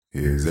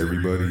Is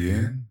everybody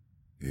in?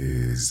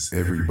 Is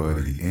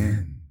everybody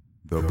in?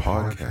 The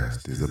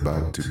podcast is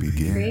about to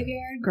begin.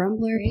 Graveyard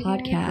Grumbler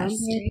Podcast.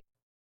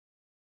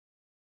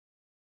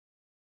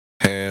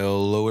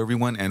 Hello,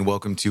 everyone, and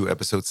welcome to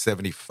episode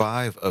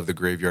 75 of the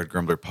Graveyard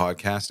Grumbler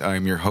Podcast. I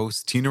am your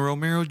host, Tino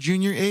Romero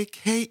Jr.,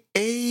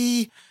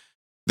 a.k.a.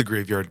 the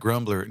Graveyard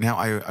Grumbler. Now,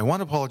 I want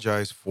to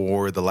apologize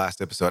for the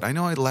last episode. I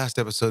know the last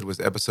episode was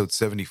episode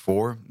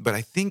 74, but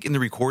I think in the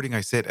recording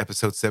I said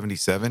episode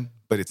 77,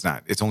 but it's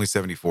not. It's only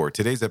 74.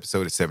 Today's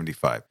episode is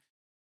 75.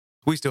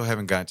 We still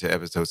haven't gotten to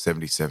episode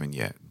 77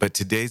 yet, but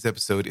today's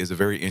episode is a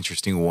very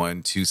interesting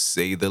one, to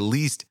say the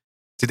least.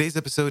 Today's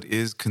episode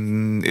is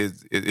kind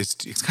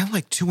of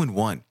like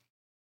 2-in-1.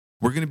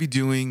 We're going to be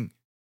doing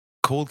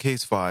cold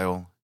case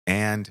file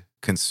and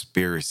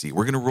conspiracy.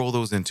 We're going to roll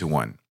those into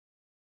one.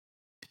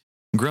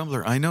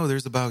 Grumbler, I know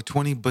there's about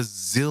 20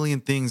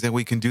 bazillion things that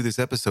we can do this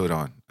episode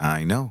on.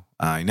 I know.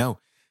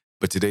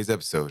 But today's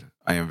episode,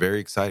 I am very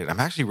excited.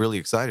 I'm actually really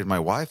excited. My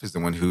wife is the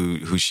one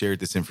who shared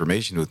this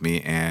information with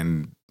me,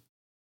 and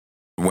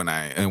when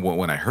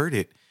I heard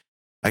it,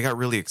 I got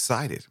really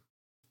excited.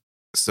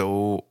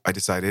 So I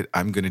decided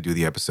I'm going to do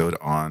the episode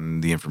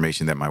on the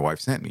information that my wife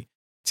sent me.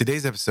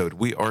 Today's episode,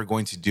 we are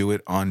going to do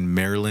it on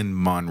Marilyn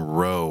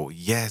Monroe.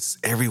 Yes,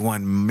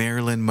 everyone,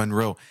 Marilyn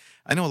Monroe.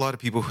 I know a lot of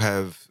people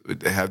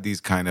have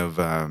these kind of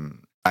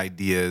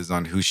ideas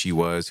on who she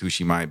was, who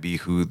she might be,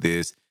 who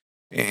this,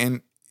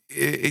 and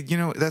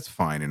that's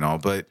fine and all.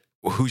 But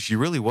who she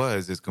really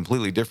was is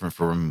completely different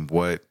from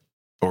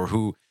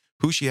who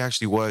she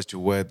actually was to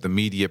what the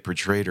media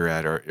portrayed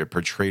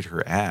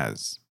her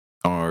as.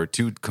 Are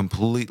two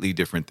completely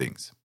different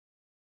things.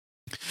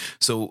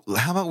 So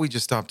how about we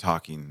just stop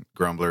talking,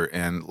 Grumbler,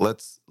 and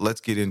let's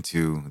get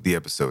into the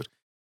episode.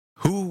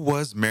 Who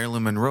was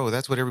Marilyn Monroe?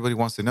 That's what everybody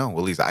wants to know. Well,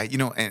 at least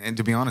and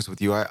to be honest with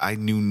you, I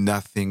knew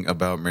nothing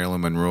about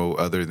Marilyn Monroe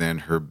other than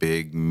her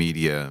big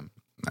media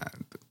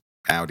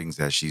outings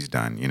that she's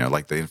done,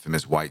 like the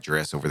infamous white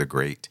dress over the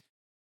grate.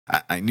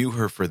 I knew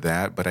her for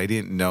that, but I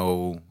didn't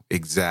know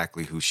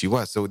exactly who she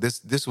was. So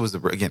this was,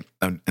 again,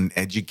 an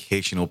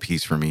educational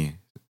piece for me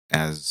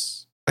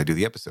as I do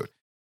the episode.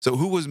 So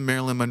who was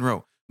Marilyn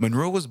Monroe?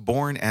 Monroe was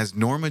born as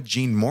Norma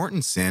Jean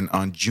Mortensen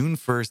on June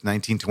 1st,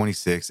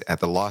 1926 at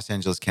the Los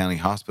Angeles County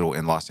Hospital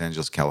in Los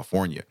Angeles,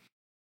 California.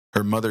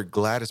 Her mother,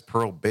 Gladys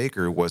Pearl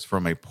Baker, was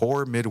from a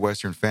poor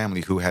Midwestern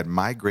family who had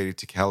migrated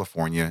to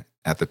California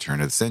at the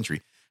turn of the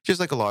century, just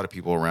like a lot of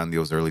people around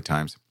those early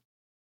times.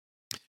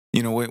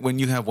 When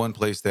you have one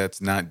place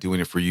that's not doing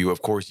it for you,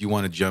 of course, you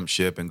want to jump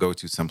ship and go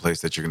to some place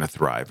that you're going to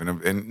thrive.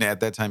 And at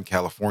that time,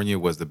 California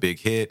was the big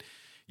hit.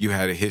 You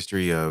had a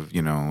history of,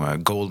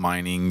 gold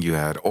mining, you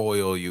had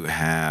oil, you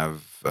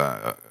have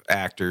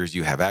actors,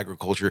 you have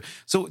agriculture.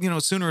 So,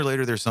 sooner or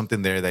later, there's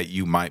something there that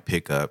you might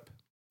pick up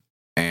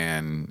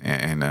and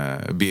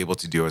be able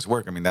to do as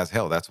work. I mean,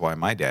 that's why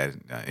my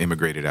dad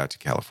immigrated out to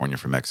California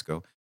from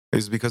Mexico. It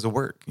was because of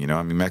work.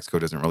 Mexico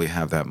doesn't really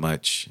have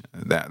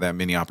that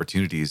many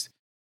opportunities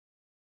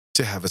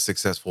to have a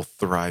successful,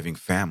 thriving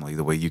family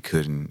the way you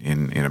could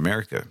in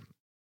America.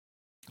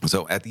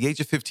 So at the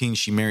age of 15,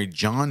 she married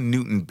John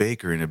Newton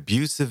Baker, an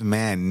abusive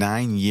man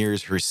 9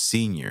 years her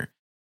senior.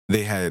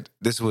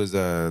 This was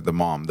the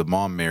mom. The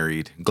mom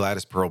married,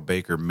 Gladys Pearl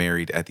Baker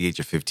married at the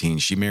age of 15.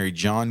 She married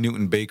John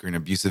Newton Baker, an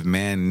abusive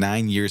man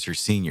 9 years her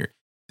senior.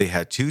 They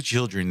had 2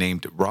 children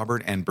named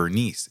Robert and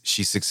Bernice.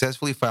 She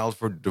successfully filed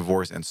for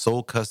divorce and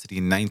sole custody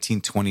in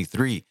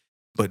 1923.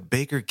 But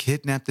Baker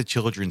kidnapped the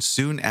children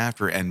soon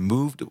after and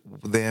moved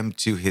them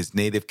to his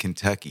native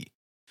Kentucky.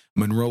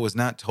 Monroe was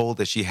not told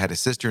that she had a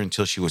sister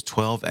until she was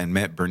 12 and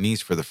met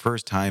Bernice for the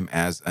first time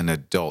as an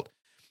adult.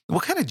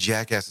 What kind of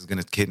jackass is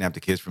going to kidnap the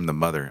kids from the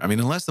mother? I mean,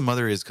 unless the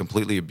mother is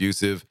completely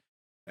abusive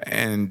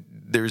and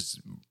there's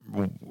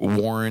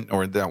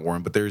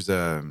there's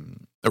a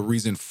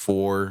reason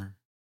for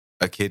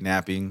a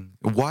kidnapping.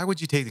 Why would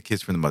you take the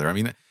kids from the mother? I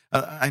mean,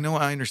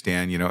 I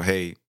understand,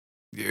 hey,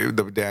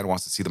 the dad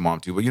wants to see the mom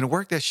too, but,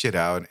 work that shit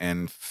out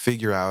and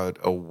figure out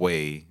a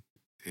way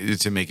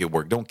to make it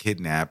work. Don't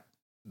kidnap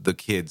the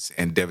kids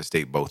and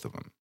devastate both of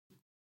them,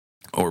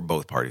 or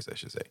both parties, I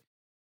should say.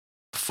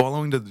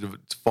 Following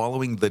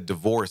the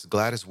divorce,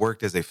 Gladys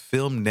worked as a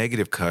film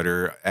negative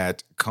cutter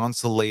at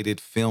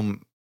Consolidated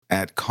Film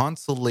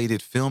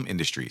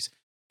Industries.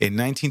 In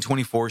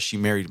 1924, she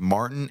married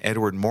Martin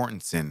Edward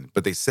Mortensen,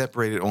 but they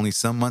separated only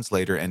some months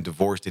later and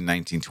divorced in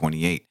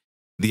 1928.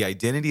 The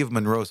identity of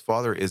Monroe's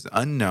father is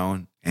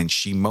unknown, and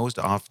she most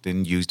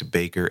often used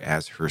Baker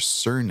as her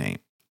surname.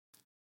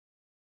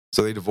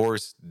 So they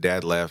divorced,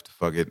 dad left,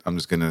 fuck it, I'm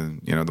just going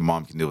to, the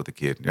mom can deal with the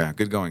kid. Yeah,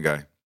 good going,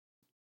 guy.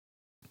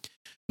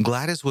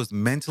 Gladys was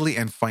mentally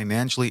and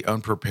financially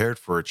unprepared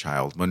for a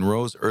child.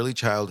 Monroe's early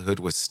childhood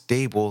was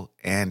stable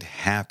and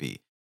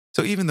happy.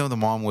 So even though the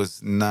mom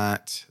was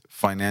not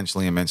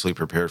financially and mentally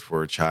prepared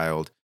for a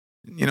child,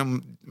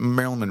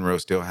 Marilyn Monroe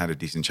still had a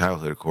decent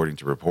childhood, according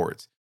to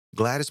reports.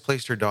 Gladys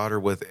placed her daughter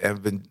with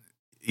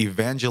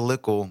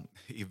evangelical,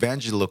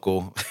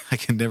 I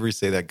can never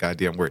say that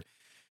goddamn word,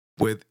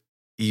 with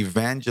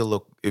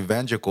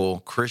evangelical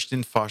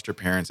Christian foster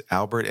parents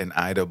Albert and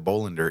Ida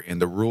Bolander in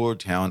the rural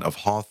town of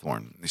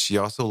Hawthorne. She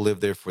also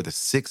lived there for the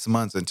 6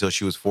 months until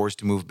she was forced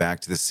to move back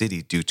to the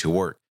city due to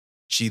work.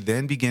 She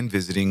then began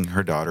visiting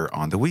her daughter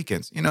on the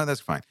weekends. That's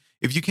fine.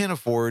 If you can't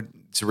afford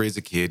to raise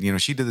a kid,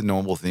 she did the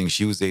normal thing.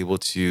 She was able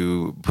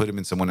to put him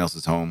in someone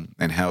else's home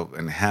and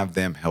have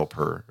them help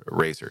her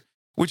raise her,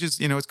 which is,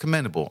 it's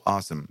commendable.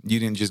 Awesome. You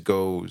didn't just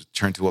go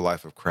turn to a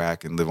life of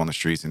crack and live on the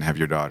streets and have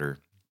your daughter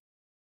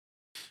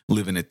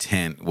live in a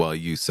tent while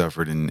you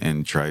suffered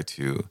and tried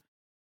to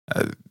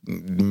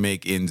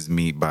make ends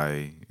meet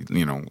by,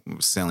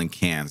 selling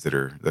cans that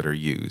are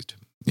used.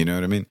 You know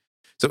what I mean?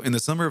 So in the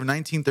summer of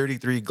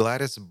 1933,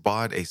 Gladys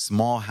bought a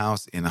small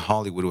house in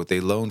Hollywood with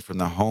a loan from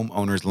the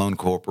Homeowners Loan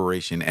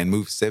Corporation and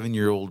moved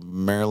 7-year-old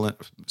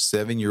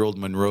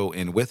Monroe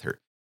in with her.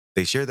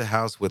 They shared the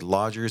house with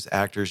lodgers,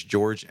 actors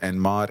George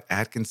and Maud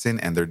Atkinson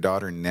and their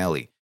daughter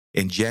Nellie.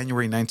 In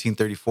January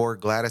 1934,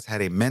 Gladys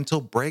had a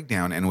mental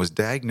breakdown and was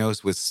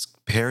diagnosed with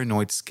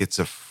paranoid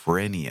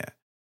schizophrenia.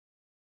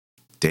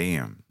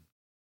 Damn.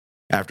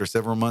 After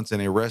several months in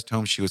a rest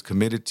home, she was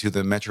committed to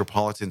the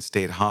Metropolitan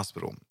State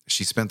Hospital.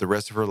 She spent the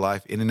rest of her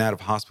life in and out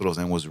of hospitals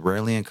and was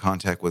rarely in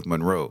contact with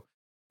Monroe.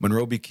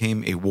 Monroe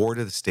became a ward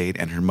of the state,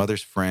 and her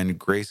mother's friend,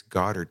 Grace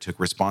Goddard, took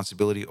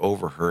responsibility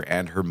over her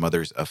and her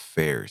mother's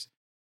affairs.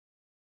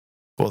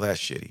 Well, that's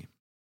shitty.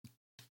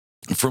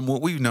 From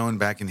what we've known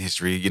back in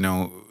history,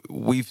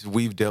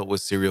 we've dealt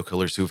with serial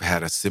killers who've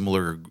had a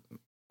similar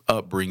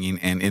upbringing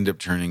and ended up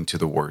turning to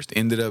the worst.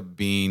 Ended up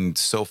being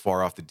so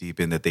far off the deep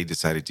end that they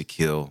decided to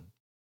kill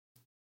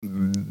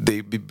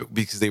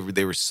because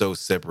they were so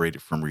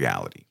separated from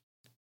reality.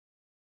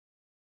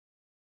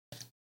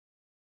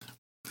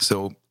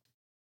 So,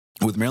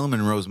 with Marilyn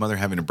Monroe's mother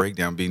having a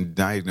breakdown, being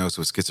diagnosed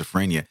with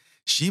schizophrenia,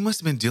 she must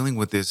have been dealing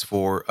with this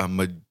for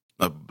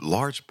a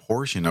large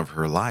portion of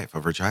her life,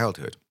 of her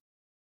childhood,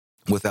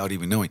 without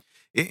even knowing.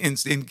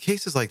 In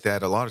cases like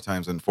that, a lot of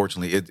times,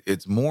 unfortunately,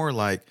 it's more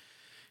like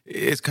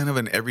it's kind of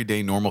an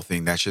everyday normal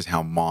thing. That's just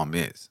how mom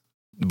is.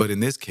 But in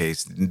this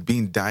case,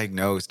 being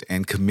diagnosed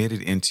and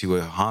committed into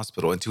a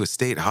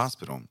state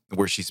hospital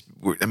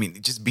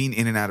just being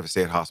in and out of a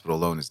state hospital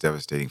alone is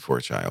devastating for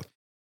a child.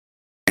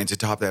 And to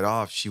top that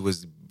off, she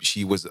was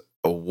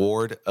a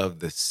ward of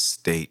the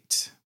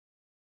state.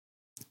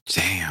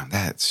 Damn,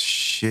 that's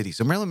shitty.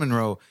 So Marilyn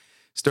Monroe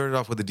started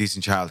off with a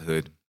decent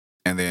childhood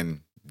and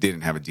then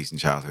didn't have a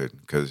decent childhood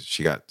because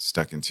she got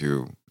stuck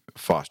into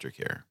foster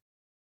care.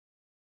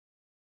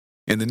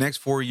 In the next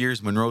 4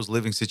 years, Monroe's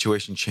living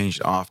situation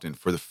changed often.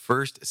 For the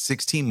first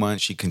 16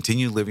 months, she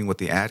continued living with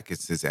the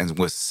Atkinsons and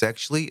was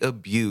sexually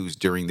abused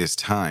during this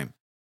time.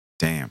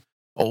 Damn.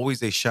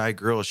 Always a shy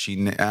girl, she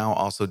now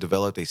also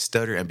developed a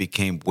stutter and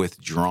became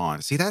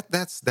withdrawn. See, that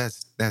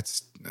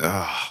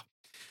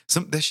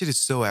shit is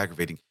so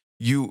aggravating.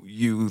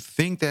 You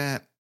think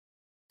that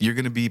you're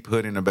going to be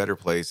put in a better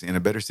place, in a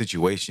better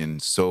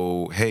situation.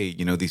 So, hey,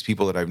 these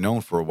people that I've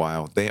known for a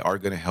while, they are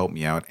going to help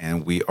me out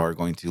and we are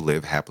going to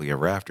live happily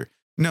ever after.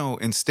 No,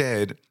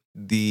 instead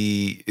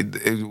she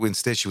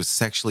was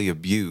sexually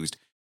abused,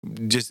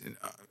 just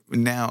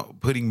now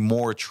putting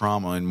more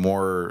trauma and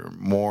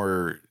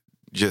more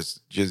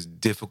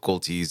just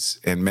difficulties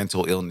and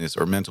mental illness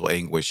or mental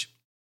anguish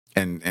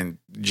and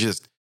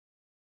just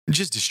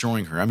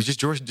destroying her. Just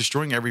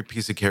destroying every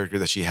piece of character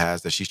that she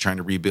has, that she's trying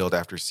to rebuild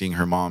after seeing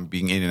her mom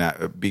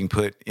being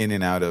put in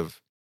and out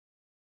of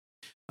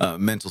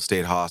mental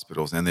state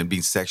hospitals and then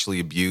being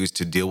sexually abused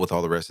to deal with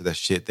all the rest of that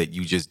shit that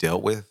you just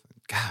dealt with.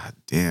 God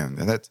damn.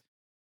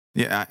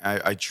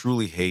 I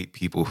truly hate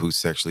people who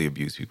sexually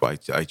abuse people.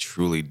 I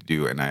truly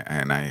do. And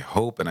I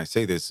hope, and I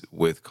say this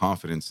with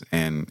confidence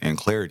and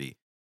clarity,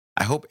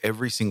 I hope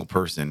every single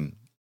person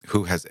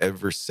who has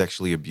ever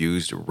sexually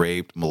abused,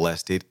 raped,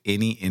 molested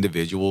any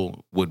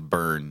individual would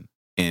burn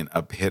in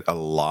a pit of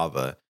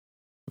lava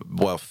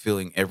while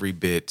feeling every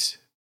bit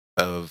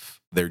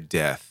of their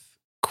death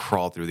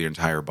crawl through their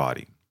entire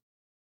body.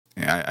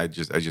 I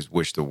just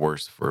wish the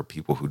worst for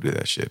people who do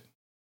that shit.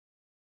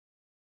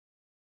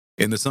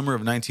 In the summer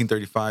of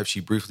 1935, she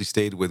briefly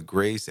stayed with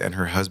Grace and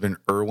her husband,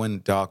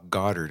 Irwin Doc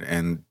Goddard,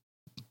 and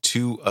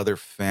 2 other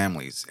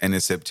families. And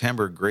in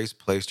September, Grace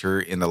placed her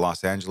in the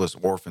Los Angeles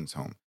Orphans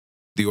Home.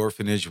 The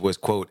orphanage was,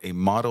 quote, a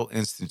model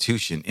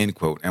institution, end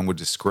quote, and was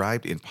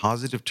described in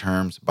positive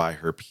terms by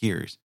her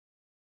peers.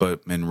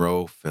 But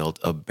Monroe felt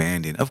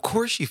abandoned. Of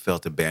course she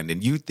felt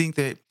abandoned. You think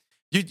that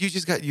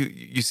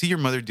you see your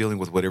mother dealing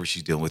with whatever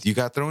she's dealing with. You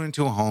got thrown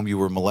into a home, you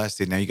were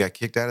molested, now you got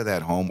kicked out of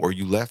that home, or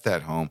you left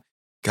that home,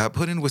 got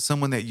put in with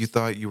someone that you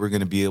thought you were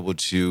going to be able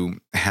to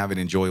have an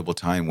enjoyable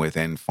time with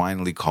and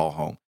finally call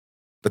home.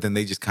 But then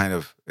they just kind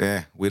of,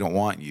 we don't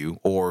want you,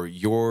 or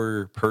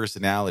your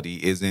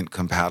personality isn't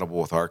compatible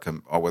with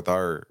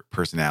our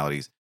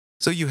personalities,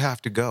 so you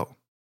have to go.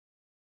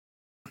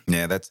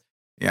 I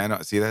know.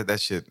 See that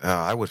shit.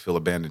 I would feel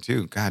abandoned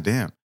too. God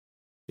damn.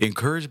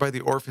 Encouraged by the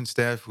orphan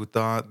staff who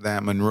thought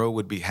that Monroe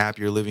would be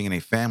happier living in a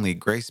family,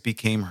 Grace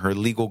became her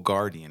legal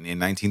guardian in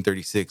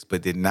 1936,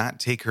 but did not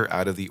take her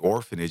out of the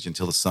orphanage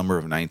until the summer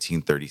of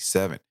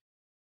 1937.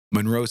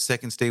 Monroe's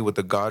second stay with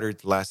the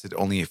Goddards lasted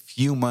only a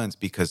few months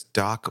because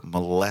Doc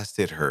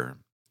molested her.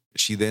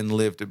 She then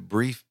lived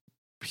brief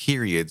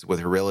periods with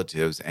her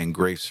relatives and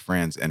Grace's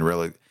friends and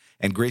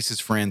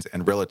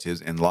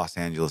relatives in Los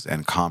Angeles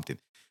and Compton.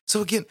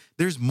 So again,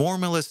 there's more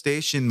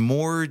molestation,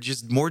 more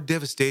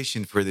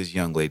devastation for this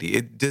young lady.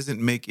 It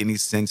doesn't make any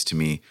sense to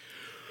me.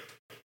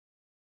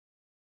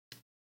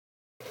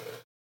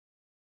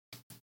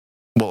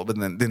 Well, but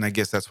then I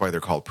guess that's why they're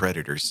called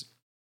predators.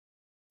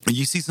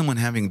 You see someone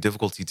having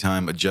difficulty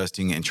time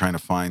adjusting and trying to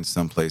find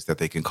some place that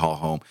they can call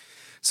home.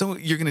 So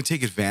you're going to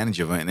take advantage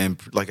of it. And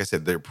like I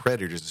said, they're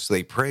predators. So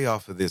they prey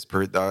off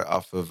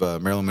of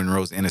Marilyn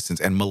Monroe's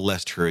innocence and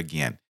molest her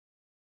again.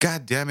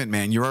 God damn it,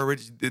 man.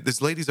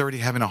 This lady's already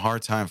having a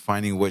hard time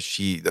finding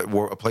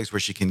a place where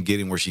she can get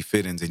in, where she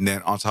fit in. And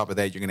then on top of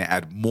that, you're going to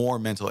add more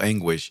mental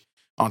anguish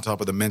on top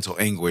of the mental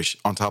anguish,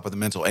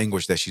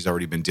 that she's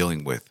already been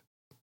dealing with.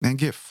 Man,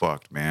 get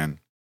fucked, man.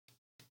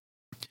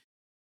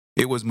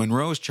 It was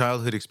Monroe's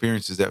childhood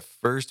experiences that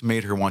first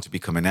made her want to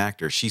become an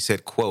actor. She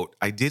said, quote,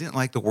 "I didn't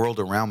like the world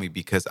around me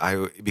because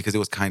it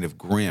was kind of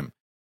grim.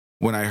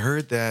 When I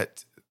heard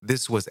that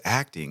this was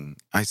acting,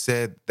 I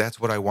said, that's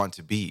what I want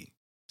to be.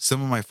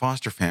 Some of my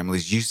foster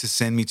families used to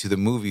send me to the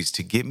movies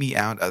to get me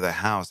out of the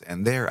house,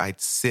 and there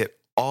I'd sit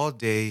all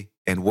day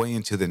and way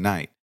into the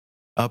night.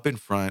 Up in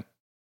front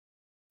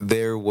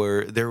there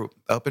with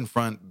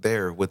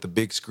the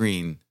big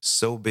screen,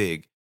 so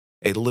big,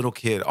 a little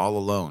kid all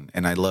alone,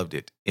 and I loved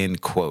it,"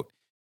 end quote.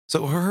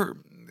 So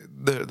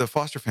the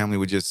foster family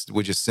would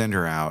just send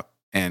her out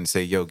and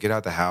say, "Yo, get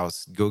out the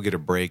house, go get a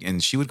break,"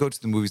 and she would go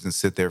to the movies and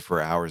sit there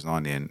for hours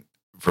on end,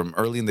 from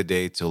early in the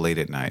day till late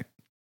at night.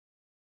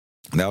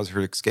 And that was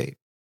her escape.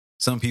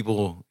 Some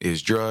people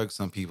is drugs,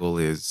 some people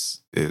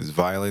is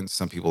violence,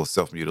 some people is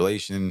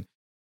self-mutilation,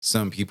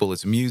 some people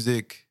it's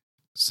music,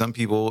 some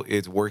people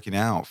it's working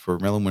out. For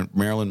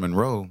Marilyn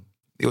Monroe,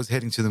 it was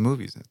heading to the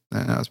movies.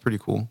 That was pretty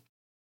cool.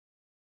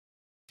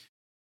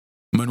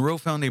 Monroe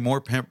found a more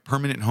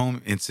permanent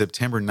home in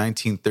September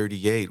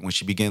 1938 when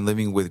she began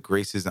living with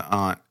Grace's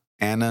aunt,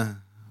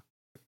 Anna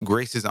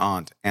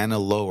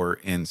Lower,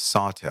 in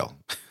Sawtell.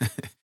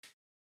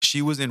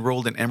 She was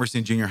enrolled in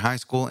Emerson Junior High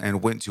School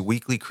and went to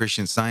weekly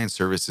Christian Science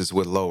services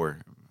with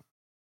Lower.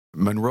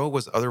 Monroe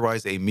was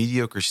otherwise a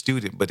mediocre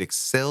student, but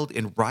excelled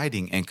in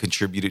writing and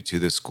contributed to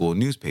the school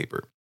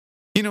newspaper.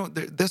 You know,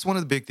 that's one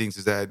of the big things,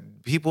 is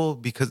that people,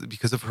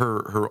 because of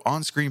her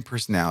on-screen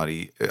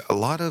personality, a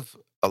lot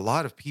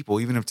of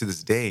people, even up to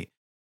this day,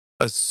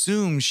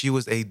 assume she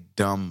was a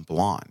dumb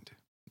blonde,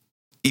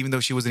 even though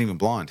she wasn't even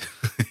blonde.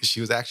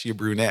 She was actually a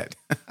brunette.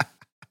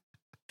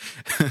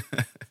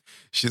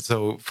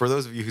 So for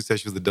those of you who said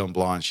she was the dumb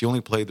blonde, she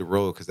only played the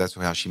role because that's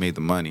how she made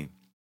the money.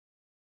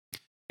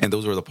 And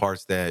those were the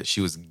parts that she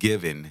was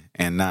given,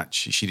 and not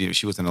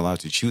she wasn't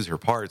allowed to choose her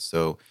parts.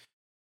 So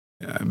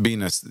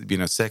being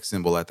a sex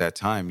symbol at that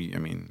time, I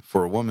mean,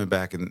 for a woman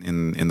back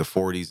in the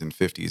 40s and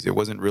 50s, it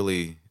wasn't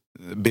really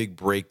big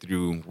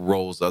breakthrough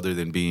roles other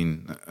than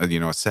being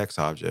a sex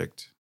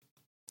object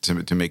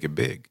to make it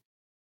big.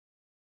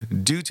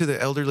 Due to the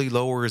elderly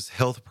Lower's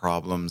health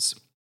problems,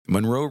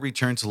 Monroe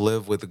returned to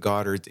live with the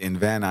Goddards in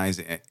Van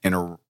Nuys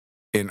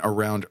in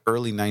around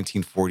early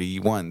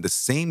 1941. The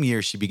same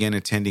year, she began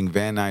attending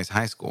Van Nuys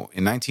High School.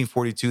 In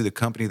 1942, the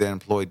company that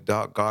employed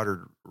Doc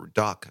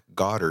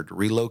Goddard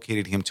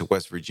relocated him to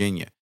West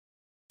Virginia.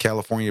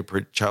 California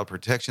child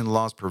protection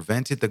laws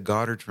prevented the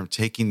Goddards from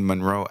taking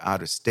Monroe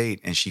out of state,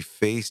 and she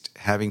faced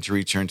having to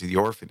return to the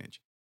orphanage.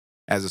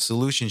 As a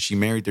solution, she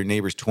married their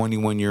neighbor's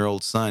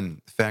 21-year-old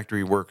son,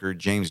 factory worker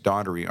James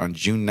Daugherty, on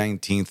June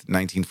 19th,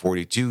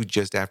 1942,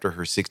 just after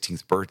her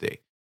 16th birthday.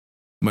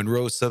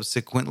 Monroe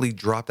subsequently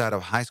dropped out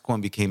of high school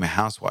and became a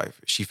housewife.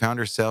 She found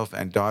herself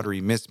and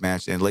Daugherty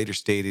mismatched and later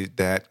stated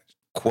that,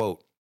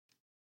 quote,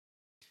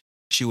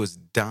 she was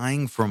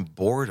dying from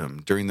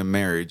boredom during the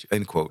marriage,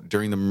 end quote,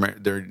 during the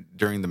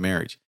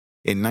marriage.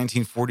 In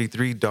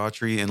 1943,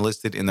 Daugherty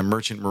enlisted in the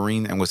Merchant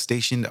Marine and was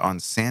stationed on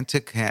Santa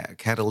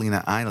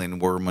Catalina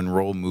Island, where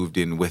Monroe moved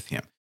in with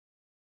him.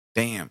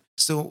 Damn.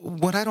 So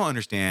what I don't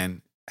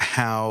understand,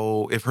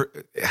 if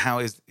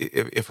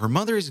her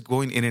mother is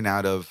going in and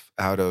out of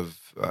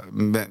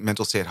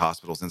mental state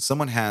hospitals and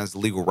someone has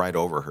legal right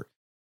over her,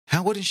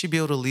 how wouldn't she be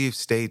able to leave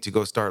state to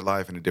go start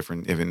life in a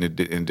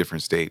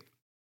different state?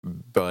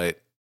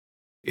 But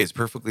it's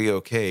perfectly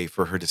okay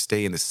for her to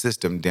stay in the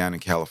system down in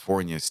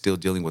California, still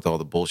dealing with all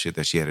the bullshit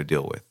that she had to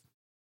deal with.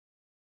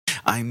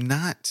 I'm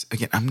not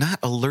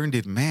a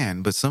learned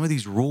man, but some of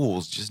these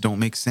rules just don't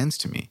make sense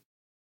to me.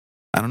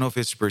 I don't know if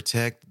it's to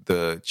protect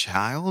the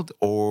child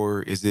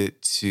or is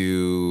it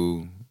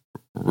to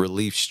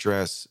relieve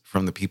stress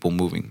from the people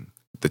moving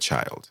the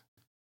child.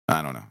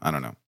 I don't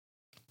know.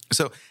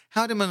 So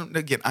how did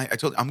I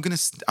told you,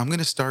 I'm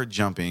gonna start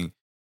jumping.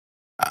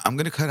 I'm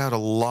going to cut out a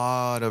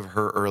lot of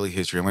her early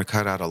history. I'm going to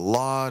cut out a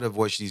lot of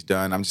what she's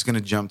done. I'm just going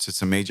to jump to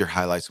some major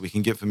highlights so we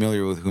can get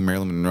familiar with who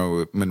Marilyn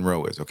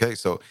Monroe is, okay?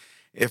 So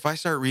if I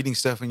start reading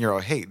stuff and you're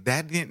like, hey,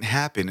 that didn't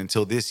happen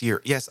until this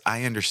year. Yes,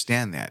 I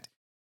understand that.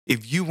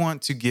 If you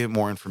want to get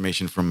more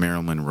information from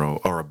Marilyn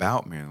Monroe or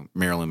about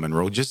Marilyn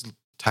Monroe, just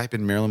type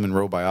in Marilyn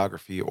Monroe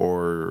biography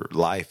or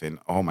life, and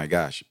oh my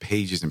gosh,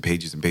 pages and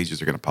pages and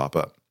pages are going to pop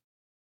up.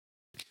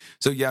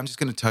 So yeah, I'm just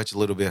going to touch a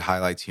little bit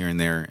highlights here and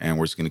there, and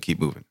we're just going to keep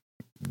moving.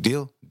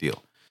 Deal.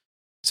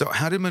 So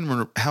how did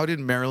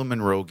Marilyn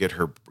Monroe get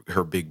her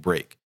big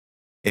break?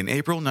 In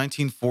April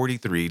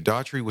 1943,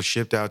 Daughtry was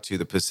shipped out to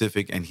the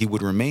Pacific, and he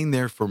would remain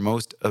there for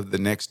most of the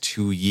next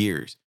 2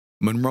 years.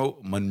 Monroe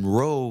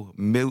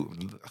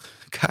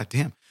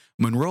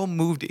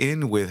moved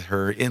in with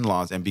her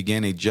in-laws and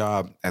began a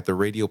job at the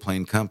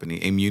Radioplane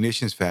Company, a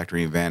munitions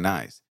factory in Van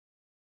Nuys.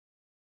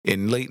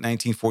 In late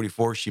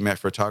 1944, she met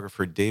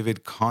photographer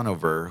David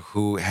Conover,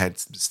 who had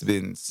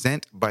been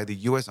sent by the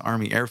U.S.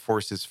 Army Air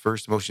Force's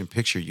First Motion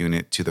Picture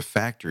Unit to the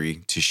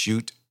factory to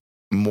shoot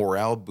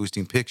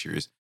morale-boosting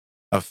pictures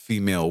of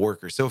female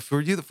workers. So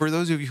for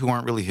those of you who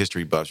aren't really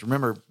history buffs,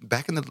 remember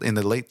back in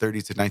the late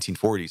 30s to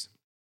 1940s,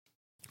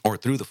 or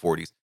through the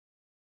 40s,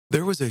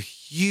 there was a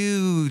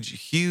huge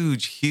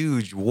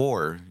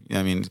war.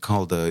 I mean,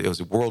 called it was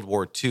World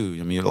War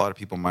II. I mean, a lot of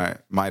people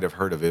might have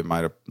heard of it.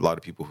 A lot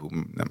of people who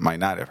might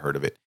not have heard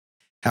of it.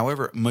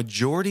 However,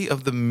 majority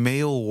of the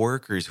male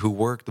workers who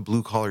worked the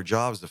blue collar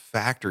jobs, the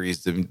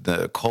factories,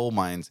 the coal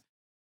mines,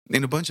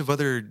 and a bunch of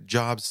other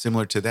jobs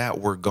similar to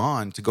that were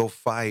gone to go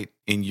fight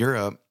in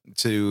Europe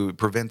to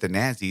prevent the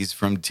Nazis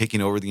from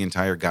taking over the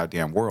entire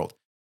goddamn world.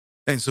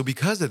 And so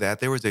because of that,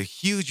 there was a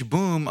huge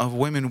boom of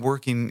women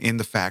working in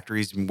the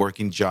factories and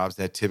working jobs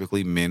that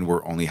typically men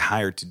were only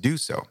hired to do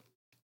so.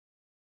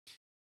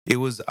 It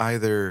was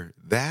either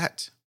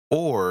that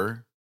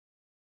or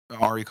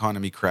our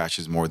economy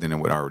crashes more than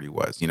it already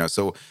was.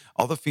 So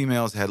all the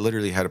females had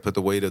to put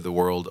the weight of the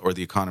world or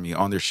the economy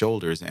on their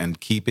shoulders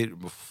and keep it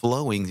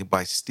flowing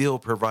by still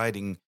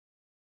providing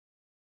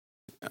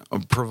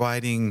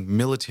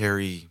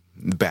military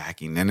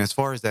backing. And as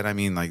far as that, I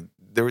mean, like,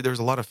 there was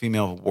a lot of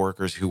female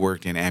workers who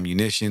worked in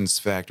ammunitions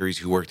factories,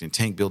 who worked in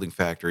tank building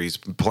factories,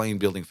 plane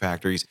building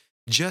factories,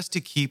 just to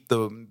keep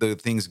the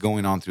things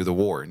going on through the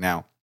war.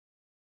 Now,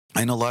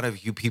 I know a lot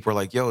of you people are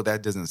like, yo,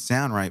 that doesn't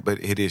sound right,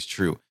 but it is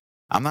true.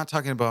 I'm not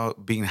talking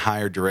about being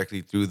hired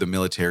directly through the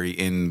military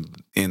in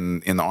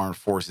the armed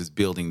forces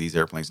building these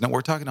airplanes. No,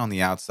 we're talking on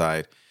the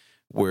outside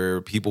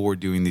where people were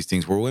doing these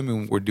things, where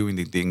women were doing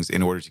the things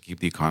in order to keep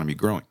the economy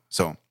growing.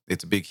 So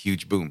it's a big,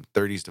 huge boom,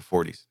 30s to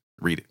 40s.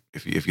 Read it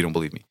if you don't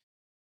believe me.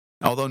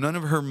 Although none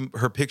of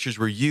her pictures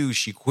were used,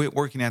 she quit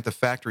working at the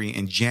factory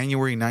in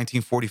January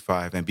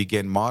 1945 and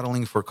began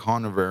modeling for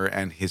Conover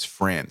and his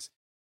friends.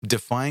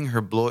 Defying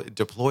her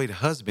deployed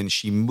husband,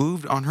 she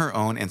moved on her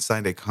own and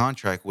signed a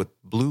contract with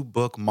Blue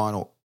Book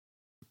Model.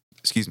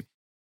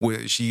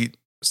 She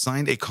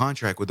signed a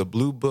contract with the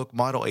Blue Book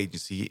Model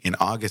Agency in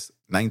August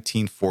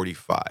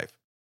 1945.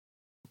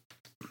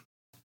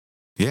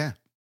 Yeah.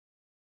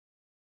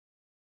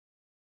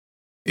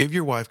 If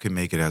your wife can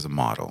make it as a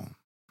model,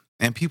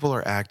 and people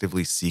are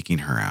actively seeking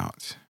her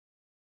out,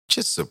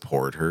 just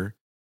support her.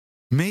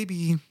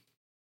 Maybe,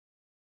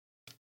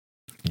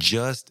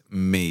 just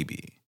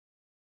maybe.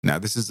 Now,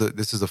 this is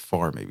a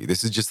far maybe.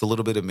 This is just a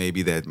little bit of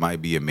maybe that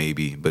might be a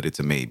maybe, but it's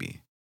a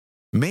maybe.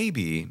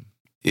 Maybe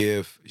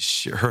if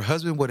her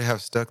husband would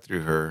have stuck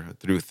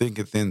through thick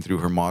and thin through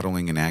her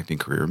modeling and acting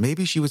career,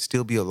 maybe she would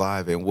still be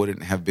alive and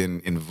wouldn't have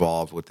been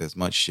involved with as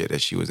much shit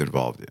as she was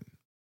involved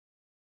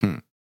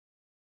in.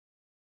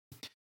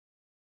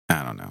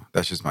 I don't know.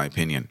 That's just my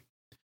opinion.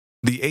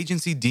 The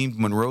agency deemed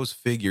Monroe's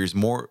figures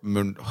more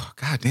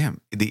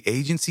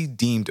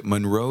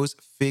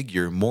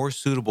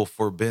suitable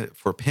for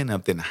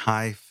pinup than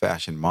high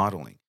fashion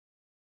modeling.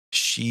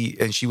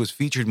 She was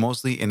featured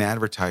mostly in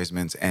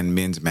advertisements and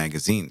men's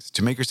magazines.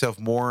 To make herself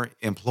more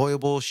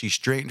employable, she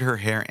straightened her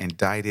hair and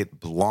dyed it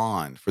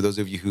blonde. For those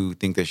of you who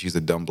think that she's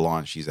a dumb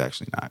blonde, she's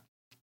actually not.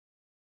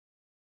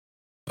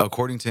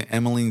 According to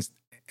Emmeline,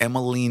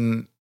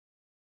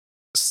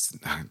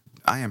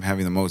 I am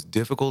having the most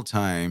difficult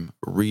time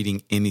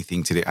reading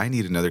anything today. I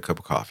need another cup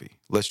of coffee.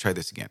 Let's try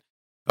this again.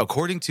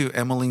 According to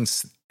Emmeline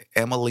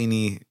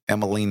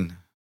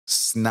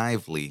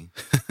Snively,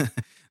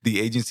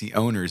 the agency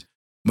owners,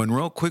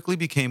 Monroe quickly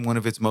became one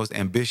of its most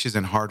ambitious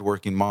and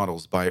hardworking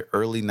models. By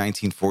early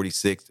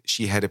 1946,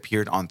 she had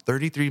appeared on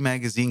 33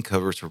 magazine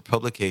covers for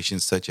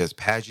publications such as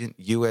Pageant,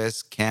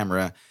 U.S.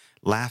 Camera,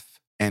 Laugh,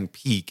 and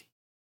Peak.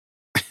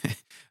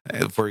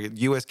 For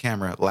U.S.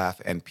 Camera,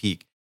 Laugh, and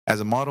Peak. As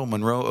a model,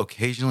 Monroe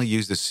occasionally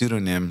used the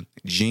pseudonym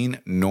Jean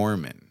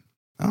Norman.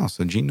 Oh,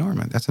 so Jean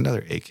Norman, that's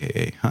another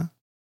AKA, huh?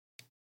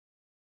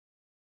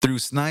 Through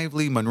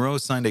Snively, Monroe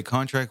signed a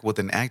contract with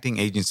an acting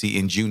agency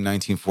in June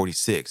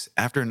 1946.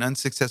 After an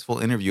unsuccessful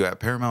interview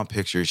at Paramount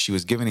Pictures, she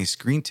was given a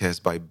screen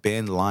test by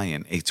Ben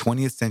Lyon, a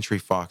 20th Century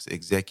Fox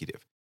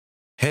executive.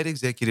 Head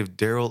executive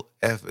Daryl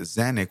F.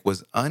 Zanuck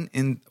was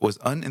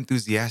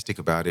unenthusiastic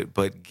about it,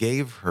 but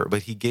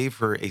he gave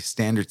her a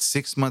standard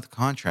 6-month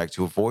contract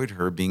to avoid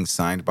her being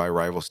signed by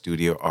rival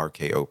studio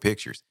RKO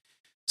Pictures.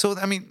 So,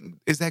 I mean,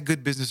 is that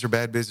good business or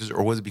bad business?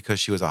 Or was it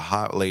because she was a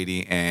hot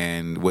lady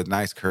and with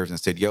nice curves and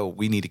said, yo,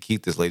 we need to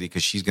keep this lady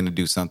because she's going to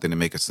do something to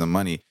make us some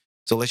money.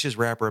 So let's just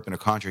wrap her up in a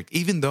contract,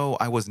 even though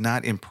I was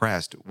not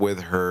impressed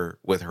with her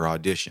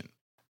audition.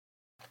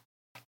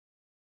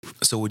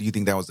 So what do you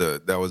think, that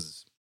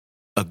was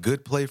a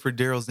good play for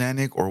Daryl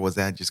Zanuck, or was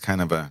that just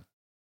kind of that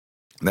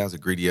was a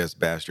greedy ass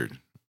bastard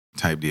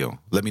type deal?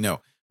 Let me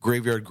know.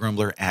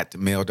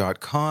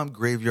 GraveyardGrumbler@mail.com,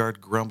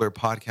 Graveyard Grumbler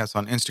Podcast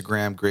on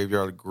Instagram,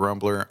 Graveyard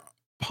Grumbler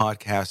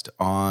Podcast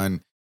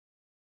on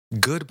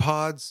Good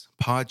Pods,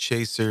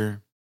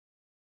 Podchaser,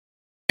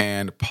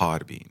 and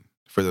Podbean.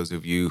 For those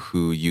of you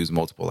who use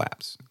multiple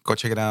apps, go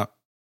check it out.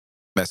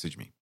 Message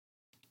me.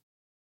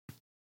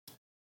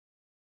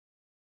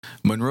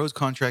 Monroe's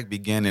contract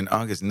began in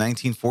August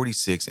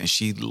 1946, and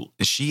she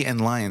and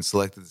Lyon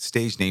selected the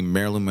stage name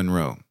Marilyn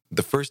Monroe.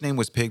 The first name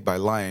was picked by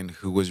Lyon,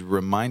 who was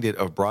reminded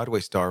of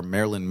Broadway star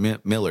Marilyn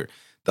Miller.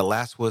 The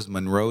last was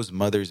Monroe's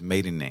mother's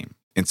maiden name.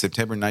 In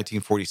September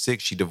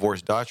 1946, she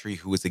divorced Daughtry,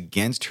 who was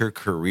against her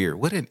career.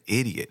 What an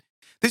idiot.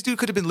 This dude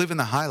could have been living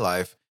the high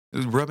life,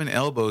 rubbing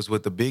elbows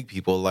with the big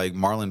people like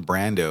Marlon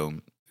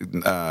Brando.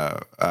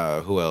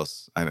 Who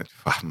else?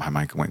 My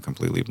mind went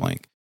completely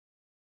blank.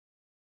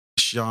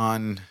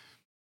 Sean...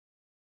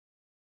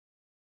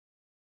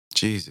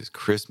 Jesus,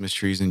 Christmas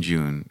trees in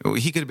June.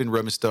 He could have been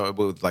rubbing stuff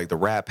with like the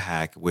Rat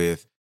Pack,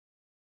 with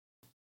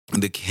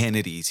the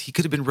Kennedys. He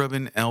could have been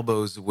rubbing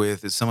elbows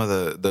with some of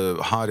the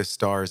hottest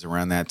stars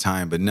around that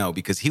time, but no,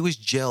 because he was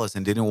jealous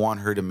and didn't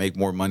want her to make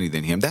more money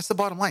than him. That's the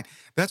bottom line.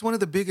 That's one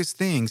of the biggest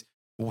things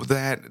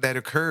that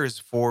occurs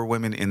for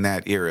women in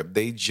that era.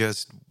 They're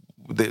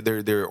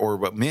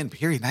or men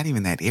period, not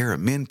even that era.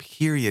 Men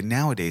period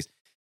nowadays.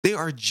 They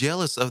are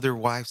jealous of their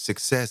wife's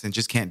success and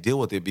just can't deal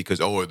with it because,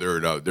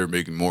 they're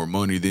making more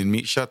money than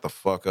me. Shut the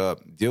fuck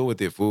up. Deal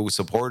with it, fool.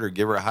 Support her.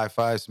 Give her a high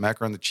five. Smack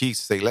her on the cheeks.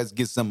 Say, let's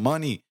get some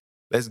money.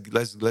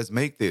 Let's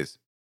make this.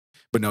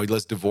 But no,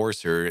 let's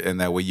divorce her, and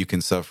that way you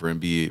can suffer and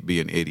be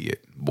an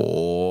idiot.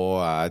 Boy,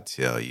 I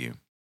tell you.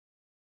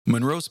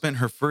 Monroe spent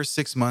her first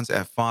 6 months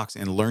at Fox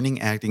in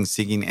learning acting,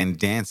 singing, and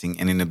dancing,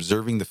 and in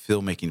observing the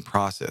filmmaking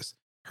process.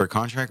 Her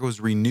contract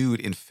was renewed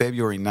in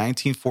February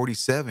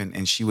 1947,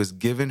 and she was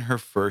given her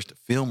first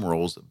film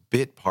roles,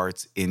 bit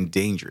parts in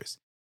Dangerous.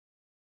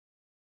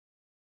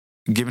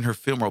 Given her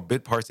film role,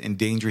 bit parts in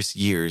Dangerous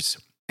Years,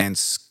 and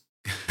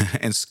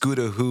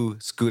Scooter Who,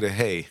 Scooter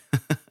Hey.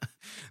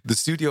 The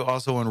studio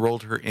also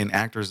enrolled her in the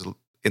Actors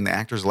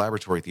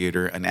Laboratory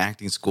Theater, an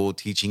acting school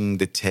teaching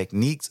the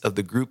techniques of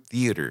the group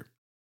theater.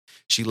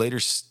 She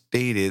later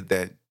stated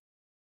that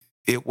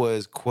it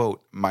was,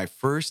 quote, my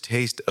first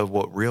taste of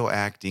what real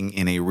acting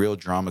in a real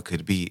drama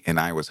could be, and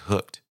I was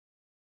hooked,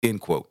 end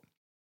quote.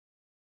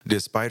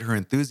 Despite her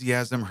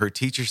enthusiasm, her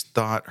teachers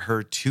thought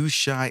her too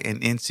shy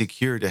and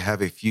insecure to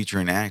have a future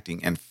in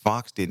acting, and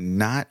Fox did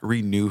not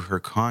renew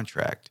her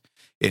contract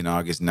in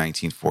August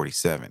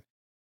 1947.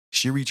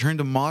 She returned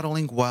to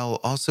modeling while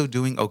also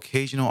doing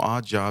occasional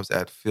odd jobs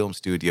at film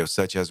studios,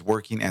 such as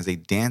working as a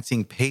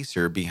dancing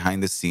pacer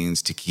behind the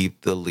scenes to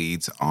keep the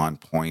leads on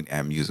point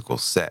at musical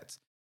sets.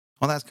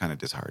 Well, that's kind of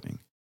disheartening.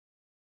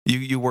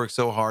 You work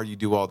so hard, you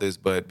do all this,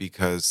 but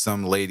because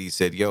some lady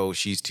said, yo,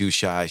 she's too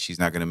shy, she's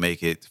not going to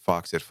make it,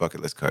 Fox said, fuck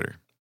it, let's cut her.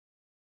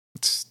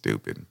 It's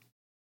stupid.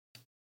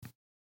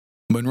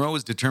 Monroe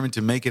was determined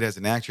to make it as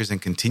an actress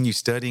and continue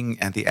studying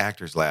at the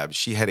Actors Lab.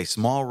 She had a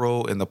small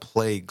role in the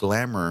play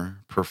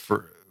Glamour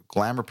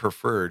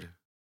Preferred.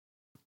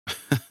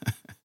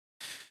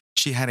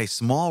 She had a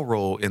small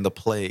role in the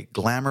play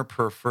Glamour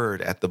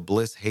Preferred at the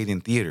Bliss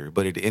Hayden Theater,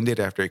 but it ended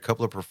after a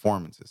couple of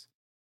performances.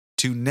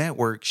 To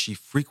network, she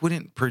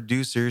frequented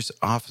producers'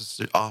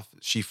 officers,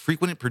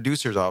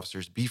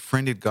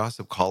 befriended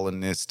gossip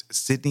columnist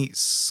Sidney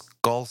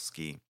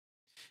Skalski,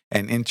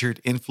 and entertained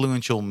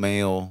influential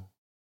male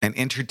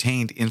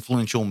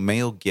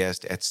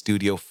guests at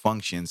studio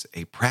functions,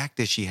 a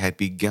practice she had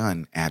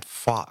begun at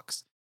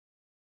Fox.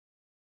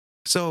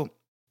 So,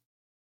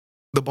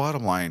 the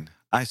bottom line,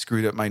 I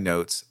screwed up my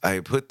notes.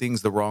 I put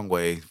things the wrong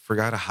way,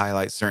 forgot to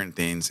highlight certain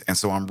things, and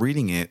so I'm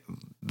reading it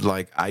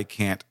like I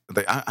can't.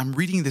 I'm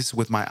reading this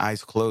with my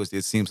eyes closed,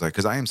 it seems like,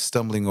 because I am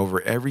stumbling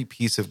over every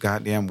piece of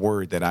goddamn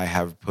word that I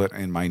have put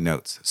in my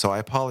notes. So I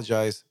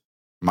apologize.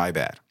 My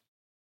bad.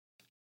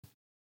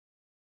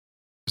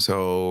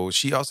 So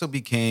she also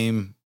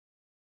became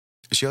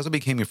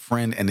a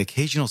friend and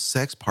occasional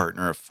sex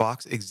partner of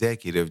Fox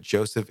executive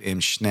Joseph M.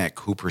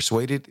 Schenck, who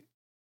persuaded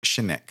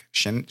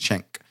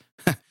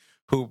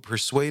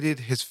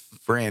his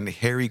friend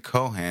Harry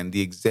Cohan,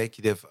 the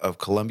executive of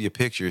Columbia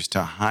Pictures,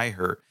 to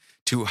hire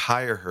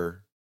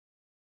her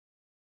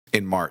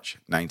in March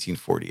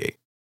 1948.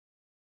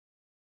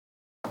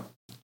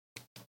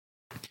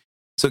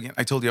 So again,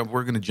 I told you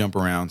we're going to jump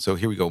around. So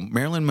here we go.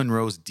 Marilyn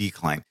Monroe's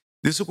decline.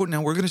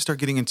 Now we're going to start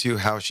getting into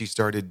how she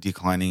started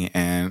declining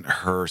and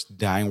her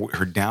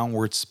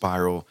downward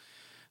spiral,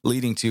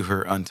 leading to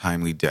her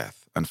untimely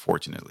death,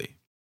 unfortunately.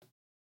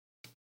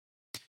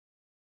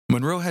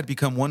 Monroe had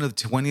become one of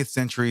the 20th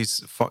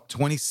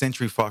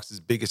Century Fox's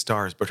biggest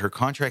stars, but her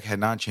contract had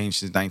not changed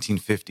since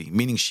 1950,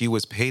 meaning she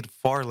was paid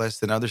far less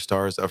than other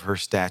stars of her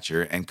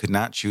stature and could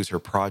not choose her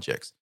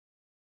projects.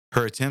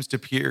 Her attempts to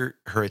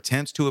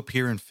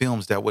appear in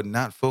films that would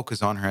not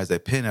focus on her as a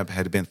pinup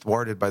had been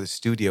thwarted by the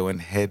studio and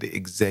head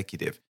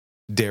executive,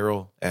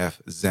 Daryl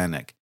F.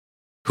 Zanuck,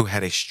 who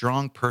had a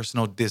strong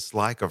personal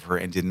dislike of her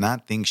and did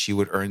not think she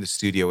would earn the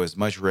studio as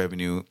much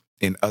revenue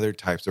in other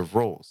types of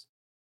roles.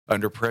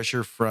 Under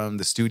pressure from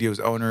the studio's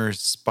owner,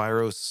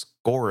 Spyro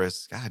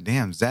Skouras,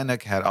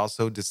 Zanuck had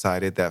also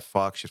decided that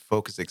Fox should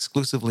focus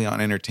exclusively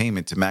on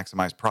entertainment to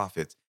maximize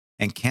profits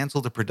and cancel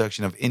the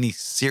production of any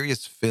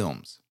serious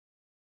films.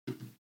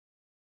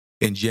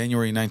 In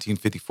January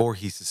 1954,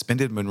 he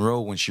suspended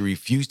Monroe when she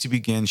refused to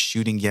begin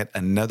shooting yet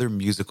another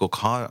musical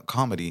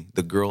comedy,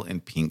 The Girl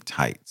in Pink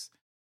Tights.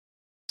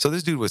 So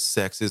this dude was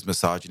sexist,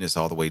 misogynist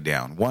all the way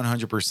down.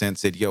 100%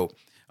 said, yo,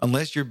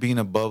 unless you're being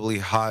a bubbly,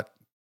 hot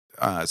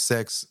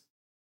sex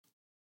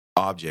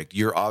object,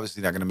 you're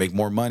obviously not going to make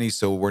more money,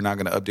 so we're not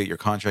going to update your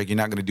contract. You're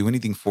not going to do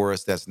anything for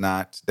us that's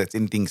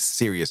anything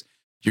serious.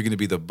 You're going to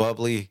be the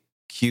bubbly,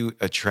 cute,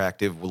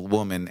 attractive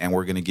woman, and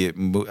we're going to get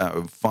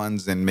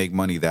funds and make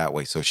money that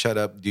way. So shut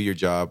up, do your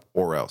job,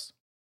 or else.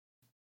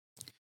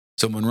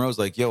 So Monroe's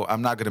like, yo,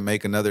 I'm not going to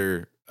make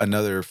another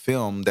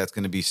film that's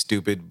going to be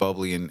stupid,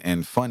 bubbly,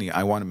 and funny.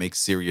 I want to make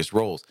serious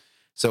roles.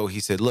 So he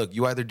said, look,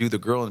 you either do The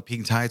Girl in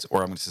Pink Tights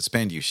or I'm going to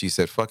suspend you. She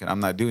said, fuck it,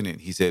 I'm not doing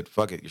it. He said,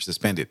 fuck it, you're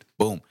suspended.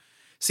 Boom.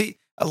 See,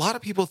 a lot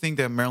of people think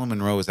that Marilyn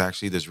Monroe is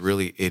actually this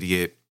really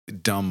idiot,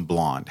 dumb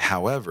blonde.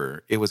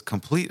 However, it was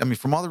complete. I mean,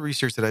 from all the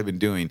research that I've been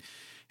doing,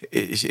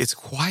 it's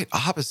quite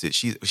opposite.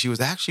 She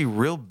was actually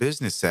real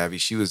business savvy.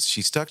 She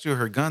stuck to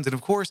her guns. And of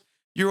course,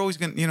 you're always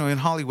going to, in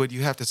Hollywood,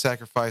 you have to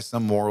sacrifice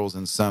some morals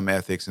and some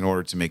ethics in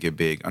order to make it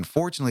big.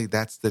 Unfortunately,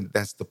 that's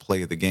the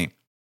play of the game.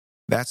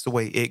 That's the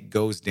way it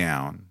goes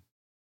down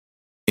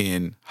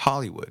in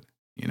Hollywood,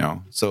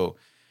 So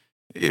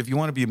if you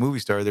want to be a movie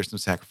star, there's some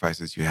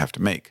sacrifices you have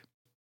to make.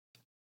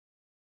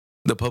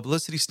 The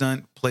publicity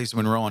stunt placed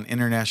Monroe on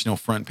international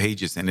front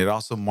pages, and it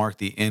also marked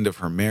the end of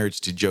her marriage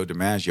to Joe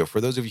DiMaggio.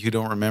 For those of you who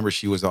don't remember,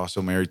 she was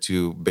also married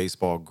to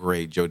baseball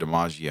great Joe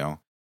DiMaggio.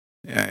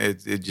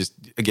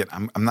 Again,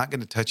 I'm not going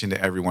to touch into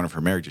every one of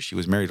her marriages. She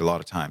was married a lot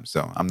of times,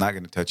 so I'm not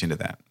going to touch into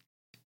that.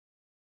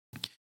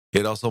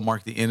 It also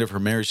marked the end of her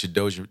marriage to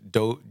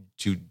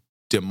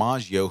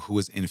DiMaggio, who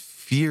was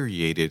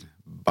infuriated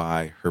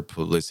by her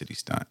publicity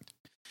stunt.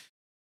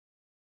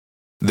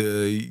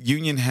 The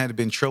union had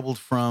been troubled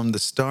from the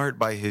start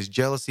by his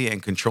jealousy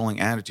and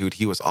controlling attitude.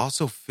 He was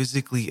also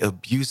physically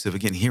abusive.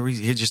 Again, here's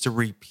just a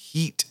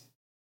repeat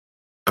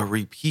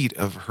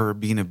of her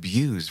being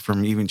abused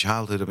from even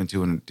childhood up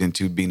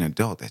into being an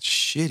adult. That's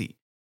shitty.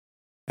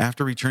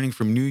 After returning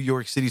from New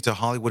York City to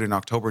Hollywood in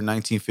October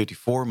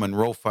 1954,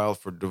 Monroe filed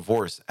for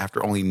divorce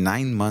after only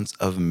 9 months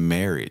of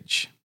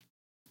marriage.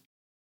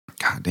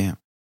 God damn.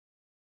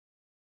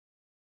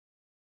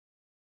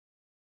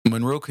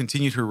 Monroe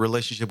continued her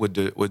relationship with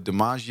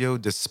DiMaggio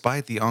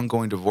despite the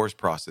ongoing divorce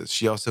process.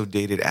 She also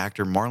dated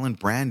actor Marlon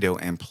Brando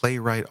and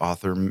playwright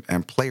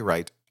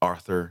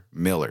Arthur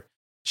Miller.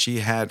 She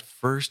had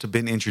first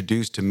been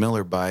introduced to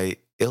Miller by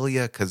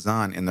Elia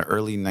Kazan in the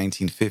early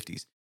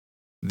 1950s.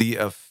 The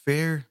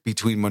affair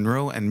between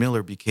Monroe and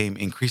Miller became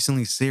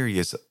increasingly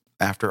serious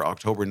after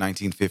October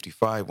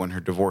 1955 when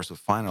her divorce was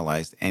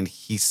finalized and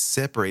he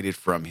separated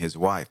from his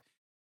wife.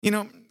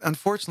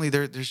 Unfortunately,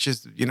 there's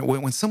just,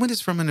 when someone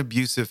is from an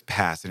abusive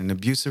past and an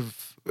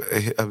abusive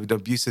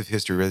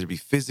history, whether it be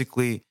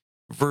physically,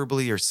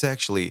 verbally, or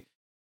sexually,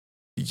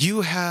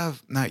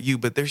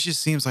 there just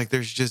seems like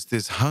there's just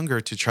this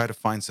hunger to try to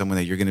find someone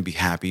that you're going to be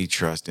happy,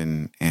 trust,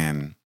 and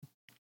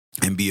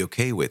be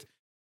okay with.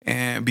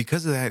 And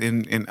because of that,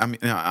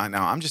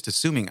 I'm just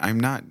assuming, I'm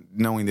not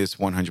knowing this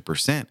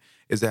 100%,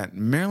 is that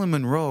Marilyn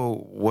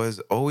Monroe was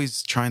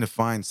always trying to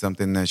find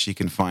something that she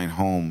can find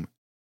home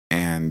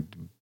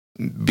and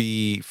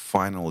be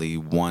finally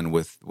one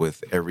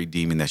with every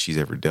demon that she's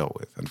ever dealt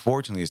with.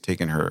 Unfortunately,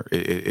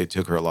 it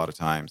took her a lot of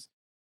times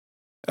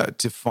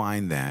to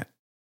find that.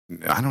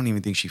 I don't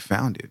even think she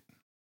found it.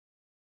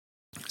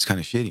 It's kind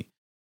of shitty.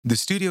 The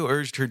studio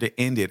urged her to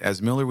end it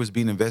as Miller was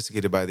being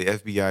investigated by the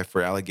FBI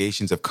for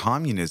allegations of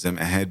communism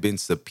and had been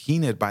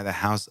subpoenaed by the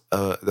House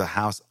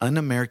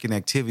Un-American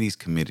Activities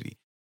Committee,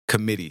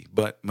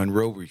 but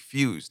Monroe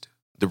refused.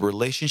 The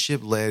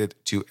relationship led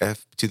to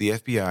the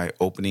FBI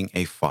opening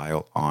a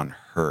file on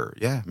her.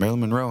 Yeah, Marilyn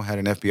Monroe had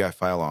an FBI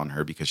file on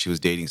her because she was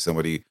dating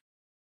somebody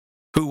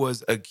who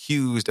was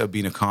accused of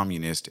being a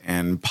communist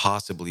and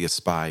possibly a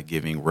spy,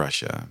 giving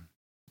Russia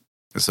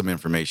some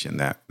information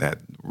that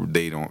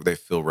they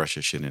feel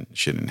Russia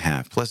shouldn't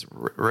have. Plus,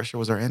 Russia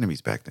was our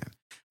enemies back then.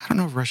 I don't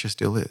know if Russia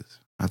still is.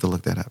 I have to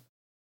look that up.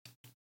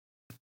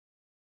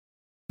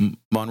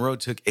 Monroe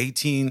took an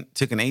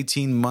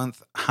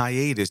 18-month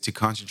hiatus to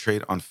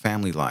concentrate on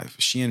family life.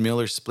 She and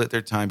Miller split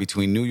their time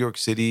between New York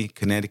City,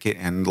 Connecticut,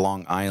 and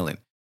Long Island.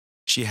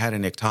 She had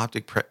an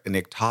ectopic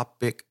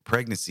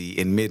pregnancy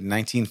in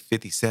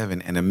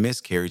mid-1957 and a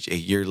miscarriage a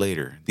year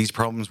later. These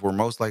problems were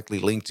most likely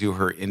linked to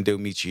her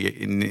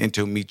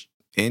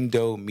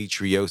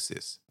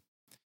endometriosis.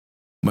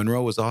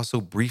 Monroe was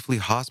also briefly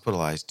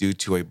hospitalized due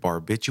to a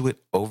barbiturate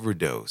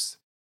overdose.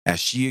 As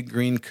she and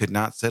Green could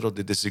not settle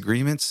the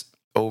disagreements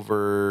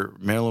over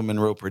Marilyn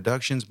Monroe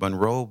Productions,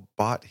 Monroe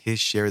bought his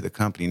share of the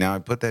company. Now, I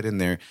put that in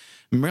there.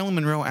 Marilyn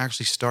Monroe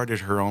actually started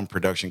her own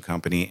production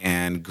company,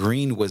 and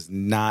Green was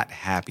not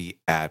happy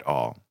at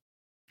all.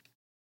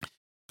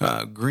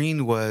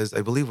 Green was,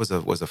 I believe, was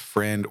a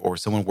friend or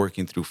someone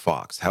working through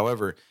Fox.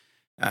 However,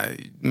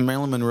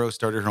 Marilyn Monroe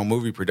started her own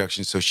movie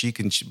production so she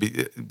can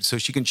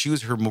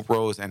choose her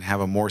roles and have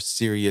a more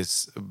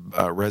serious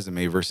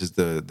resume versus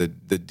the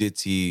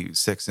ditzy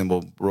sex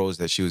symbol roles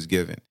that she was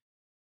given.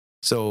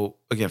 So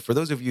again, for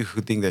those of you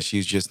who think that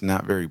she's just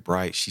not very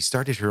bright, she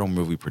started her own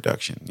movie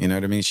production. You know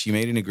what I mean? She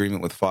made an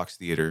agreement with Fox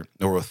Theater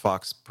or with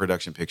Fox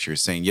Production Pictures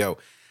saying, yo,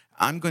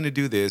 I'm going to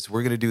do this,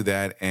 we're going to do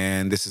that,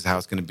 and this is how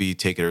it's going to be,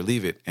 take it or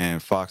leave it.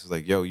 And Fox was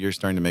like, yo, you're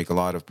starting to make a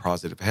lot of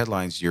positive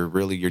headlines. Your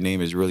name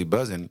is really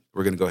buzzing.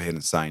 We're going to go ahead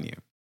and sign you.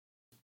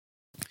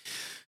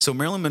 So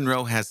Marilyn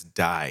Monroe has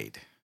died.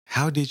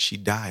 How did she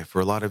die?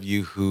 For a lot of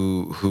you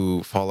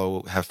who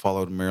have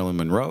followed Marilyn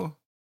Monroe,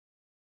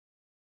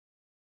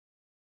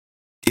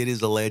 it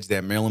is alleged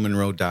that Marilyn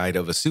Monroe died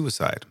of a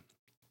suicide.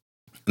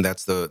 And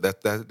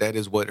that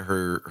is what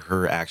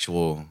her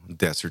actual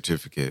death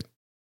certificate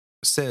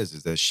says,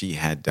 is that she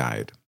had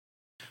died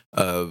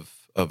of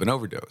an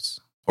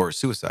overdose or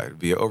suicide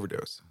via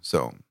overdose.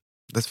 So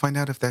let's find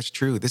out if that's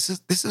true. This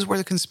is where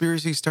the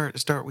conspiracies start.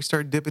 We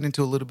start dipping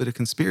into a little bit of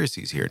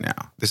conspiracies here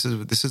now. This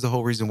is the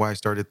whole reason why I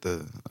started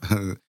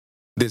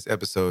this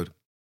episode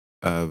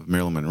of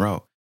Marilyn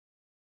Monroe.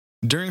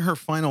 During her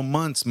final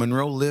months,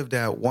 Monroe lived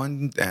at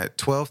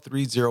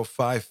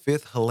 12305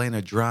 Fifth Helena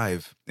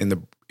Drive in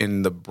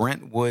the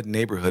Brentwood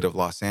neighborhood of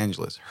Los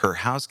Angeles. Her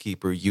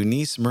housekeeper,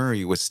 Eunice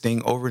Murray, was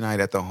staying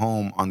overnight at the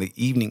home on the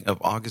evening of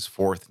August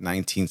 4th,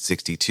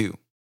 1962.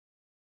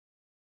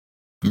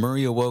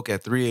 Murray awoke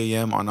at 3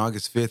 a.m. on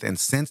August 5th and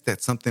sensed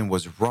that something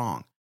was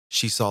wrong.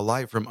 She saw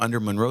light from under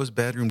Monroe's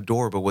bedroom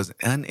door but was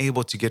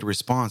unable to get a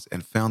response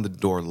and found the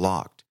door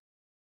locked.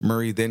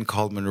 Murray then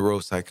called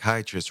Monroe's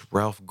psychiatrist,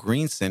 Ralph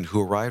Greenson,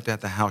 who arrived at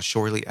the house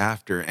shortly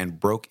after and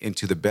broke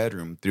into the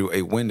bedroom through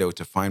a window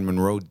to find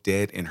Monroe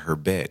dead in her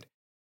bed.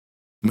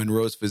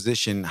 Monroe's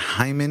physician,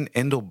 Hyman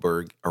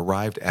Endelberg,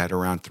 arrived at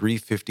around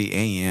 3:50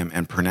 a.m.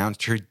 and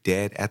pronounced her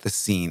dead at the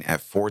scene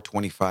at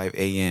 4:25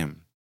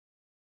 a.m.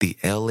 The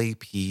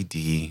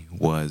LAPD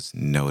was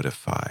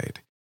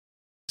notified.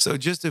 So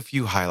just a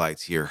few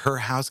highlights here. Her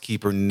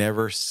housekeeper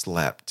never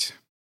slept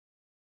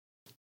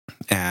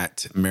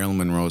at Marilyn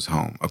Monroe's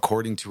home.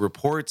 According to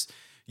reports,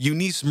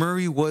 Eunice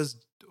Murray was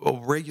a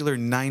regular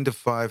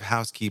 9-to-5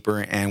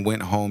 housekeeper and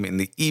went home in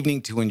the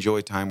evening to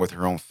enjoy time with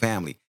her own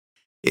family.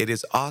 It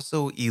is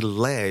also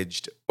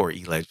alleged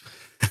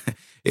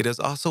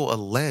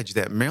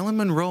that Marilyn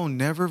Monroe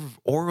never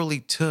orally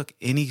took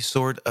any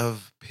sort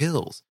of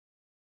pills.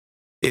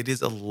 It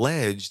is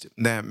alleged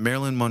that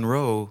Marilyn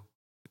Monroe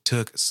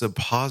took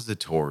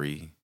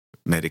suppository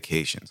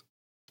medications.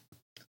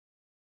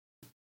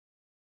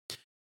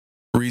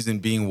 Reason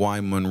being why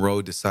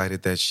Monroe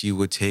decided that she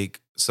would take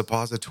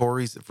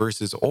suppositories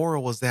versus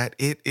oral was that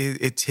the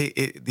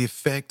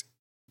effect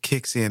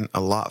kicks in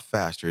a lot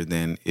faster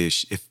than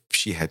if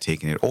she had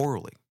taken it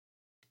orally.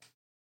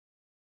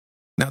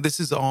 Now,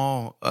 this is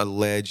all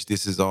alleged.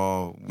 This is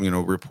all,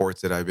 reports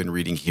that I've been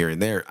reading here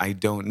and there. I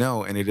don't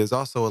know. And it is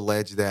also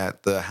alleged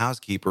that the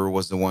housekeeper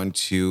was the one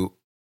to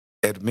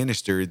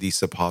administer these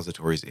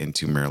suppositories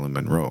into Marilyn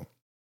Monroe.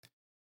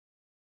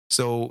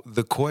 So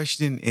the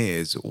question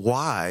is,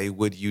 why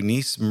would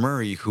Eunice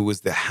Murray, who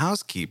was the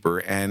housekeeper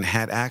and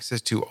had access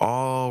to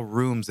all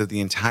rooms of the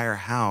entire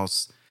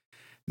house,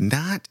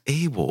 not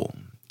able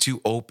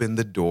to open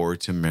the door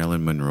to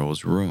Marilyn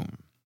Monroe's room?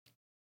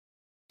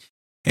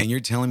 And you're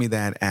telling me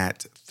that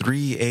at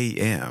 3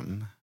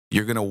 a.m.,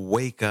 you're going to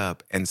wake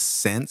up and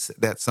sense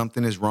that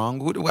something is wrong?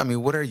 What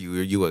are you?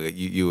 Are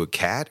you a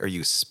cat? Are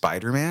you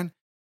Spider-Man?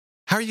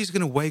 How are you just going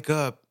to wake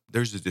up?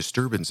 There's a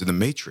disturbance in the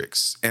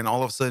matrix and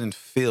all of a sudden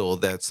feel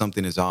that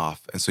something is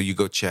off. And so you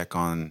go check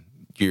on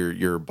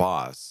your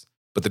boss,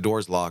 but the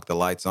door's locked, the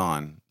light's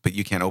on, but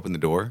you can't open the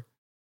door.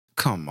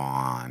 Come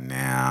on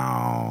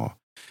now.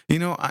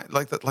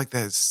 Like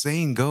that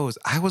saying goes,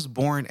 I was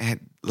born at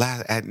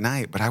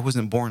night, but I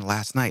wasn't born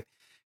last night.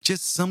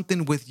 Just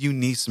something with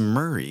Eunice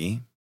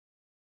Murray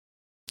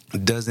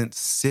doesn't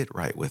sit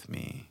right with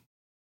me.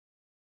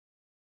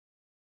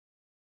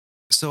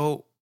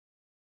 So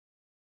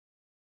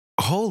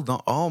hold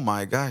on. Oh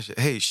my gosh.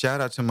 Hey,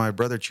 shout out to my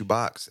brother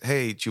Chubax.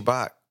 Hey,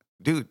 Chubac.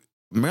 Dude,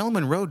 Marilyn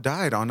Monroe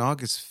died on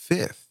August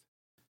 5th.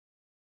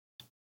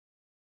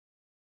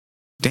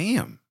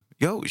 Damn.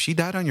 Yo, she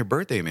died on your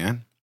birthday,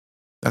 man.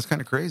 That's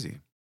kind of crazy.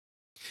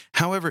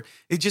 However,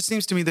 it just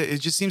seems to me that it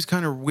just seems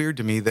kind of weird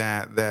to me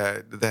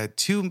that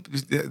two.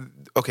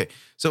 Okay,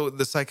 so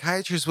the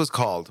psychiatrist was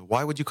called.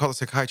 Why would you call a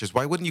psychiatrist?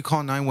 Why wouldn't you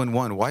call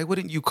 911? Why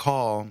wouldn't you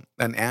call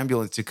an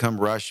ambulance to come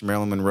rush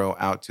Marilyn Monroe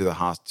out to the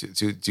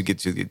hospital to get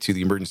to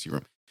the emergency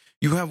room?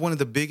 You have one of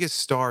the biggest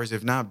stars,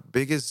 if not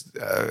biggest,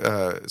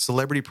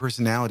 celebrity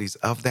personalities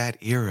of that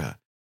era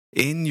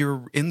in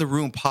the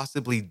room,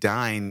 possibly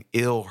dying,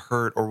 ill,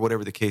 hurt, or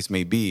whatever the case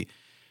may be.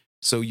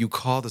 So you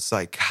call the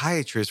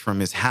psychiatrist from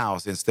his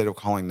house instead of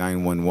calling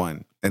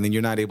 911. And then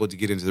you're not able to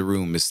get into the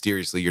room.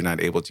 Mysteriously, you're not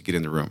able to get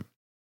in the room.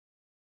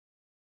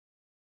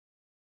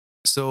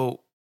 So,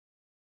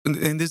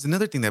 and there's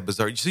another thing that's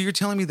bizarre. So you're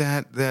telling me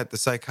that the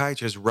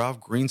psychiatrist, Ralph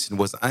Greenson,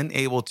 was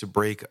unable to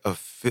break a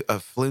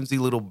flimsy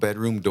little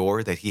bedroom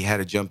door that he had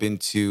to jump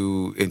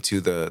through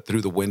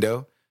the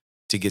window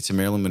to get to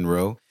Marilyn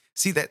Monroe?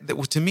 See, that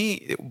to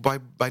me,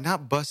 by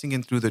not busting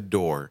in through the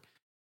door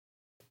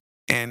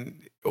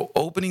and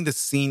opening the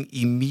scene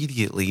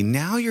immediately,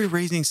 now you're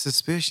raising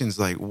suspicions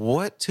like,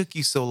 what took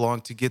you so long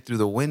to get through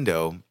the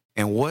window?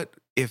 And what,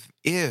 if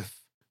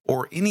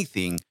or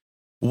anything,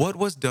 what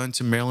was done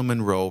to Marilyn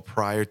Monroe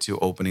prior to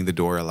opening the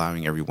door,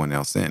 allowing everyone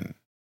else in?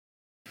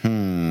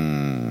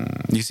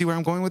 You see where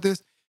I'm going with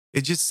this?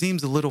 It just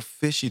seems a little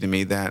fishy to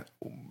me that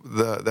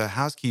the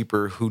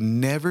housekeeper who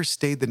never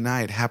stayed the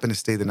night happened to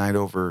stay the night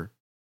over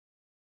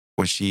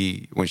when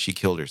she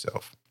killed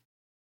herself.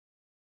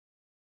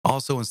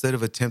 Also, instead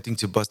of attempting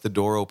to bust the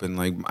door open,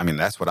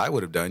 that's what I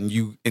would have done.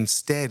 You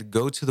instead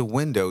go to the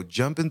window,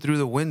 jump in through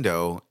the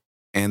window,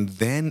 and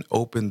then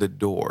open the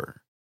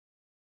door.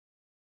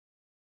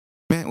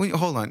 Man,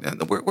 hold on.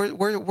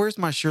 Where's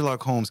my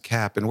Sherlock Holmes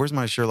cap and where's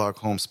my Sherlock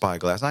Holmes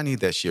spyglass? I need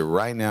that shit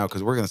right now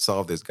because we're going to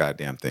solve this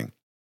goddamn thing.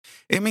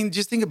 I mean,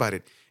 just think about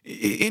it.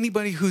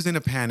 Anybody who's in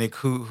a panic,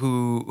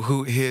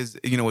 who is,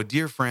 a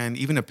dear friend,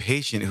 even a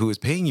patient who is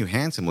paying you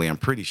handsomely, I'm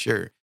pretty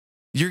sure.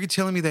 You're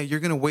telling me that you're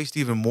going to waste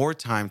even more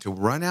time to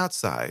run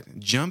outside,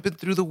 jump in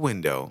through the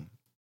window,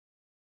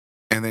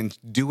 and then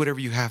do whatever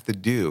you have to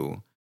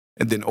do,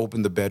 and then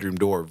open the bedroom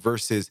door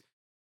versus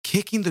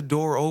kicking the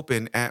door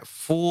open at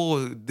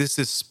full, this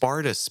is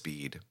Sparta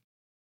speed,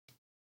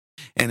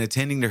 and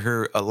attending to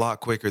her a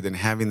lot quicker than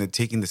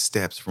taking the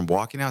steps from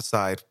walking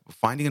outside,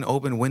 finding an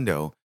open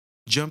window,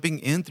 jumping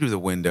in through the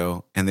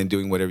window, and then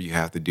doing whatever you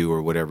have to do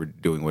or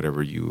doing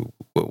whatever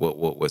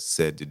what was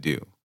said to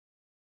do.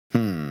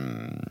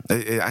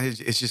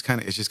 It's just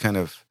kind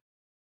of,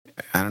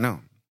 I don't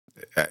know.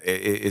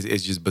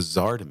 It's just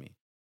bizarre to me.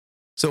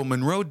 So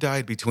Monroe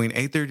died between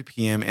 8:30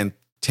 p.m. and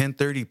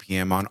 10:30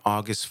 p.m. on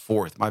August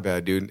 4th. My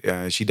bad, dude.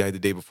 She died the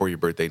day before your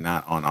birthday,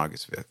 not on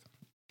August 5th.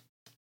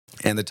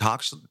 And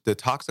the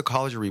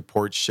toxicology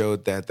report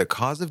showed that the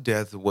cause of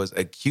death was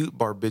acute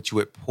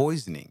barbiturate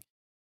poisoning.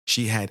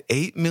 She had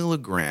 8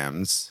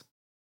 milligrams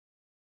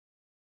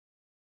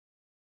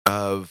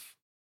of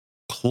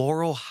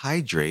chloral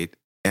hydrate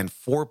and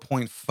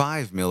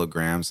 4.5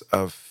 milligrams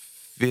of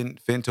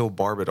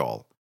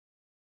phenobarbital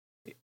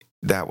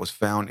that was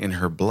found in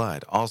her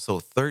blood. Also,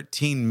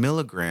 13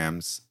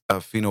 milligrams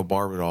of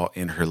phenobarbital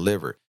in her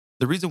liver.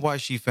 The reason why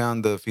she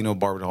found the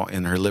phenobarbital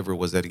in her liver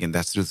was that, again,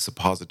 that's through the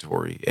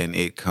suppository, and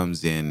it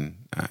goes in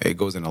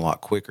a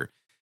lot quicker.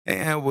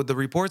 And with the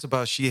reports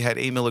about she had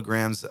 8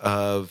 milligrams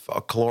of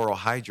chloral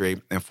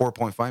hydrate and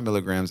 4.5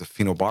 milligrams of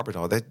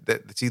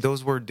phenobarbital, see,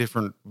 those were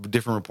different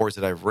reports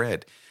that I've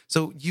read.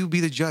 So you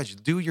be the judge.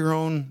 Do your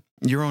own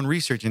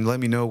research and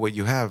let me know what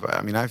you have.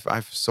 I mean, I've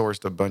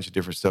sourced a bunch of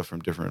different stuff from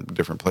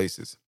different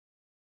places.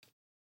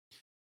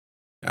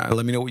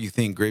 Let me know what you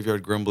think.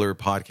 Graveyard Grumbler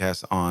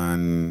podcast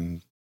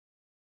on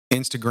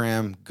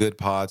Instagram, Good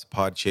Pods,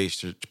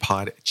 Podchaser,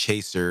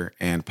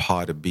 and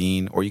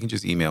Podbean, or you can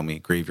just email me,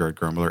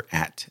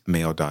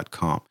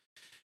 graveyardgrumbler@mail.com.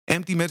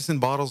 Empty medicine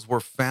bottles were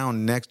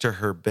found next to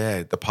her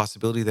bed. The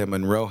possibility that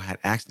Monroe had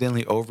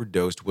accidentally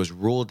overdosed was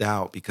ruled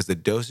out because the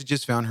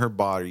dosages found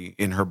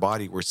in her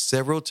body were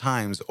several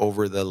times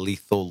over the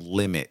lethal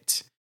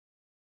limit.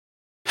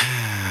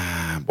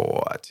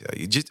 Boy, I tell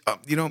you,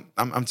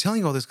 I'm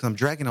telling you all this because I'm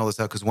dragging all this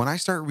out because when I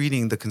start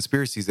reading the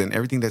conspiracies and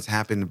everything that's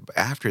happened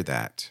after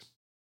that,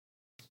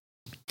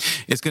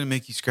 it's going to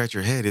make you scratch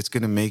your head. It's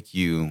going to make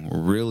you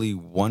really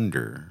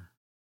wonder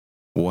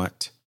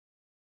what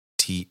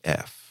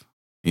TF.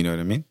 You know what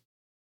I mean?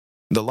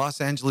 The Los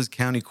Angeles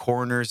County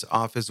Coroner's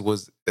Office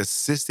was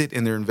assisted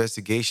in their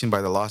investigation by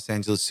the Los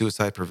Angeles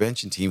Suicide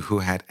Prevention Team, who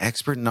had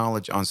expert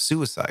knowledge on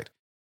suicide.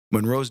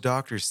 Monroe's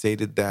doctors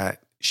stated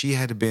that she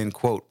had been,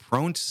 quote,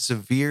 prone to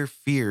severe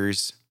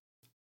fears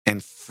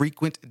and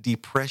frequent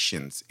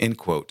depressions, end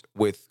quote,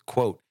 with,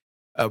 quote,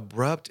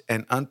 abrupt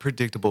and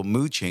unpredictable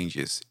mood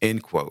changes,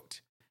 end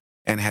quote,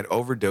 and had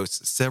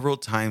overdosed several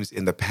times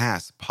in the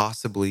past,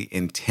 possibly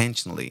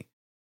intentionally.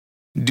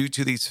 Due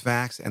to these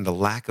facts and the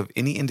lack of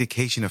any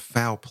indication of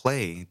foul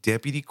play,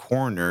 Deputy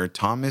Coroner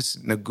Thomas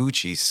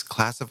Noguchi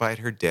classified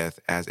her death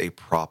as a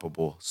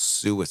probable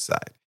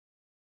suicide.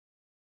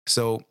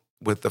 So,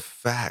 with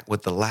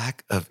the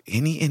lack of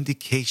any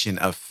indication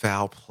of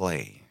foul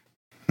play,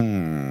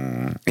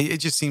 It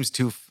just seems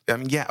too. I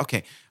mean, yeah,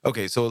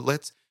 okay. So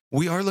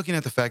we are looking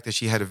at the fact that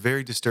she had a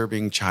very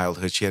disturbing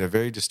childhood. She had a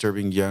very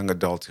disturbing young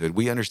adulthood.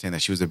 We understand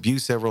that she was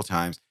abused several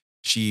times.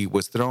 She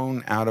was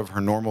thrown out of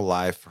her normal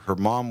life. Her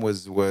mom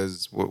was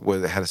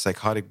had a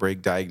psychotic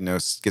break,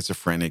 diagnosed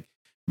schizophrenic,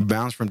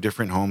 bounced from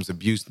different homes,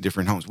 abused in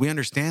different homes. We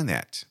understand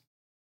that.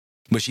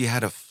 But she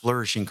had a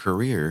flourishing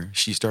career.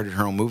 She started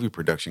her own movie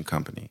production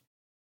company.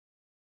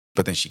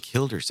 But then she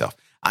killed herself.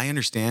 I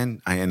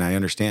understand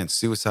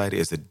suicide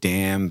is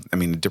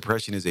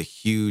depression is a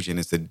huge, and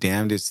it's the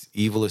damnedest,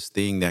 evilest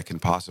thing that can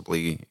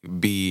possibly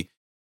be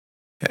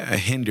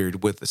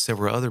hindered with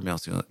several other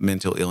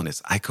mental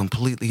illness. I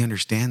completely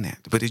understand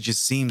that. But it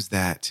just seems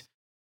that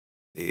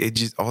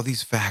all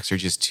these facts are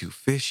just too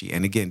fishy.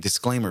 And again,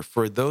 disclaimer,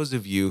 for those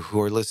of you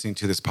who are listening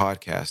to this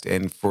podcast,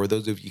 and for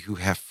those of you who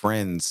have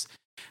friends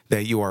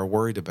that you are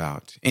worried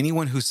about,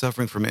 anyone who's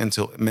suffering from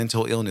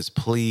mental illness,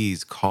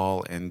 please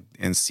call and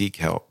seek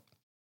help.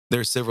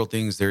 There's several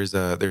things. There's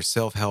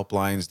self-help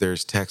lines,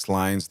 there's text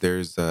lines,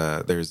 there's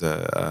help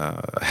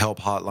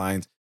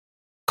hotlines.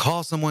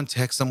 Call someone,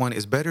 text someone.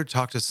 It's better to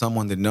talk to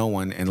someone than no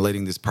one and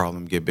letting this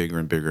problem get bigger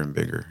and bigger and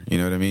bigger. You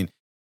know what I mean?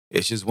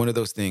 It's just one of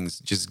those things.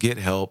 Just get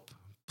help,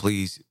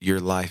 please. Your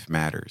life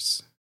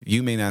matters.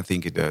 You may not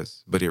think it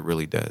does, but it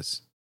really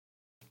does.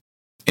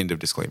 End of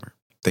disclaimer.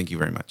 Thank you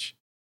very much.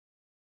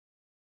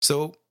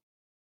 So,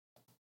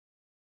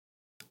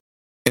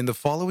 in the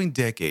following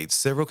decades,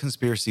 several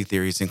conspiracy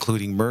theories,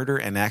 including murder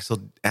and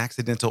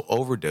accidental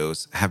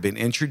overdose, have been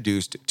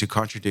introduced to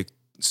contradict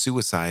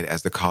suicide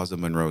as the cause of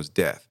Monroe's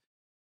death.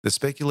 The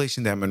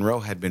speculation that Monroe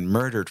had been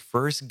murdered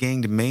first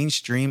gained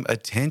mainstream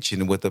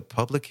attention with the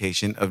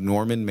publication of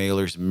Norman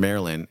Mailer's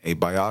Marilyn, a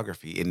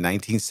biography, in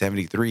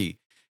 1973,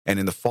 and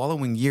in the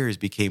following years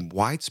became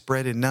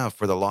widespread enough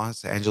for the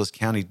Los Angeles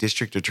County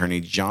District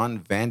Attorney John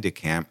Van de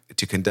Kamp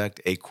to conduct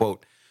a,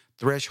 quote,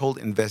 threshold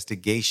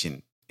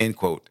investigation, end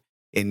quote,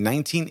 in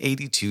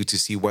 1982 to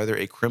see whether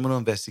a criminal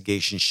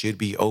investigation should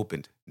be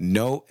opened.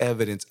 No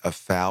evidence of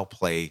foul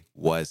play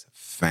was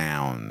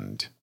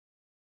found.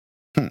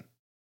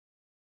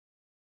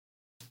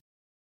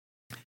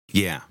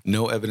 Yeah,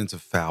 no evidence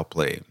of foul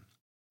play.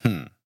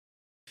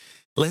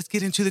 Let's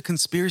get into the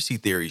conspiracy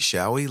theories,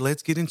 shall we?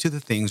 Let's get into the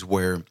things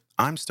where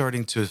I'm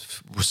starting to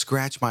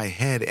scratch my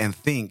head and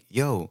think,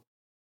 yo,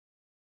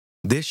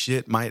 this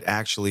shit might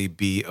actually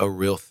be a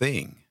real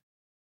thing.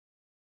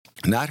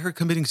 Not her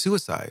committing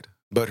suicide,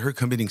 but her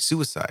committing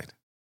suicide.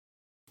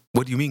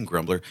 What do you mean,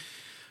 Grumbler?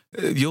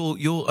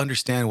 You'll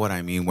understand what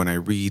I mean when I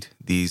read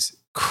these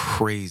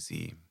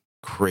crazy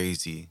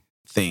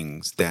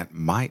things that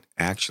might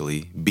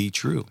actually be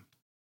true.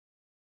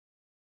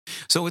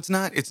 So it's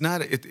not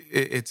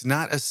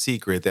a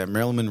secret that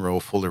Marilyn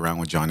Monroe fooled around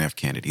with John F.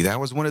 Kennedy. That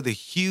was one of the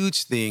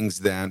huge things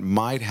that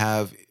might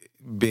have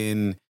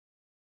been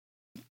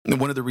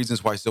one of the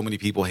reasons why so many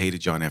people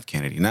hated John F.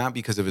 Kennedy. Not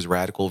because of his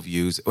radical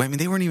views. I mean,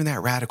 they weren't even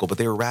that radical, but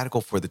they were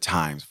radical for the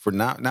times, for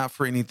not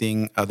for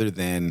anything other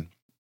than.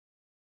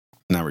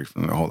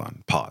 Hold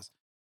on, pause.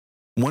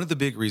 One of the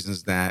big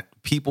reasons that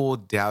people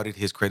doubted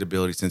his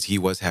credibility since he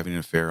was having an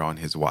affair on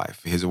his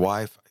wife. His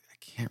wife, I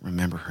can't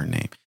remember her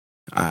name,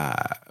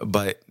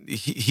 but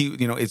he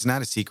it's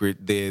not a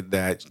secret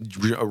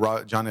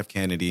that John F.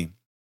 Kennedy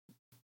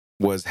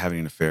was having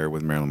an affair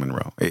with Marilyn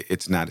Monroe.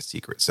 It's not a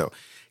secret. So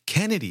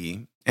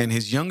Kennedy and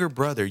his younger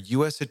brother,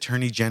 U.S.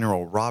 Attorney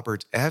General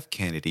Robert F.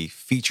 Kennedy,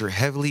 feature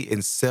heavily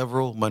in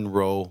several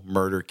Monroe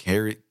murder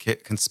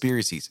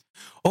conspiracies.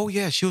 Oh,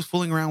 yeah, she was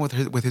fooling around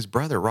with his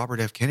brother, Robert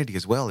F. Kennedy,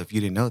 as well, if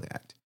you didn't know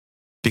that.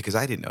 Because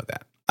I didn't know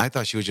that. I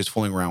thought she was just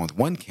fooling around with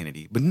one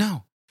Kennedy. But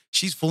no,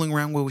 she was fooling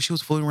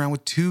around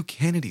with two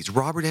Kennedys,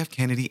 Robert F.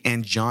 Kennedy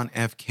and John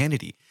F.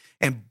 Kennedy.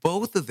 And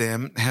both of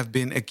them have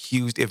been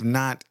accused, if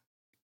not,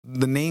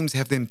 the names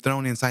have been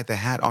thrown inside the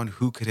hat on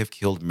who could have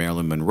killed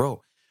Marilyn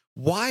Monroe.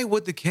 Why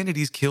would the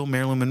Kennedys kill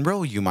Marilyn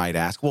Monroe, you might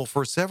ask? Well,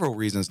 for several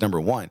reasons. Number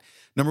one,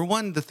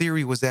 the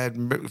theory was that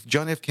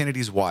John F.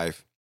 Kennedy's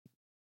wife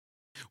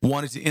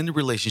wanted to end the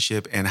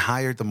relationship and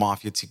hired the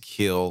mafia to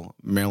kill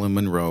Marilyn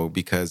Monroe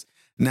because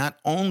not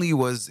only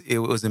was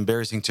it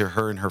embarrassing to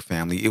her and her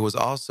family, it was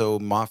also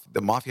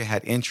the mafia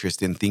had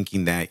interest in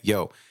thinking that,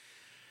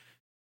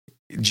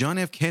 John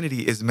F.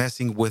 Kennedy is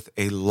messing with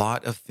a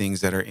lot of things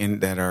that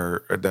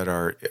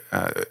are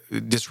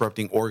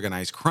disrupting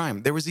organized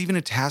crime. There was even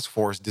a task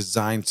force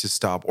designed to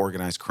stop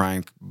organized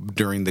crime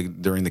during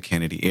the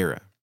Kennedy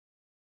era.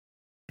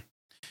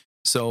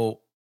 So,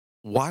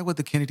 why would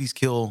the Kennedys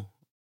kill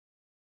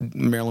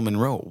Marilyn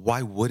Monroe?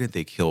 Why wouldn't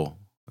they kill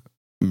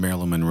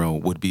Marilyn Monroe?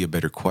 Would be a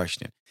better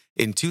question.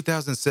 In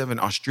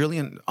 2007,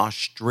 Australian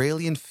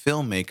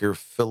filmmaker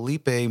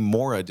Felipe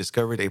Mora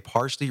discovered a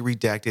partially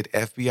redacted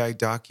FBI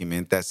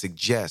document that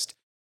suggests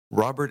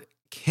Robert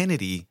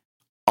Kennedy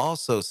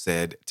also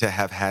said to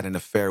have had an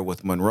affair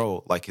with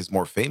Monroe, like his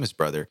more famous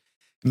brother,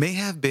 may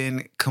have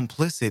been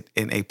complicit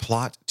in a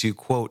plot to,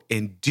 quote,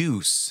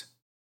 induce,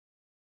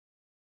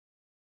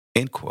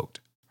 end quote,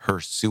 her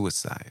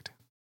suicide.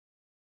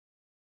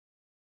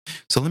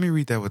 So let me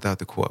read that without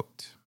the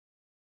quote.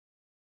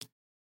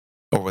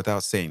 or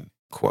without saying,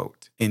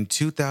 quote, in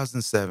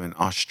 2007,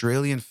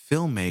 Australian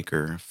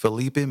filmmaker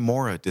Felipe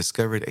Mora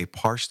discovered a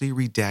partially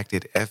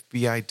redacted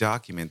FBI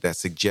document that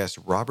suggests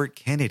Robert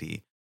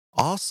Kennedy,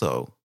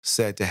 also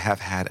said to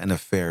have had an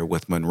affair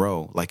with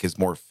Monroe, like his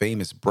more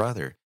famous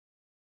brother,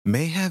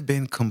 may have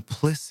been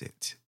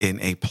complicit in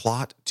a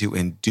plot to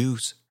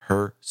induce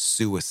her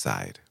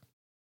suicide.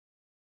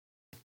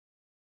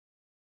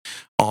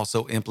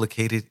 Also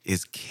implicated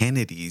is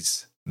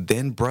Kennedy's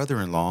then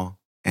brother-in-law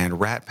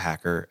and Rat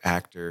Packer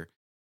actor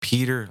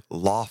Peter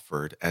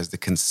Lawford as the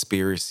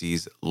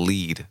conspiracy's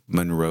lead,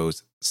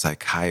 Monroe's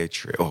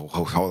psychiatrist. Oh,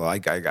 hold on,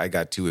 I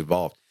got too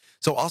involved.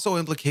 So also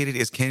implicated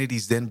is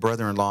Kennedy's then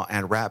brother-in-law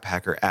and Rat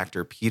Packer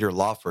actor Peter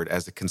Lawford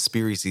as the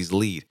conspiracy's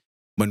lead,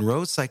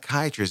 Monroe's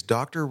psychiatrist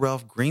Dr.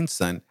 Ralph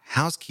Greenson,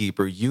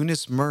 housekeeper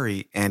Eunice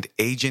Murray, and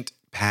agent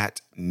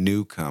Pat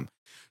Newcomb.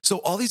 So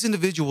all these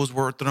individuals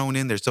were thrown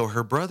in there. So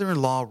her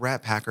brother-in-law,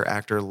 Rat Packer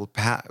actor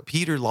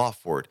Peter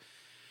Lawford,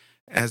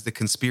 as the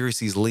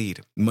conspiracy's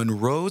lead,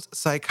 Monroe's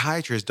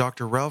psychiatrist,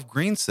 Dr. Ralph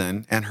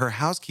Greenson, and her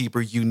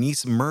housekeeper,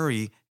 Eunice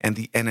Murray,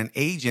 and an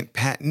agent,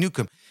 Pat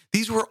Newcomb.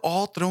 These were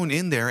all thrown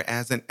in there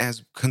as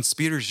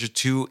conspirators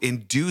to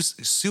induce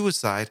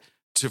suicide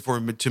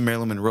to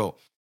Marilyn Monroe.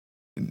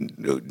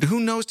 Who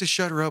knows to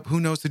shut her up?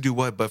 Who knows to do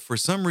what? But for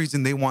some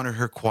reason, they wanted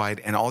her quiet,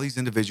 and all these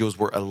individuals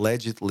were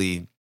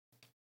allegedly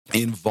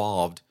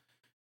involved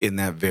in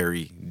that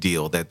very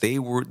deal.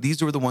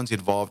 These were the ones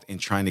involved in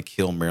trying to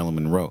kill Marilyn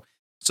Monroe.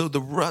 So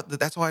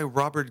that's why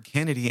Robert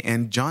Kennedy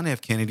and John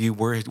F. Kennedy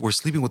were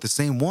sleeping with the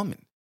same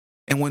woman.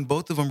 And when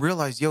both of them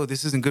realized, yo,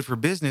 this isn't good for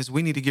business,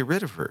 we need to get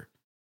rid of her.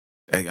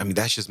 I mean,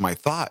 that's just my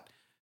thought.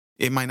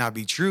 It might not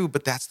be true,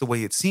 but that's the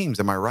way it seems.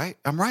 Am I right?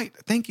 I'm right.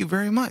 Thank you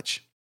very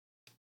much.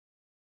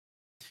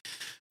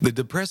 The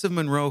depressive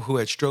Monroe, who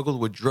had struggled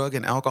with drug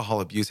and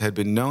alcohol abuse, had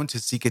been known to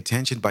seek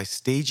attention by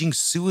staging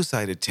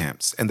suicide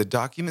attempts, and the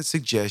document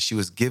suggests she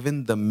was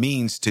given the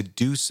means to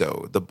do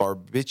so, the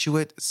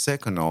barbiturate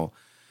seconal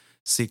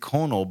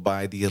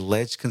by the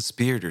alleged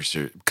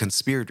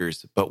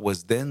conspirators, but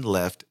was then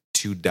left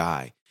to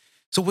die.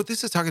 So what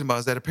this is talking about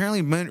is that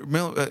apparently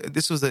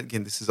this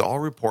is all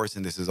reports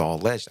and this is all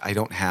alleged. I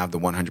don't have the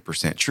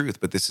 100%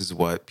 truth, but this is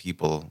what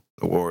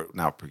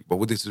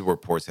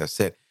reports have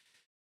said.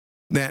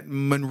 That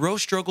Monroe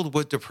struggled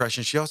with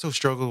depression. She also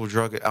struggled with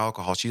drug and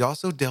alcohol. She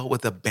also dealt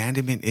with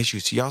abandonment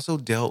issues. She also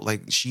dealt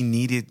like she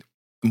needed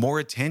more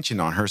attention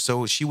on her.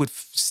 So she would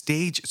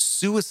stage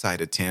suicide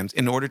attempts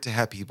in order to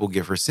have people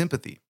give her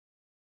sympathy.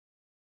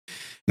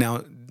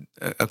 Now,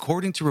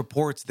 according to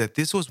reports, that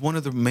this was one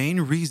of the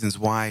main reasons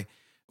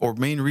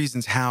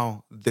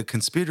how the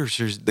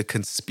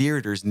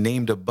conspirators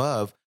named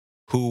above,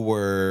 who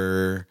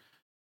were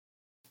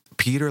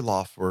Peter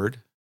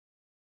Lawford,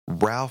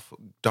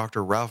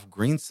 Dr. Ralph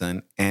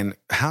Greenson, and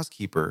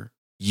housekeeper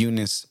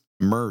Eunice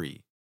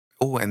Murray.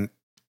 Oh, and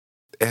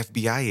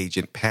FBI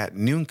agent Pat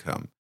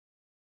Newcomb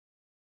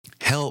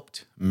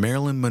helped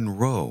Marilyn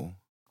Monroe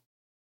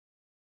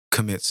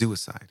commit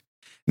suicide.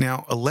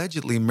 Now,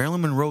 allegedly, Marilyn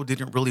Monroe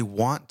didn't really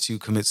want to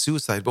commit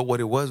suicide, but what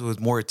it was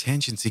more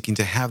attention seeking,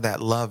 to have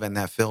that love and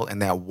that feel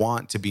and that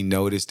want to be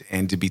noticed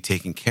and to be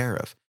taken care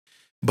of.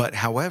 But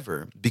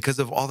however, because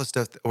of all the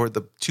stuff, or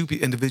the two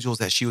individuals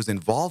that she was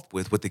involved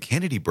with the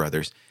Kennedy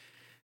brothers,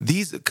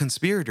 these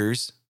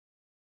conspirators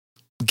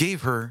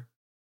gave her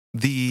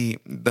the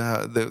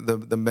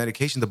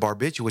medication, the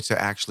barbiturates,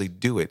 to actually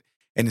do it.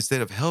 And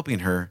instead of helping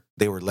her,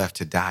 they were left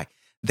to die.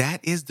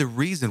 That is the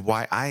reason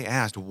why I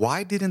asked,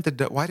 why didn't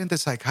the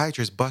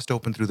psychiatrist bust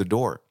open through the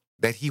door?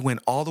 That he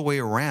went all the way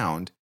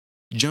around,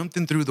 jumped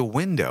in through the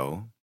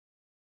window,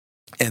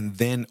 and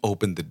then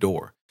opened the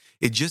door.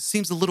 It just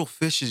seems a little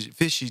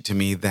fishy to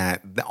me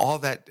that all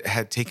that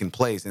had taken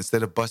place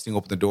instead of busting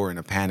open the door in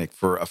a panic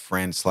for a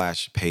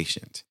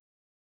friend/patient.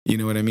 You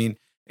know what I mean?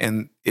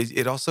 And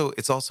it's also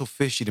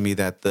fishy to me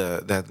that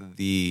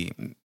the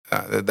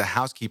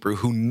housekeeper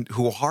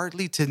who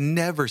hardly to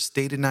never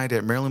stayed a night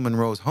at Marilyn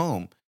Monroe's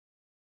home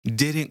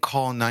didn't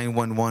call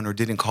 911 or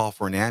didn't call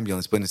for an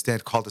ambulance, but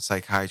instead called a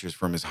psychiatrist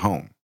from his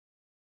home.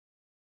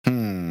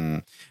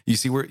 You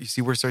see where it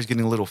starts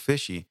getting a little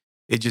fishy.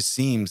 It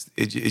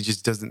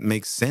just doesn't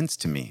make sense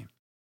to me.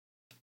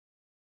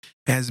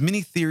 As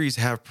many theories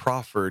have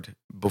proffered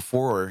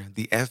before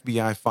the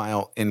FBI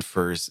file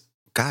infers,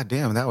 God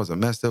damn, that was a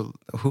messed up,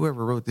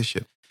 whoever wrote this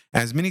shit.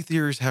 As many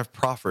theories have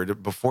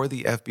proffered before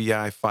the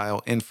FBI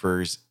file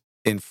infers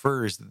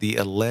the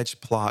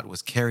alleged plot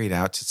was carried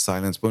out to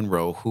silence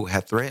Monroe, who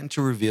had threatened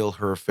to reveal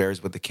her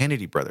affairs with the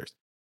Kennedy brothers.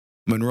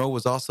 Monroe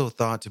was also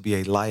thought to be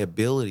a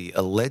liability,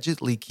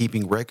 allegedly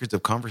keeping records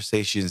of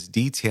conversations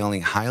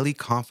detailing highly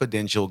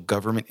confidential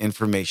government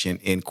information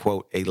in,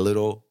 quote, a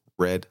little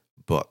red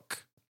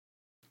book.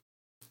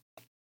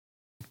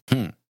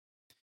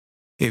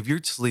 If you're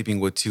sleeping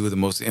with two of the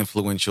most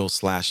influential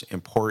 /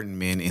 important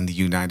men in the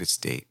United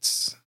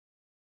States,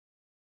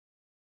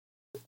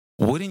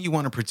 wouldn't you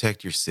want to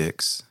protect your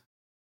six?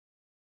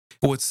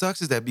 What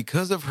sucks is that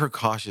because of her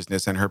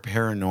cautiousness and her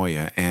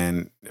paranoia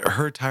and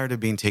her tired of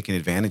being taken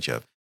advantage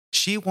of,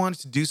 she wanted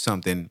to do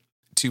something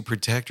to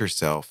protect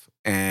herself,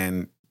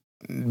 and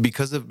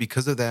because of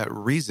that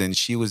reason,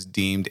 she was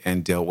deemed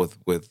and dealt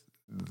with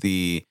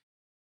the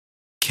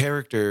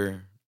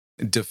character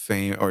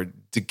defame or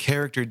the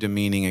character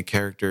demeaning and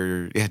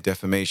character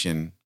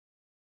defamation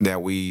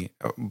that we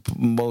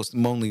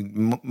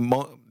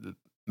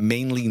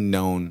mainly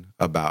know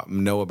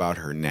about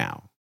her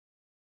now.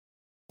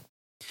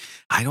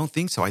 I don't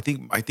think so. I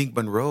think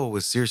Monroe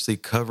was seriously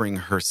covering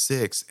her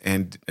six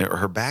and or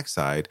her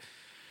backside,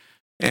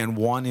 and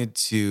wanted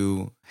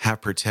to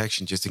have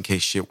protection just in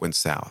case shit went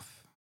south.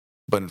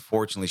 But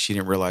unfortunately, she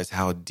didn't realize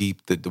how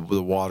deep the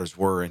waters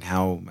were and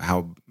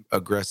how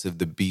aggressive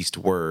the beast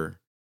were,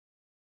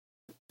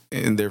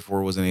 and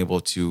therefore wasn't able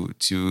to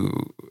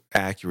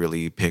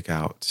accurately pick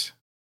out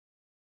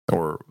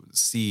or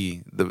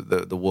see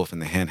the wolf in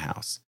the hen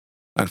house,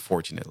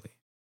 unfortunately.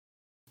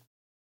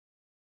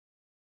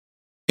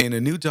 In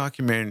a new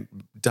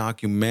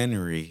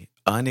documentary,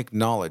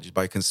 Unacknowledged,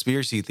 by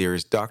conspiracy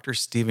theorist Dr.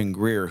 Stephen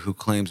Greer, who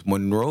claims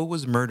Monroe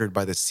was murdered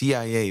by the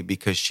CIA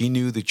because she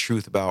knew the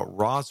truth about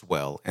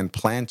Roswell and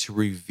planned to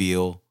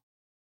reveal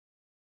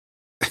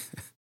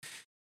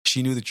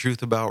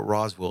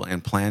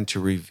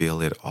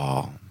it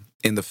all.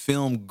 In the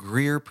film,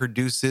 Greer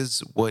produces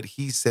what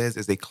he says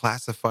is a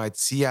classified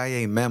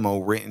CIA memo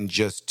written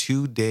just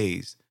 2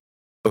 days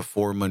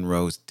before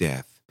Monroe's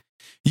death.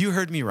 You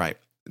heard me right.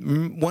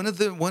 One of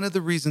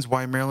the reasons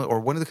why Marilyn,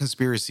 or one of the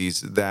conspiracies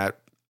that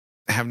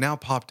have now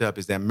popped up,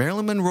 is that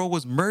Marilyn Monroe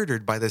was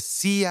murdered by the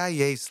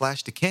CIA /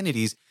 the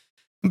Kennedys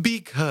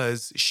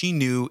because she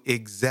knew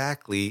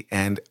exactly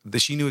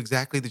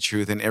the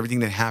truth and everything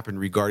that happened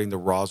regarding the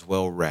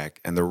Roswell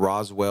wreck and the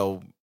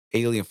Roswell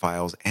alien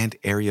files and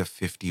Area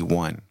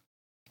 51.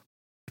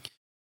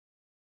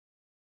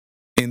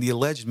 In the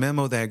alleged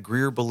memo that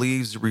Greer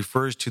believes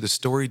refers to the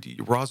storied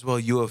Roswell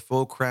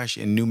UFO crash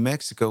in New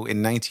Mexico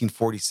in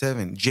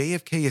 1947,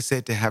 JFK is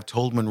said to have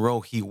told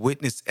Monroe he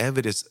witnessed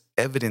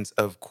evidence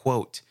of,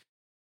 quote,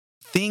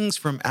 things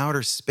from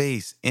outer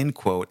space, end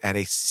quote, at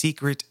a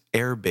secret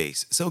air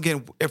base. So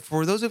again,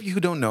 for those of you who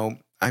don't know,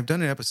 I've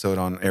done an episode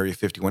on Area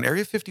 51.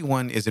 Area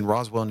 51 is in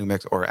Roswell, New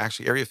Mexico, or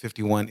actually Area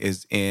 51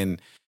 is in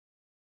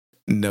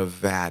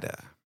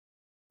Nevada.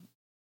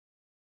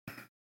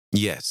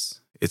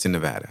 Yes, it's in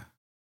Nevada.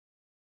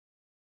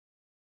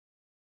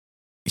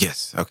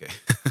 Yes. Okay.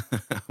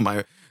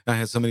 I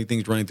have so many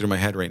things running through my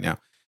head right now,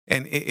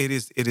 and it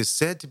is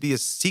said to be a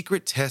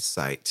secret test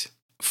site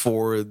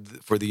for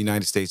the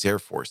United States Air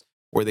Force,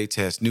 where they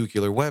test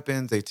nuclear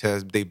weapons.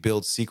 They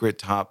build secret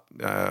top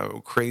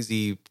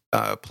crazy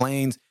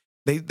planes.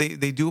 They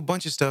do a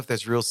bunch of stuff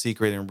that's real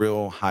secret and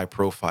real high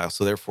profile.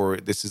 So therefore,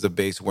 this is a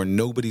base where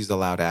nobody's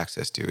allowed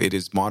access to. It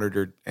is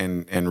monitored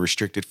and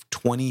restricted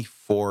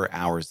 24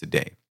 hours a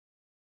day.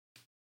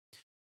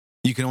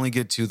 You can only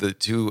get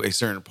to a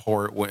certain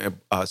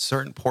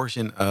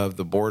portion of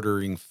the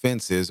bordering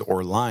fences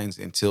or lines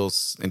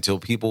until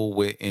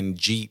people in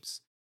Jeeps,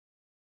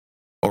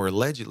 or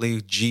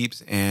allegedly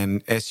Jeeps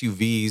and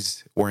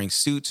SUVs wearing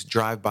suits,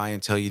 drive by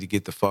and tell you to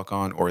get the fuck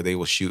on, or they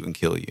will shoot and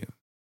kill you.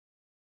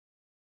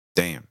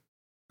 Damn,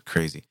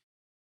 crazy.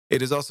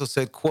 It is also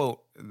said,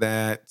 quote,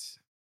 that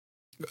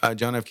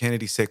John F.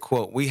 Kennedy said,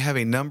 quote, we have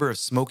a number of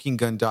smoking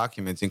gun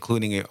documents,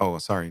 including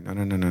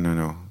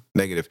no.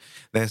 Negative.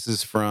 This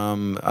is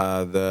from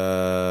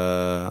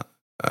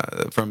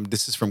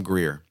this is from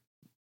Greer.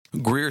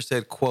 Greer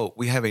said, quote,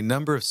 we have a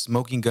number of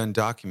smoking gun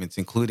documents,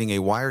 including a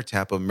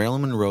wiretap of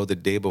Marilyn Monroe the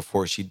day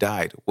before she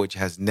died, which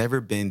has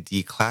never been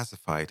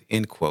declassified,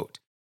 end quote.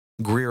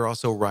 Greer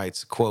also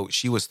writes, quote,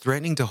 she was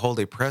threatening to hold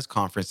a press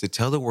conference to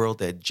tell the world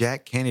that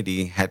Jack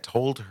Kennedy had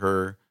told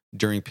her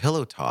during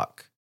Pillow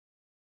Talk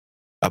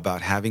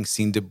about having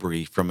seen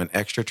debris from an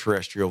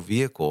extraterrestrial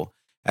vehicle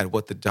at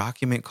what the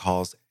document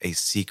calls a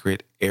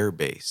secret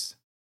airbase.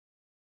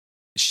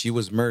 She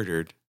was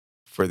murdered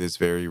for this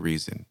very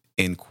reason,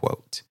 end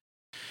quote.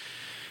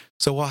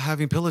 So while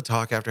having pillow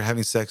talk after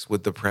having sex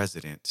with the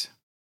president,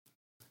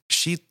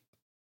 she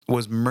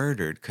was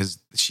murdered because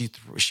she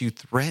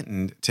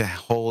threatened to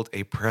hold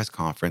a press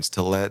conference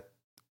to let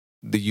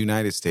the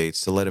United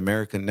States, to let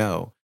America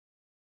know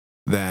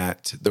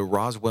that the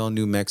Roswell,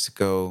 New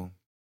Mexico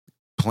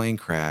plane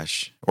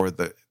crash, or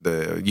the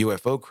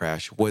UFO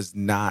crash, was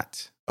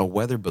not a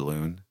weather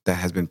balloon that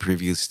has been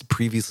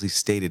previously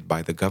stated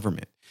by the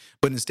government.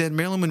 But instead,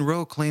 Marilyn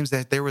Monroe claims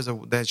that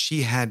that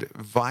she had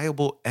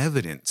viable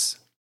evidence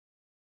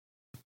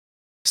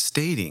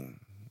stating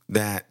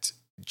that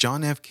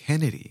John F.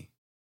 Kennedy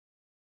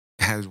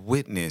has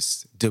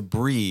witnessed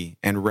debris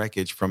and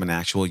wreckage from an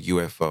actual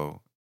UFO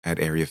at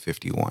Area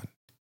 51.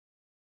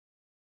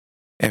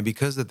 And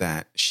because of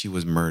that, she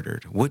was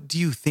murdered. What do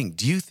you think?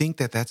 Do you think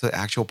that that's an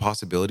actual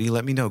possibility?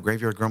 Let me know.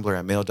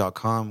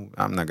 graveyardgrumbler@mail.com.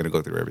 I'm not going to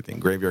go through everything.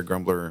 Graveyard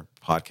Grumbler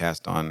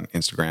podcast on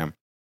Instagram.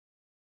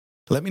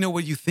 Let me know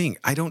what you think.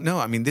 I don't know.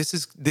 I mean,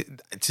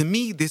 to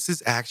me, this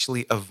is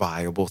actually a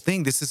viable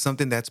thing. This is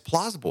something that's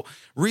plausible.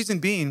 Reason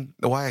being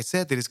why I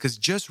said that is because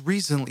just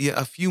recently,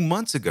 a few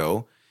months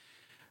ago,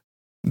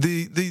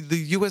 the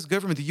U.S.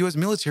 government, the U.S.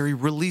 military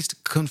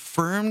released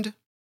confirmed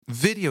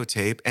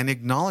videotape and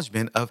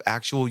acknowledgement of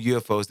actual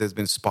UFOs that's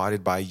been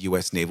spotted by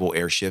U.S. naval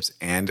airships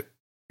and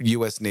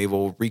U.S.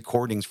 naval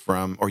recordings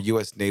from, or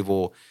U.S.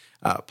 naval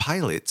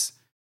pilots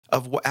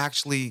of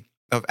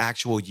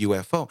actual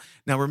UFO.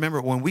 Now,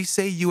 remember, when we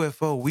say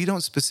UFO, we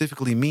don't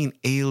specifically mean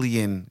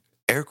alien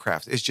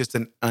aircraft. It's just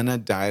an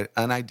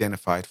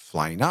unidentified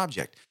flying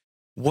object.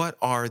 What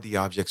are the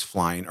objects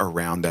flying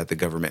around that the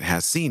government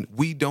has seen?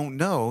 We don't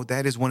know.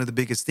 That is one of the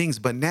biggest things.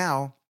 But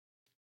now,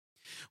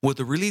 with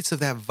the release of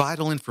that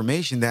vital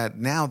information, that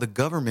now the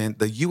government,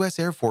 the U.S.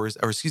 Air Force,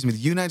 or excuse me, the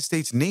United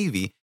States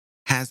Navy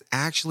has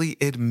actually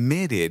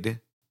admitted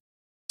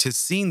to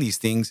seeing these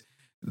things.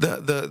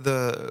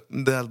 The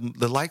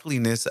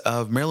likeliness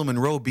of Marilyn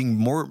Monroe being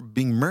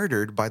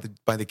murdered by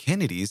the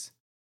Kennedys,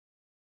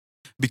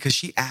 because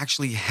she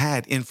actually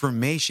had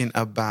information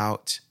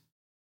about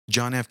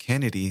John F.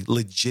 Kennedy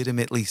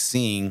legitimately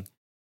seeing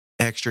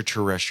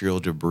extraterrestrial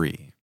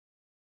debris,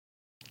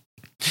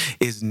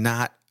 is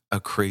not a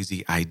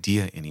crazy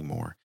idea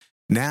anymore.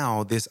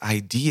 Now this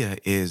idea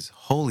is,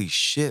 holy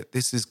shit,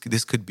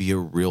 this could be a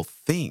real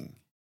thing.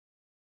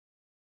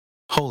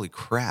 Holy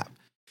crap.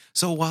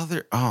 So while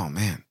oh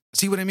man,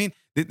 see what I mean?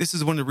 This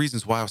is one of the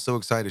reasons why I was so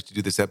excited to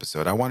do this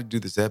episode. I want to do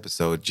this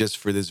episode just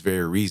for this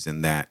very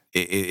reason, that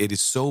it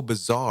is so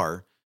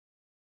bizarre,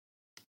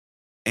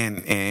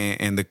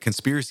 and the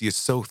conspiracy is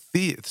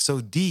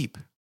so deep.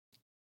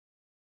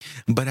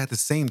 But at the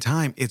same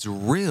time, it's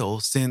real,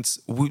 since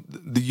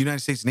the United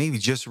States Navy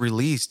just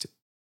released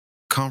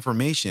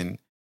confirmation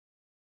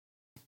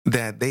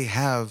that they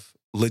have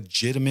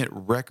legitimate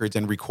records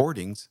and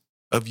recordings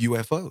of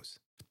UFOs.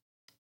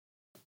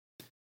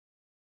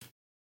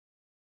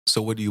 So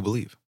what do you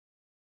believe?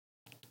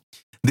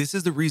 This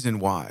is the reason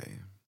why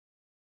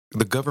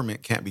the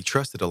government can't be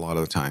trusted a lot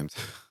of the times.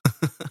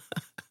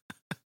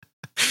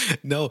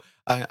 No,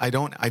 I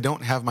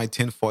don't have my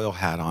tinfoil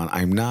hat on.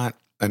 I'm not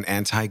an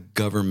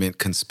anti-government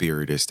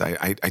conspiratist.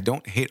 I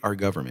don't hate our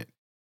government.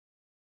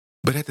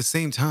 But at the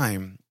same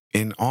time,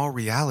 in all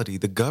reality,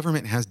 the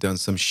government has done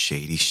some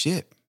shady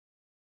shit.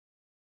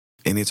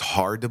 And it's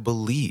hard to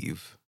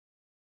believe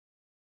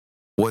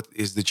what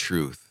is the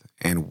truth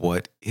and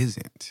what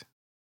isn't.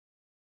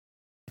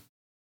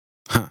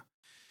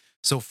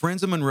 So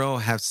friends of Monroe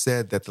have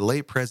said that the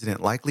late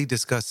president likely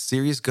discussed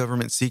serious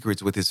government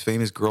secrets with his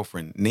famous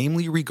girlfriend,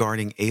 namely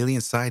regarding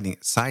alien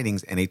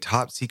sightings and a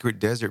top secret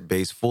desert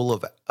base full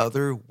of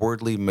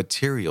otherworldly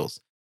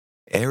materials,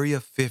 Area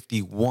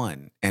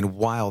 51. And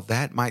while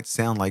that might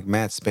sound like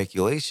mad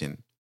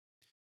speculation,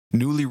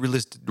 newly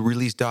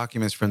released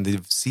documents from the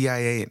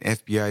CIA and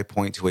FBI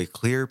point to a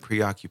clear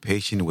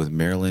preoccupation with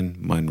Marilyn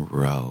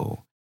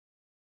Monroe.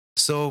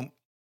 So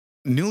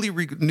Newly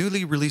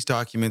released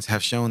documents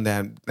have shown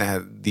that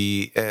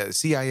the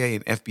CIA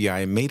and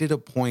FBI made it a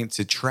point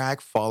to track,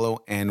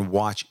 follow, and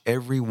watch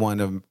every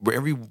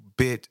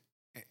bit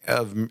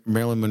of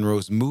Marilyn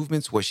Monroe's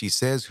movements, what she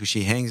says, who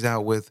she hangs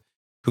out with,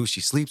 who she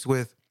sleeps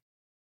with,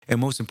 and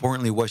most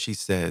importantly, what she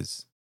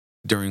says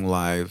during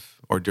live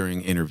or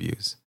during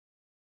interviews.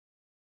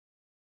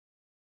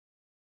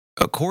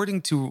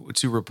 According to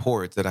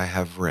reports that I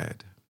have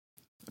read,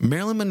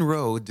 Marilyn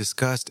Monroe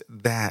discussed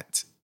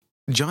that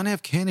John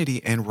F.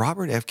 Kennedy and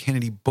Robert F.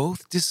 Kennedy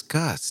both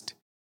discussed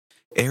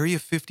Area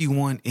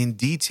 51 in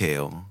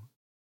detail,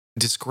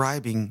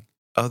 describing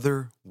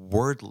other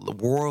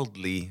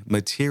worldly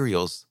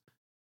materials.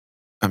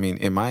 I mean,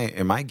 in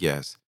my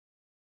guess,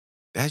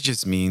 that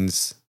just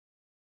means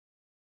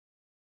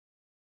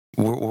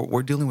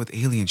we're dealing with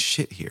alien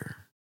shit here.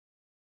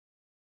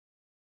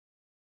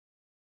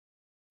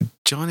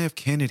 John F.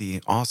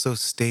 Kennedy also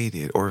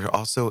stated, or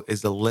also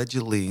is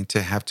allegedly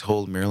to have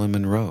told Marilyn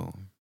Monroe,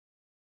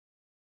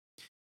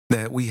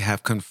 that we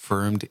have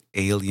confirmed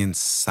alien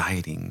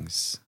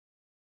sightings.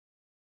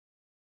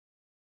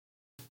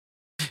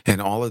 And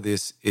all of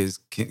this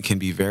can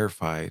be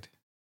verified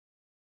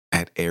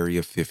at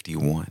Area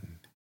 51.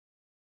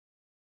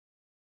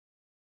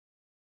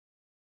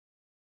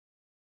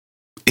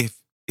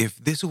 If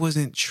this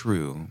wasn't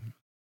true,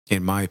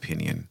 in my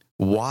opinion,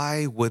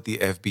 why would the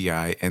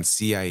FBI and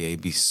CIA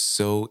be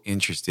so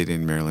interested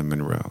in Marilyn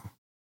Monroe?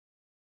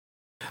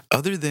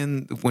 Other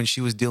than when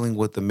she was dealing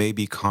with the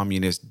maybe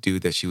communist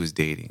dude that she was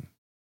dating.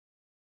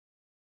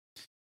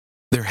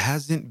 There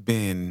hasn't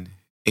been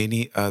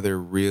any other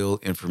real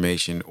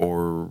information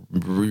or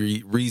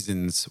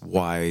reasons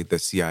why the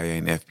CIA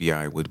and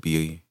FBI would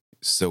be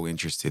so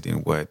interested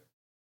in what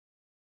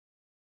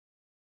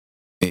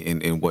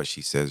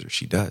she says or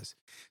she does.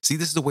 See,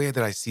 this is the way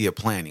that I see it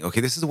planning. Okay,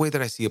 this is the way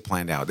that I see it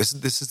planned out. This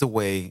is the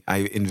way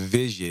I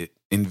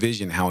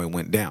envision how it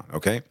went down.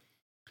 Okay.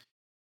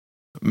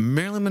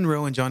 Marilyn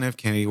Monroe and John F.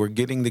 Kennedy were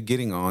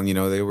getting on,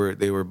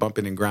 they were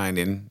bumping and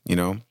grinding,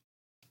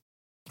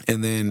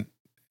 and then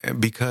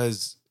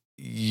because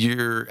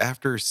you're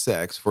after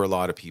sex for a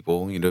lot of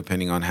people,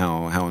 depending on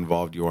how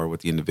involved you are with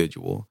the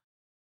individual,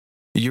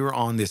 you're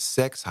on this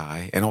sex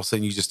high, and all of a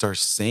sudden you just start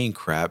saying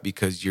crap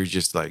because you're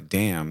just like,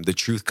 damn, the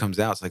truth comes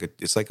out.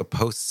 It's like a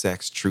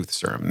post-sex truth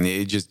serum.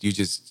 You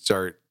just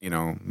start,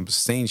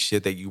 saying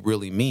shit that you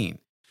really mean.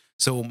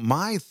 So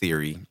my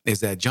theory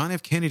is that John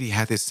F. Kennedy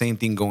had this same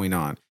thing going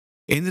on.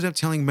 Ended up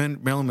telling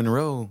Marilyn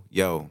Monroe,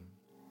 yo,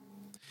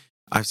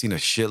 I've seen a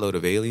shitload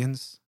of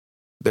aliens.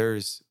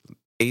 There's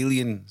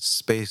alien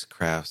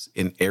spacecrafts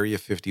in Area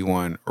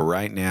 51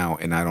 right now,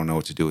 and I don't know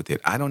what to do with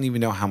it. I don't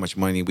even know how much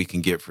money we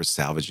can get for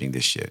salvaging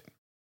this shit.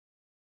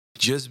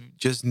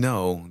 Just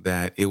know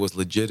that it was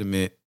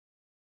legitimate,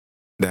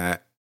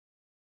 that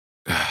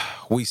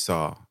we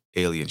saw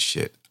alien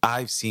shit.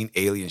 I've seen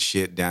alien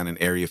shit down in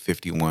Area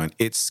 51.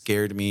 It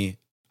scared me.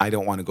 I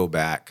don't want to go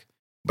back,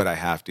 but I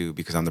have to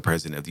because I'm the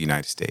president of the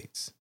United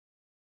States.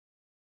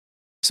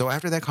 So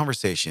after that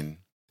conversation,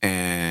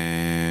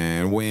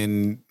 and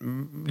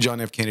when John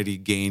F. Kennedy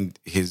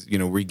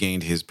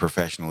regained his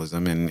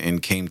professionalism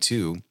and came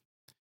to,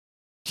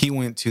 he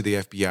went to the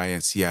FBI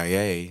and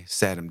CIA,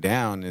 sat him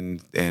down,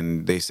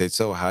 and they said,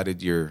 so how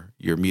did your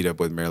meetup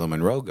with Marilyn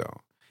Monroe go?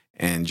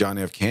 And John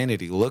F.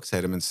 Kennedy looks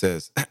at him and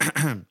says,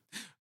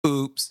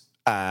 oops,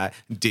 I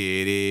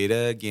did it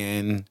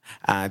again.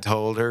 I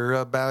told her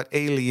about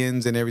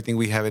aliens and everything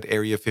we have at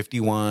Area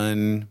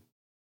 51.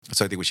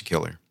 So I think we should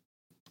kill her.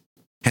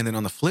 And then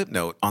on the flip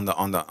note, on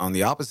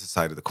the opposite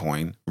side of the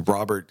coin,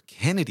 Robert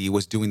Kennedy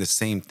was doing the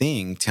same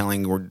thing,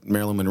 telling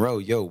Marilyn Monroe,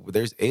 yo,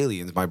 there's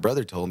aliens. My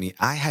brother told me.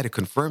 I had to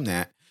confirm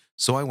that.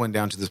 So I went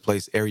down to this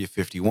place, Area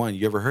 51.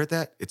 You ever heard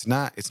that? It's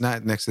not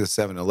next to the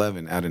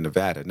 7-Eleven out in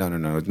Nevada.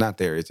 No. It's not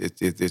there.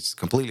 It's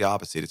completely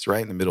opposite. It's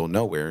right in the middle of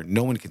nowhere.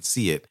 No one can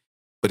see it,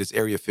 but it's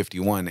Area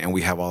 51, and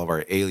we have all of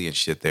our alien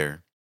shit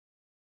there.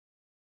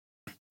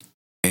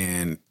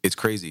 And it's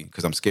crazy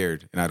because I'm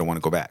scared and I don't want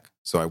to go back.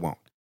 So I won't.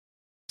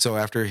 So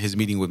after his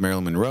meeting with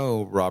Marilyn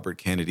Monroe, Robert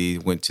Kennedy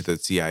went to the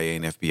CIA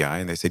and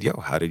FBI, and they said,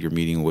 yo, how did your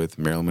meeting with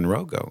Marilyn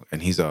Monroe go?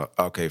 And he's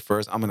okay,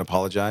 first, I'm going to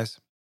apologize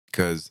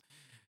because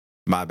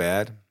my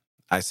bad.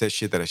 I said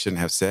shit that I shouldn't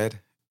have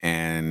said,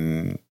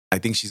 and I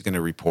think she's going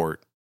to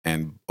report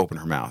and open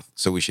her mouth,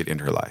 so we should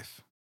end her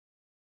life.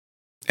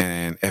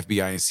 And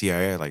FBI and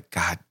CIA are like,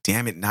 God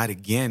damn it, not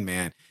again,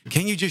 man.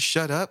 Can you just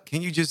shut up?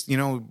 Can you just,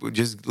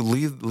 just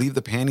leave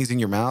the panties in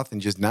your mouth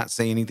and just not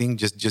say anything?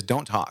 Just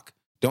don't talk.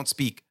 Don't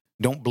speak.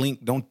 Don't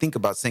blink. Don't think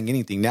about saying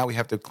anything. Now we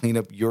have to clean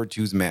up your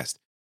two's mess.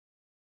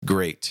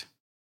 Great.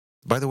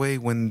 By the way,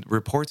 when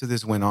reports of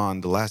this went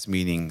on, the last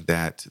meeting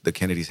that the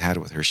Kennedys had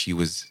with her, she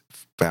was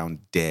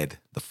found dead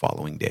the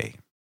following day.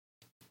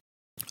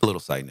 A little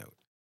side note.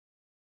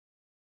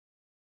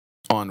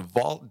 On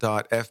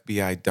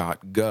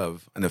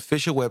vault.fbi.gov, an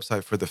official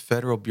website for the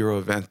Federal Bureau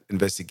of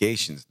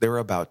Investigations, there are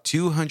about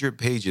 200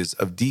 pages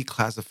of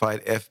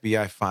declassified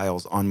FBI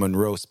files on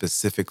Monroe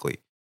specifically.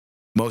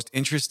 Most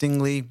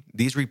interestingly,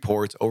 these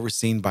reports,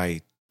 overseen by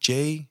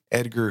J.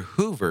 Edgar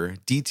Hoover,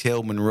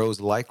 detail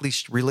Monroe's likely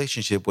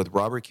relationship with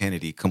Robert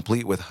Kennedy,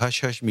 complete with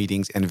hush-hush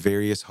meetings and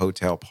various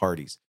hotel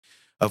parties.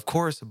 Of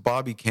course,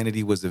 Bobby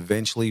Kennedy was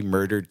eventually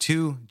murdered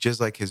too, just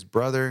like his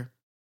brother,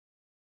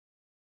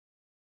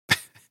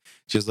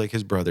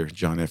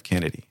 John F.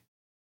 Kennedy.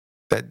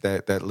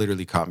 That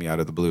literally caught me out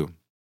of the blue.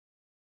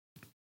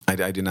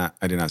 I did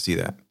not see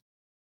that.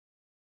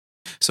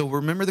 So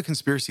remember the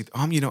conspiracy.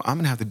 I'm going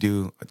to have to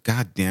do,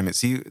 God damn it.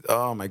 See,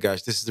 oh my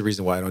gosh, this is the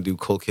reason why I don't do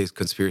cold case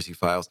conspiracy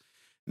files.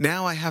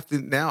 I have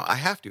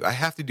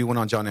to do one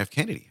on John F.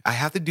 Kennedy. I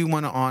have to do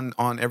one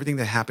on everything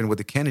that happened with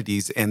the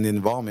Kennedys and the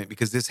involvement,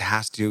 because this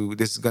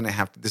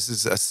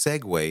is a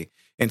segue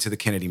into the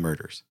Kennedy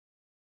murders.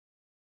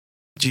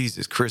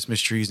 Jesus, Christmas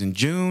trees in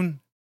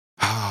June.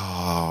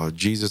 Oh,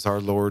 Jesus,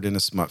 our Lord in a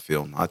smut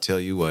field. I'll tell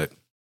you what.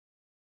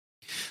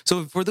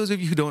 So, for those of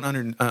you who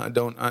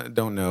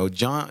don't know,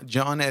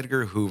 John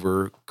Edgar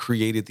Hoover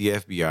created the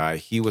FBI.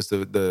 He was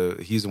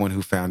he's the one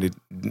who founded,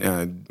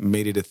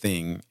 made it a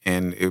thing,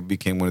 and it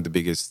became one of the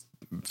biggest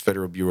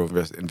Federal Bureau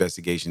of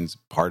Investigations,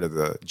 part of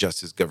the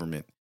justice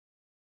government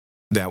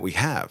that we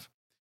have.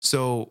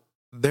 So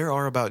there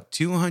are about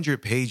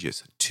 200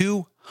 pages of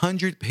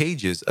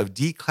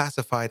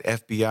declassified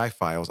FBI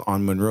files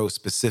on Monroe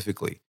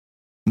specifically.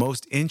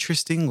 Most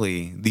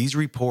interestingly, these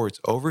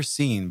reports,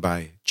 overseen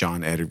by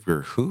John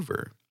Edgar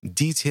Hoover,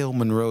 detail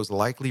Monroe's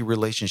likely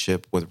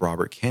relationship with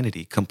Robert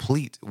Kennedy,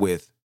 complete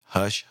with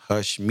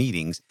hush-hush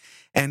meetings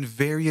and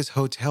various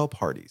hotel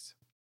parties.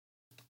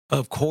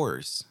 Of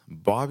course,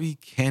 Bobby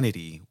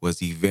Kennedy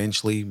was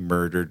eventually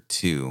murdered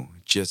too,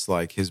 just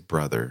like his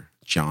brother,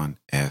 John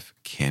F.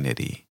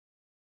 Kennedy.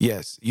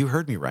 Yes, you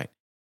heard me right.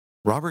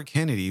 Robert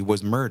Kennedy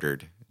was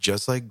murdered,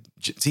 just like...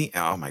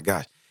 oh my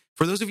gosh.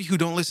 For those of you who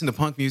don't listen to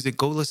punk music,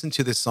 go listen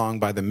to this song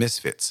by The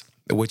Misfits,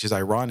 which is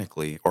which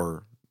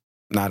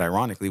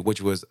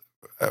was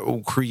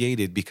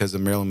created because of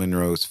Marilyn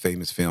Monroe's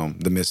famous film,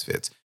 The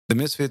Misfits. The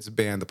Misfits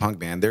band, the punk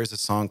band, there's a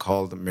song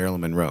called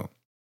Marilyn Monroe.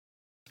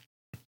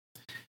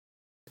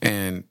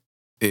 And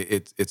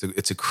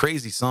it's a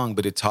crazy song,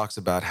 but it talks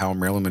about how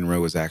Marilyn Monroe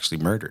was actually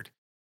murdered.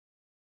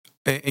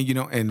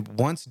 And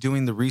once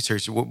doing the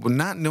research,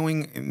 not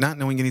knowing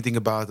anything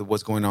about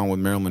what's going on with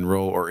Marilyn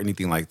Monroe or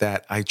anything like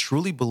that, I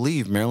truly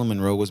believe Marilyn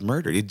Monroe was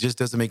murdered. It just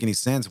doesn't make any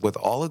sense with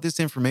all of this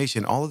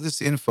information, all of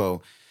this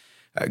info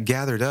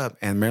gathered up,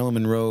 and Marilyn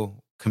Monroe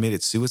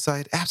committed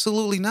suicide?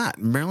 Absolutely not.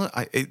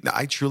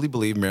 I truly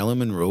believe Marilyn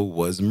Monroe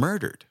was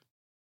murdered.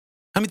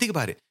 I mean, think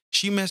about it.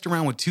 She messed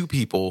around with two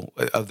people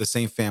of the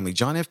same family,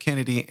 John F.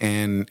 Kennedy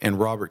and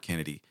Robert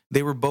Kennedy.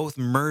 They were both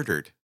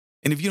murdered.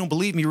 And if you don't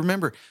believe me,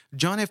 remember,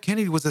 John F.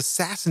 Kennedy was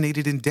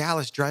assassinated in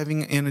Dallas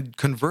driving in a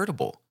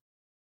convertible.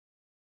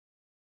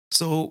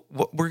 So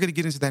we're going to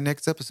get into that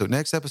next episode.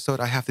 Next episode,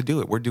 I have to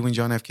do it. We're doing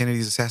John F.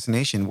 Kennedy's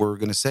assassination. We're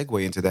going to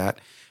segue into that.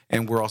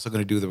 And we're also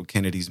going to do the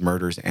Kennedy's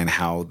murders and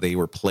how they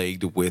were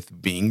plagued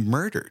with being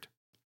murdered.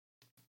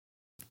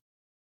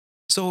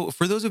 So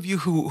for those of you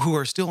who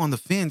are still on the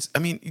fence, I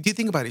mean, you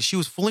think about it. She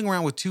was fooling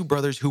around with two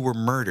brothers who were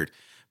murdered.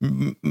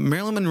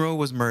 Marilyn Monroe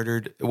was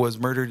murdered,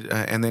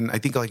 and then I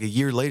think like a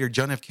year later,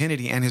 John F.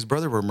 Kennedy and his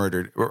brother were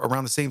murdered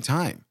around the same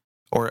time.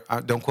 Or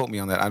don't quote me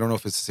on that. I don't know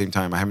if it's the same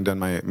time. I haven't done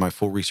my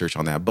full research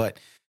on that. But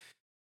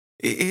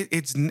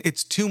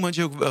it's too much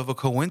of a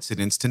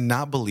coincidence to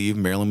not believe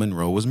Marilyn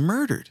Monroe was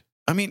murdered.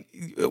 I mean,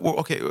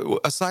 okay,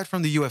 aside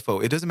from the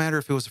UFO, it doesn't matter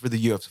if it was for the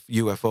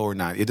UFO or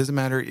not. It doesn't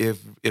matter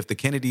if the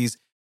Kennedys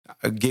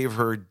gave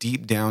her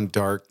deep down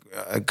dark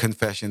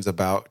confessions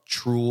about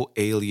true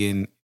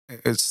alien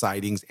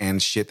sightings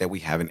and shit that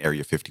we have in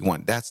Area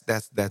 51. That's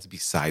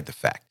beside the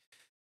fact.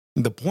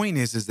 The point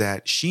is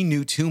that she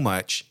knew too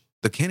much.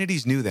 The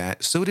Kennedys knew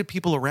that. So did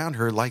people around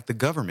her, like the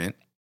government,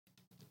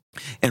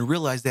 and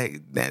realized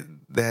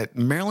that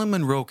Marilyn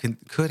Monroe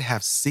could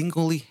have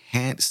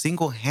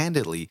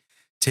single-handedly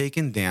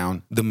taken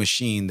down the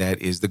machine that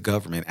is the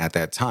government at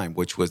that time,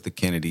 which was the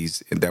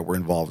Kennedys that were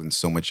involved in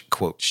so much,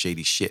 quote,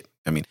 shady shit.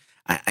 I mean,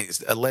 I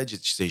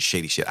alleged to say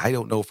shady shit. I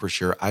don't know for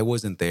sure. I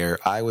wasn't there.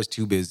 I was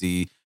too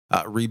busy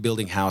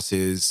rebuilding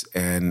houses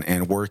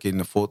and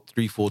working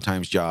three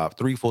full-time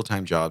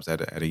jobs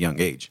at a young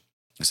age.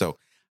 So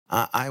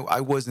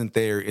I wasn't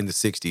there in the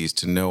 60s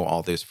to know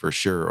all this for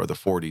sure, or the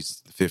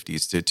 40s,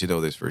 50s to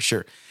know this for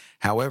sure.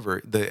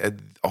 However,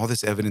 all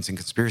this evidence and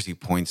conspiracy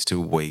points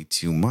to way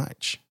too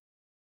much.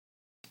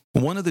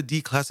 One of the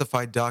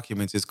declassified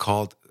documents is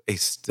called A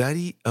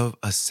Study of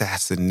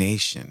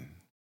Assassination.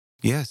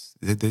 Yes,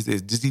 this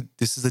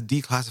is a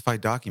declassified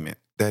document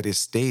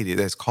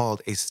that's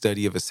called A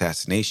Study of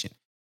Assassination.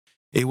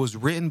 It was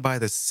written by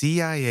the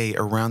CIA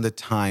around the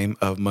time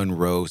of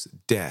Monroe's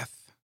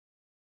death.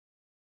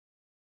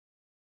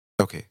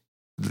 Okay,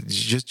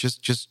 just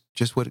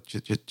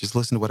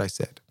listen to what I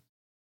said.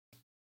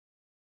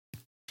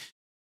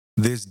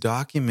 This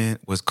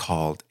document was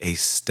called A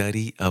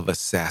Study of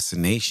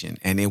Assassination,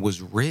 and it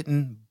was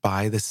written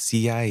by the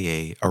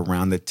CIA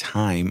around the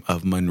time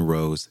of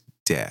Monroe's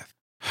death.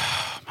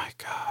 Oh my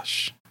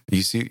gosh!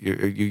 You see,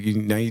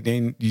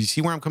 you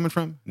see where I'm coming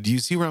from? Do you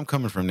see where I'm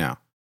coming from now?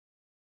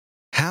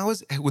 How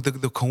is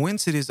the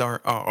coincidences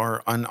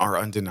are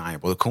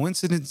undeniable? The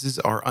coincidences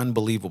are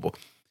unbelievable.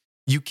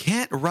 You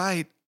can't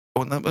write.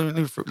 Well, let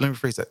me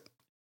rephrase that.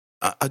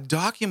 A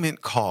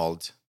document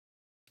called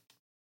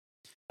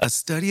A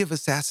Study of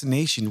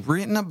Assassination,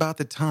 written about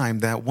the time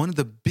that one of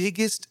the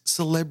biggest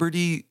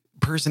celebrity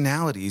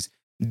personalities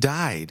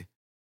died,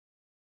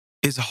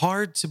 is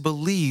hard to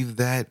believe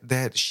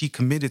that she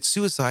committed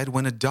suicide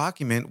when a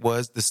document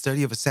The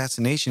Study of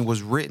Assassination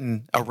was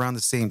written around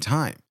the same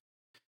time.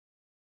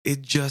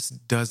 It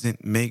just doesn't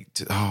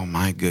oh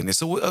my goodness.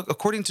 So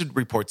according to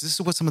reports, this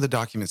is what some of the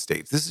document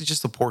states. This is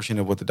just a portion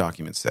of what the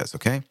document says,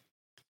 okay?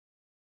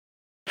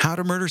 How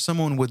to murder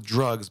someone with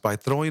drugs by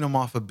throwing them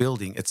off a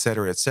building, et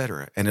cetera, et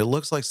cetera. And it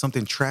looks like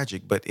something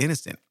tragic but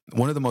innocent.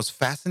 One of the most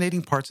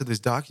fascinating parts of this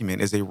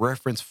document is a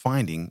reference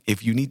finding: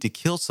 if you need to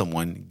kill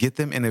someone, get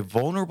them in a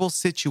vulnerable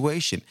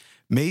situation,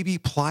 maybe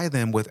ply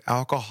them with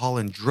alcohol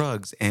and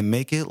drugs and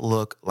make it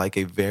look like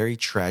a very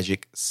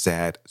tragic,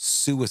 sad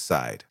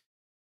suicide.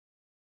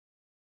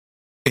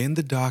 In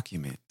the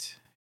document,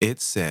 it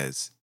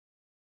says,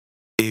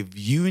 if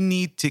you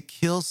need to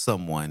kill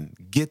someone,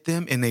 get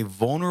them in a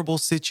vulnerable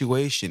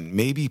situation,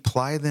 maybe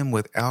ply them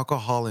with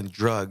alcohol and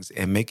drugs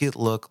and make it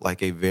look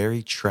like a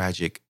very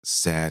tragic,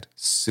 sad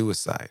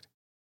suicide.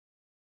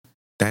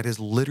 That is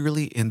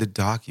literally in the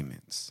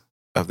documents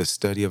of the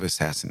Study of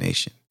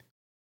Assassination.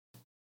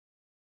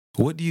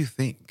 What do you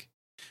think?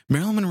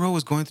 Marilyn Monroe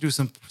was going through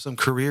some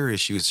career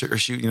issues.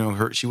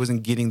 She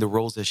wasn't getting the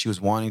roles that she was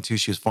wanting to.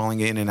 She was falling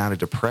in and out of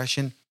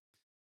depression.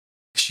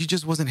 She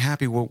just wasn't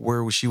happy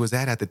where she was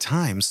at the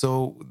time.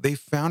 So they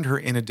found her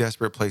in a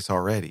desperate place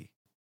already.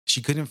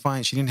 She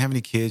didn't have any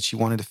kids. She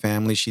wanted a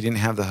family. She didn't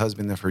have the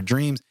husband of her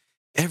dreams.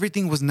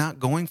 Everything was not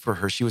going for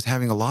her. She was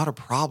having a lot of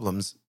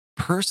problems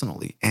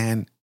personally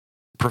and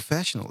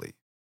professionally.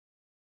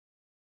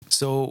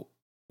 So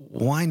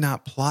why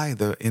not ply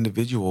the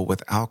individual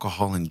with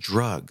alcohol and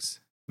drugs?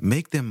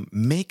 Make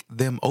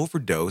them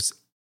overdose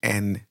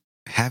and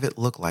have it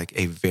look like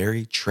a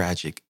very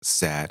tragic,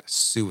 sad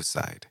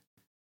suicide.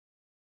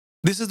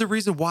 This is the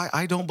reason why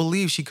I don't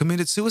believe she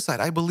committed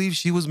suicide. I believe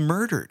she was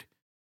murdered.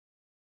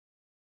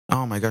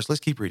 Oh my gosh, let's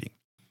keep reading.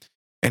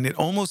 And it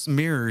almost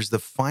mirrors the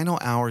final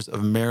hours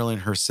of Marilyn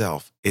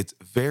herself. It's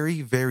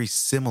very, very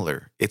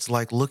similar. It's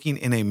like looking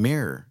in a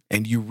mirror,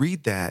 and you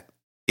read that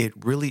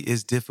it really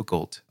is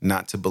difficult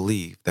not to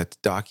believe that the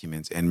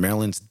documents and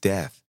Marilyn's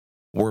death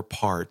were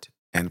part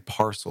and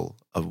parcel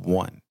of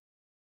one.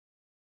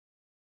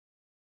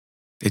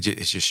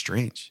 It's just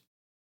strange.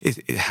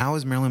 How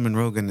is Marilyn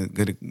Monroe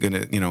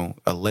gonna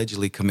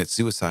allegedly commit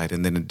suicide,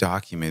 and then a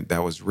document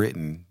that was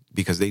written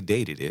because they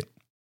dated it,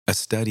 a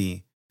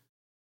study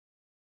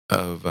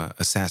of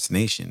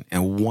assassination,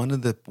 and one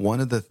of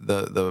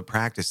the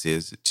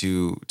practices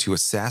to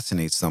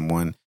assassinate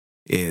someone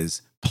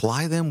is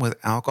ply them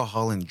with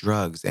alcohol and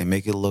drugs and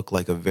make it look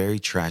like a very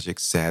tragic,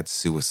 sad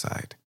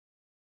suicide.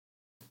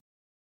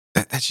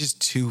 That's just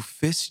too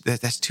fishy.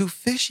 That's too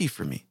fishy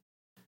for me.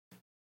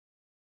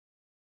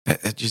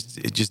 It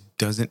just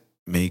doesn't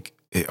make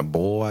it.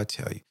 Boy, I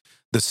tell you.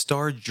 The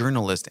Star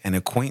journalist and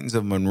acquaintance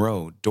of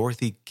Monroe,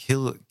 Dorothy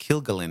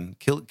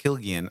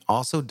Kilgallen,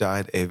 also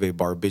died of a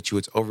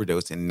barbiturates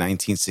overdose in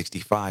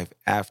 1965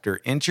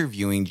 after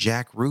interviewing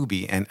Jack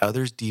Ruby and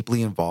others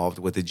deeply involved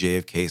with the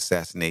JFK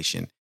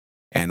assassination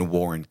and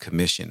Warren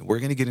Commission. We're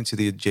going to get into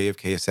the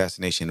JFK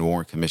assassination and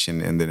Warren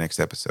Commission in the next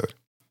episode.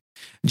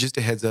 Just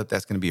a heads up,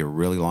 that's going to be a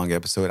really long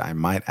episode. I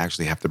might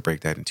actually have to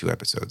break that in 2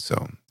 episodes,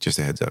 so just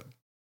a heads up.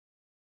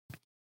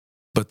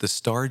 But the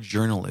Star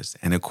journalist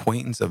and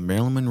acquaintance of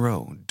Marilyn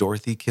Monroe,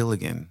 Dorothy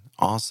Kilgallen,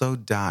 also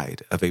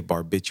died of a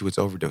barbiturates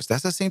overdose.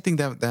 That's the same thing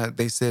that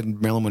they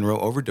said Marilyn Monroe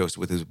overdosed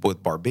with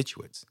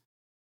barbiturates.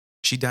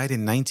 She died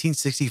in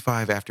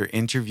 1965 after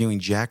interviewing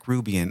Jack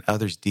Ruby and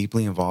others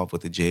deeply involved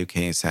with the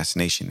JFK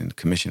assassination and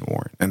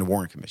the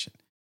Warren Commission.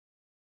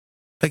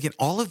 Again,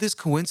 all of this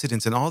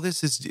coincidence and all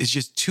this is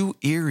just too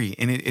eerie,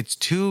 and it's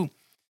too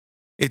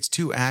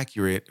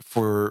accurate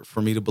for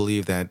me to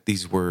believe that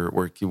these were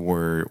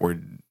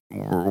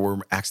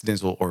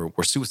accidental or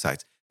were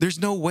suicides. There's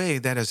no way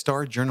that a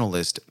Star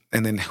journalist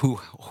and then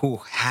who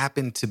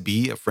happened to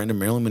be a friend of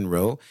Marilyn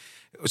Monroe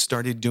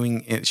started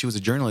doing. She was a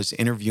journalist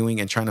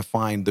interviewing and trying to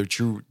find the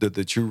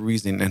true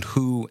reason and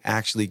who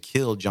actually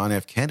killed John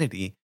F.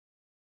 Kennedy.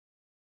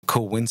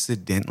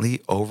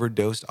 Coincidentally,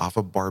 overdosed off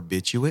of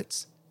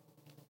barbiturates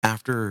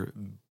after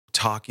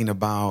talking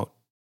about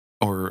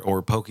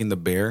or poking the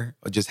bear.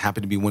 It just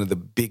happened to be one of the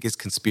biggest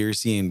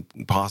conspiracy and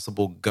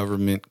possible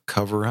government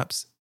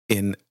cover-ups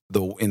in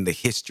the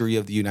history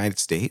of the United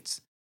States.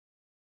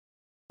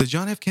 The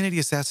John F. Kennedy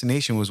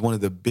assassination was one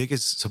of the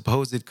biggest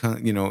supposed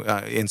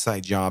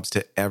inside jobs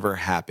to ever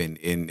happen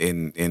in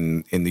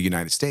the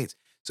United States.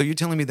 So you're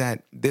telling me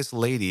that this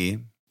lady,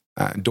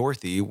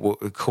 Dorothy,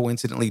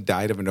 coincidentally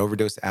died of an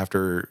overdose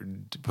after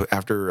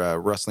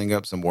rustling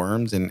up some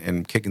worms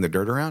and kicking the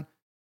dirt around?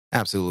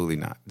 Absolutely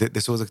not.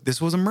 This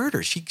was a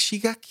murder. She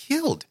got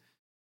killed.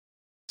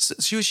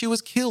 She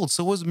was killed.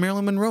 So was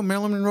Marilyn Monroe.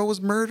 Marilyn Monroe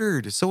was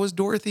murdered. So was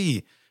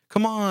Dorothy.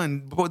 Come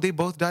on. They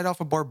both died off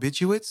of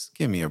barbiturates?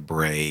 Give me a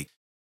break.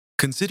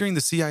 Considering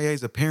the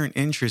CIA's apparent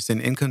interest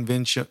in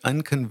unconventional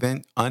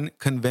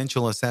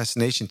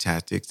assassination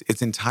tactics,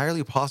 it's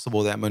entirely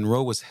possible that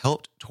Monroe was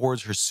helped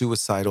towards her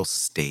suicidal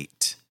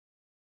state.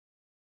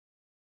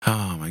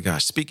 Oh my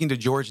gosh. Speaking to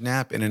George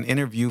Knapp in an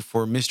interview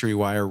for Mystery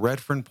Wire,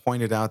 Redfern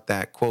pointed out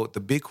that, quote,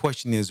 the big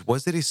question is,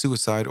 was it a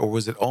suicide or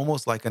was it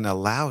almost like an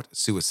allowed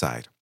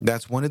suicide?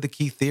 That's one of the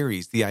key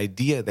theories, the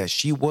idea that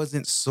she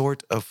wasn't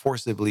sort of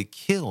forcibly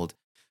killed,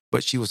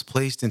 but she was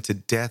placed into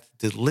death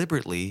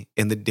deliberately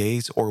in the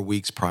days or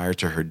weeks prior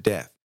to her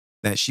death,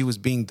 that she was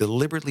being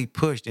deliberately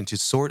pushed into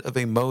sort of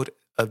a mode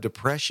of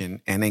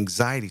depression and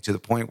anxiety to the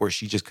point where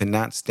she just could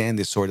not stand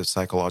this sort of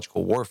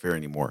psychological warfare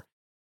anymore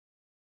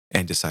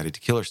and decided to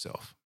kill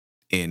herself.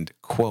 End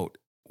quote.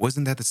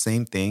 Wasn't that the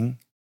same thing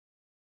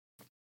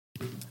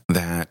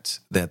that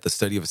the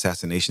study of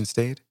assassination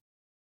stayed?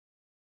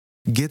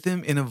 Get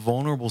them in a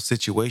vulnerable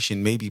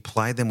situation, maybe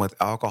ply them with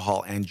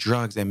alcohol and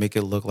drugs and make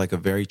it look like a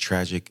very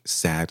tragic,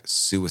 sad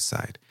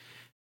suicide.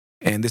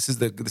 And this is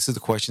the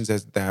questions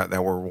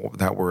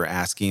that we're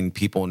asking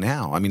people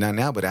now. I mean, not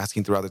now, but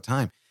asking throughout the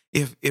time.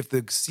 If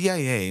the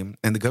CIA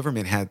and the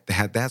government had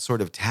that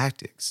sort of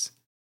tactics,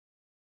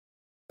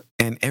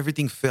 and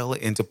everything fell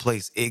into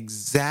place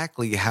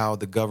exactly how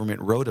the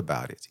government wrote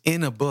about it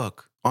in a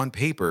book, on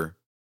paper,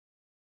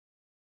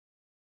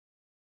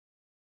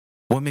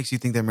 what makes you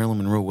think that Marilyn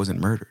Monroe wasn't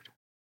murdered?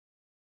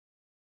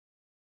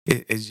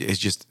 It's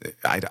just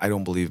I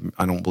don't believe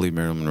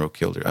Marilyn Monroe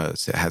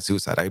had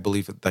suicide. I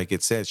believe, like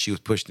it said, she was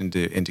pushed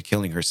into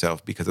killing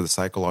herself because of the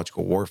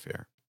psychological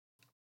warfare.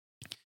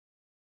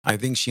 I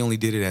think she only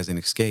did it as an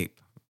escape.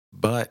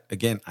 But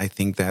again, I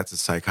think that the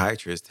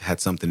psychiatrist had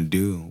something to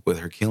do with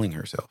her killing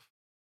herself,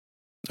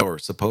 or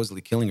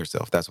supposedly killing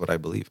herself. That's what I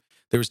believe.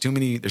 There's too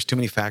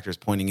many factors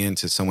pointing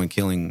into someone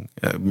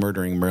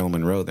murdering Marilyn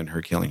Monroe than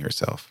her killing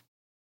herself.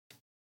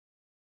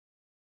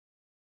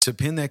 To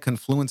pin that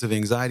confluence of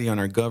anxiety on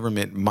our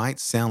government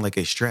might sound like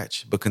a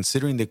stretch, but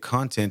considering the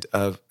content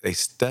of a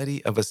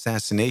study of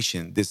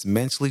assassination, this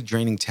mentally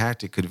draining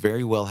tactic could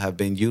very well have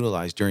been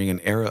utilized during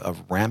an era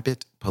of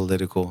rampant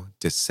political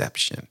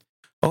deception.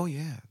 Oh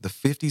yeah, the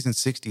 50s and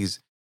 60s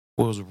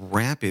was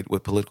rampant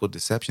with political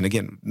deception.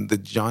 Again, the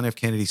John F.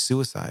 Kennedy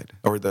suicide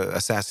or the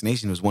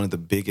assassination was one of the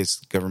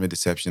biggest government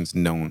deceptions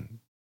known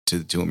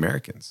to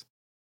Americans.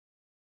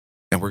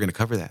 And we're going to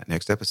cover that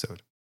next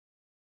episode.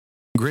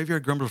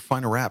 Graveyard Grumbler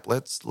final wrap.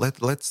 Let's go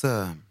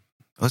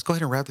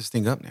ahead and wrap this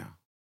thing up now.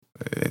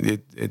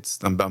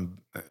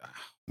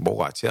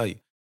 Boy, I tell you.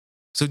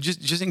 So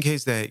just in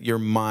case that your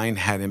mind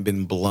hadn't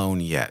been blown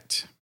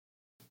yet,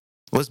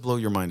 let's blow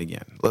your mind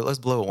again. Let's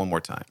blow it one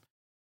more time.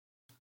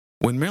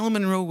 When Marilyn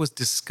Monroe was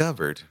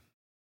discovered,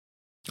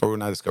 or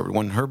not discovered,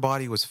 when her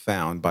body was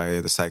found by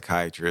the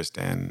psychiatrist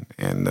and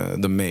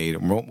the maid,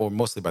 or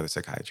mostly by the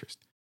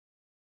psychiatrist,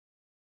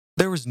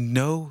 there was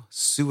no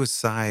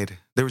suicide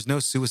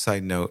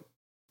note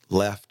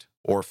left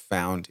or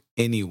found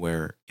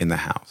anywhere in the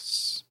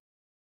house.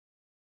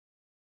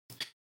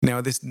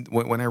 Now,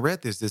 when I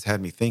read this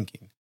had me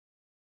thinking,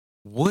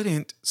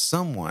 wouldn't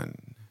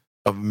someone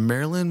of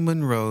Marilyn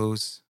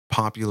Monroe's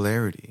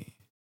popularity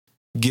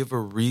give a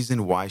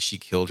reason why she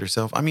killed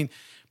herself? I mean,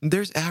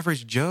 there's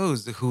average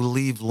Joes who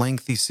leave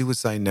lengthy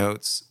suicide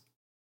notes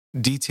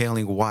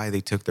detailing why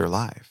they took their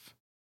life.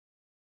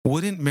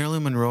 Wouldn't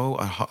Marilyn Monroe,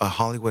 a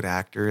Hollywood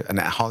actor,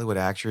 a Hollywood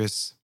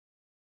actress,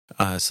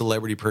 a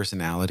celebrity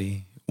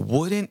personality,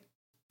 wouldn't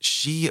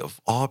she,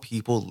 of all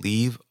people,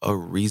 leave a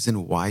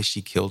reason why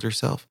she killed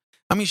herself?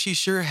 I mean, she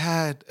sure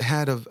had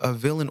a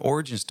villain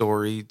origin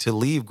story to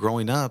leave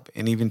growing up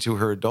and even to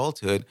her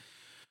adulthood.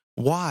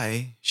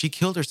 Why she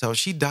killed herself?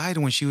 She died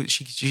when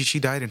she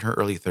died in her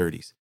early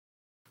 30s.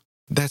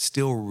 That's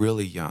still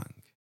really young.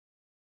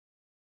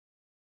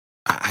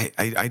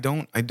 I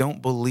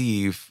don't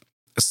believe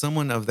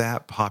someone of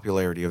that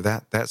popularity, of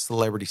that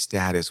celebrity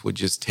status, would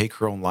just take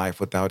her own life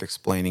without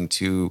explaining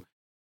to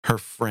her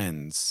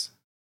friends,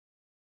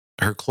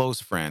 her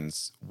close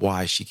friends,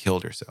 why she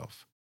killed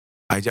herself.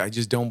 I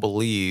just don't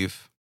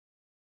believe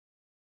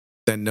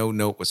that no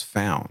note was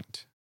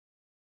found.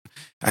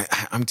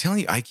 I'm telling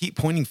you, I keep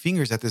pointing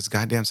fingers at this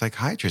goddamn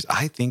psychiatrist.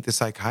 I think the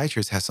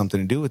psychiatrist has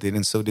something to do with it,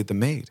 and so did the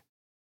maid.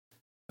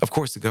 Of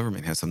course, the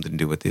government has something to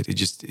do with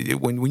it.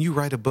 When you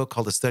write a book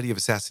called The Study of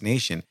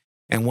Assassination,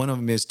 and one of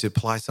them is to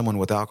ply someone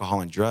with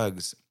alcohol and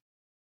drugs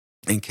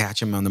and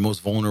catch them on the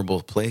most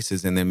vulnerable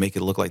places and then make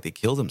it look like they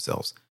killed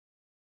themselves,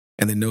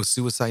 and then no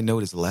suicide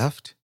note is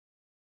left,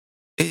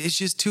 it's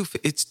just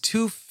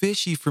too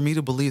fishy for me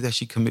to believe that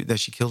she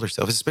killed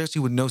herself,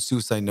 especially with no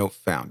suicide note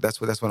found.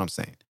 That's what I'm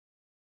saying.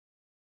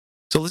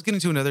 So let's get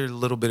into another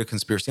little bit of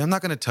conspiracy. I'm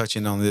not going to touch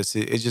in on this.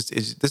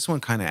 This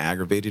one kind of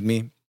aggravated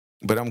me,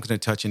 but I'm going to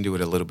touch into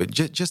it a little bit,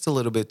 just a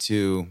little bit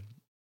to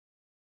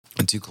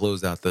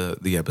close out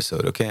the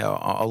episode. Okay,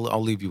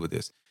 I'll leave you with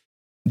this.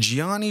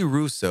 Gianni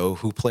Russo,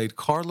 who played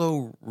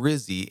Carlo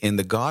Rizzi in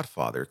The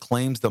Godfather,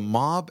 claims the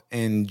mob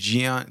and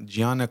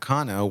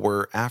Giancana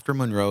were after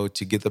Monroe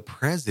to get the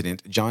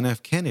president, John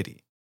F.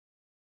 Kennedy.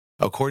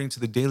 According to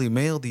the Daily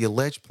Mail, the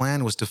alleged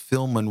plan was to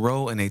film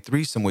Monroe in a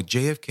threesome with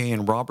JFK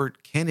and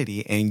Robert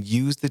Kennedy and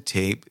use the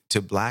tape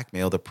to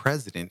blackmail the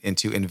president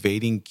into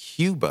invading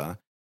Cuba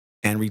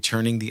and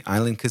returning the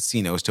island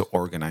casinos to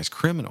organized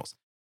criminals.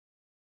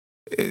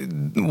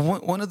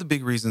 One of the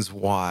big reasons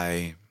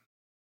why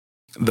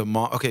so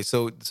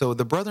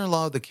the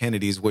brother-in-law of the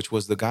Kennedys, which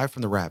was the guy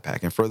from the Rat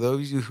Pack, and for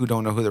those of you who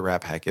don't know who the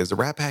Rat Pack is, the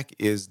Rat Pack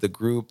is the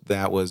group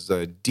that was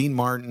Dean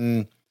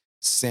Martin,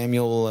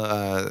 Samuel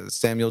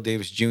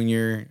Davis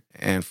Jr.,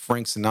 and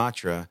Frank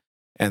Sinatra,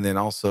 and then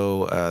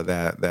also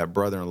that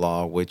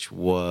brother-in-law, which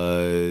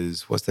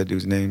was, what's that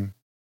dude's name?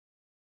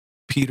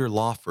 Peter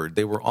Lawford.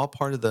 They were all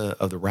part of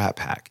the Rat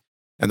Pack,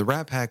 and the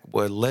Rat Pack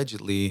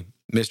allegedly,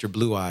 Mr.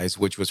 Blue Eyes,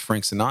 which was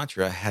Frank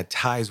Sinatra, had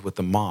ties with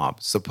the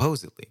mob,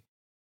 supposedly.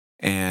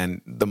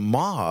 And the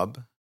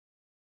mob,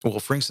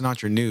 Frank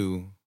Sinatra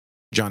knew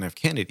John F.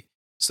 Kennedy.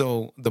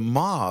 So the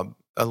mob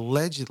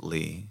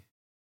allegedly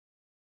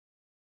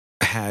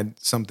had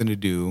something to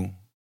do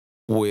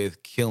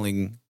with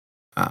killing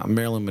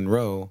Marilyn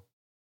Monroe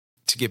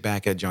to get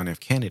back at John F.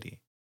 Kennedy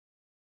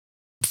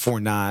for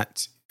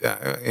not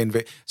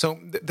So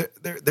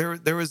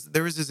there was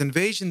this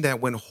invasion that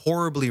went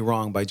horribly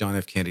wrong by John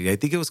F. Kennedy. I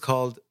think it was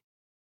called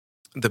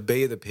the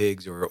Bay of the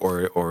Pigs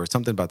or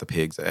something about the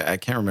pigs. I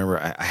can't remember.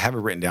 I have it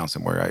written down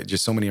somewhere.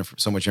 Just so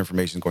much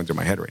information going through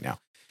my head right now.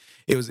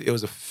 It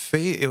was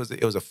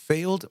a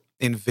failed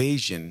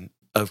invasion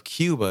of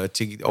Cuba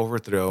to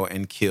overthrow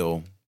and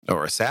kill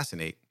or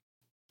assassinate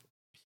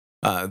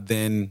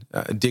then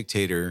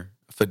dictator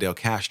Fidel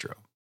Castro.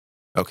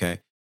 Okay,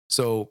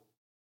 so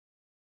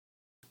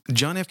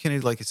John F.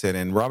 Kennedy, like I said,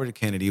 and Robert F.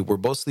 Kennedy were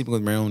both sleeping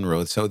with Marilyn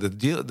Monroe. So the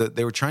deal that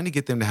they were trying to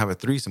get them to have a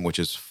threesome, which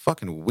is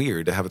fucking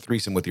weird to have a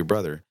threesome with your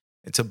brother,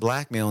 and to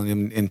blackmail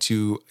him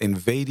into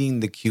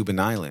invading the Cuban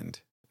island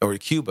or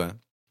Cuba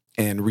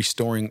and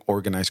restoring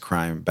organized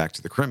crime back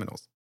to the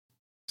criminals.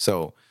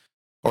 So,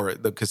 or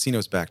the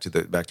casinos back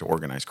to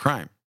organized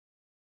crime.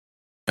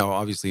 Now,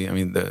 obviously, I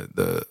mean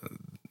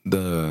the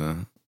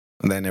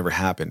that never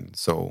happened.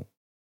 So,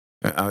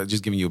 I'm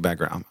just giving you a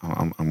background.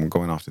 I'm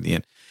going off to the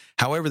end.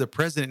 However, the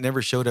president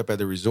never showed up at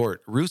the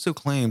resort. Russo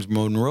claims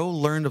Monroe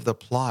learned of the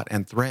plot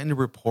and threatened to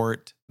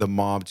report the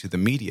mob to the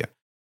media.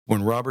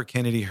 When Robert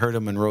Kennedy heard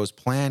of Monroe's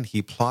plan,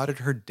 he plotted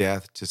her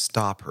death to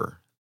stop her.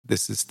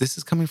 This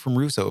is coming from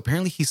Russo.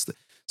 Apparently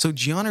so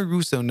Gianni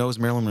Russo knows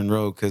Marilyn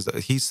Monroe because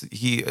he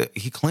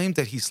claimed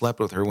that he slept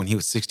with her when he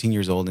was 16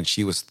 years old and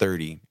she was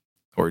 30,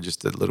 or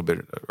just a little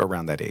bit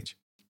around that age.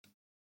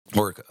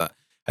 Or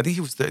I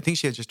think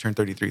she had just turned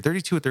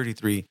 32 or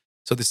 33.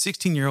 So the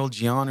 16-year-old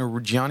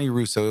Gianni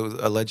Russo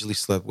allegedly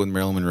slept with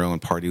Marilyn Monroe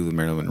and partied with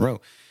Marilyn Monroe.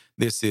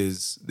 This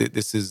is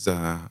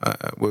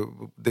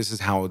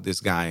how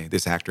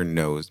this actor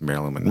knows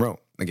Marilyn Monroe.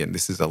 Again,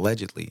 this is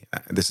allegedly.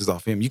 This is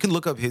off him. You can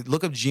look up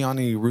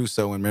Gianni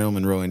Russo and Marilyn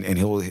Monroe, and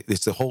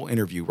it's a whole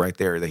interview right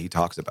there that he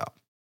talks about.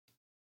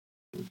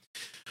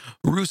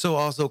 Russo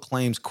also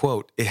claims,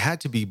 quote, "It had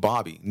to be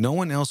Bobby. No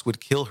one else would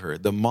kill her.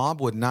 The mob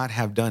would not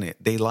have done it.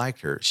 They liked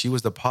her. She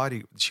was the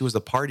party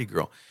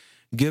girl.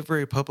 Give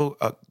her a couple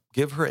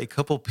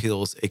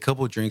pills, a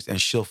couple drinks, and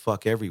she'll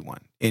fuck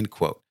everyone." End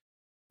quote.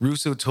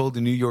 Russo told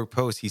the New York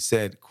Post, he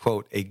said,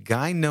 quote, a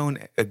guy known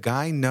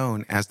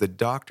as the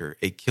Doctor,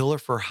 a killer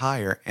for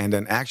hire, and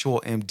an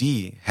actual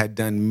MD had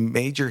done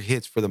major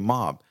hits for the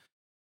mob.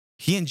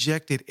 He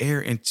injected air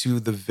into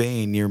the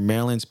vein near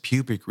Marilyn's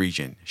pubic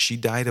region. She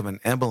died of an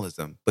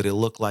embolism, but it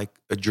looked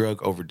like a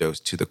drug overdose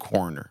to the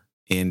coroner.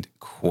 End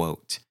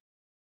quote.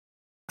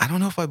 I don't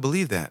know if I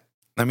believe that.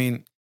 I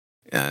mean,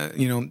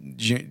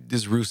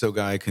 this Russo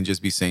guy can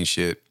just be saying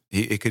shit.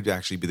 It could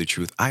actually be the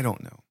truth. I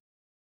don't know.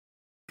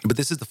 But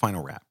this is the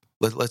final wrap.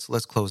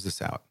 Let's close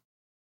this out.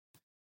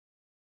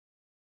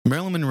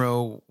 Marilyn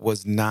Monroe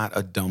was not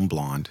a dumb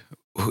blonde.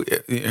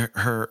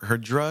 Her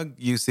drug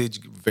usage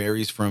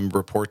varies from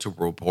report to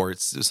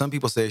reports. Some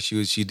people say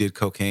she did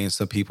cocaine.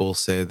 Some people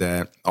say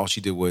that all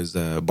she did was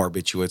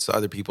barbiturates.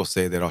 Other people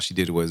say that all she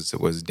did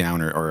was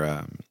downer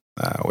or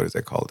what is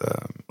that called?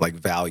 Like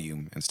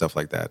Valium and stuff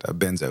like that,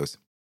 benzos.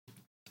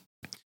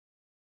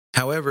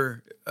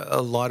 However,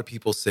 a lot of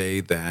people say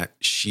that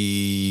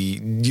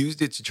she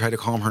used it to try to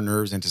calm her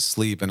nerves and to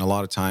sleep. And a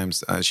lot of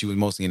times she was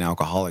mostly an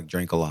alcoholic,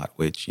 drank a lot,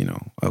 which,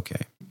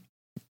 okay.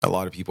 A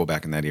lot of people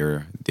back in that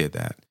era did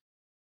that.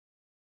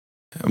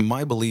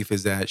 My belief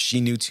is that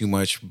she knew too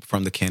much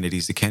from the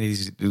Kennedys. The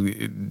Kennedys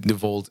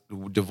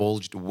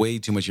divulged way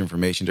too much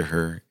information to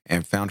her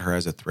and found her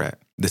as a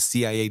threat. The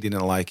CIA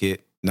didn't like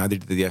it. Neither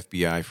did the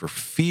FBI, for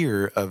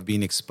fear of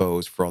being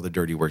exposed for all the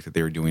dirty work that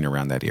they were doing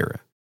around that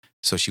era.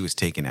 So she was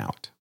taken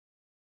out.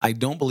 I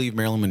don't believe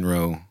Marilyn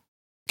Monroe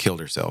killed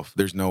herself.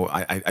 There's no.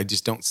 I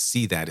just don't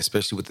see that,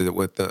 especially with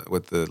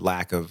the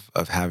lack of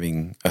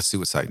having a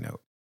suicide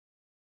note.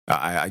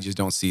 I just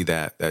don't see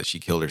that she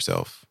killed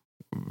herself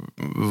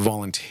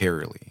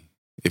voluntarily,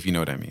 if you know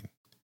what I mean.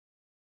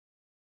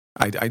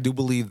 I do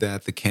believe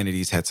that the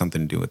Kennedys had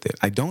something to do with it.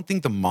 I don't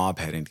think the mob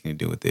had anything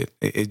to do with it.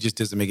 It just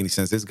doesn't make any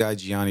sense. This guy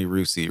Gianni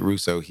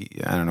Russo,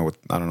 I don't know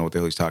what the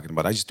hell he's talking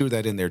about. I just threw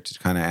that in there to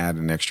kind of add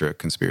an extra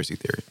conspiracy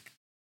theory.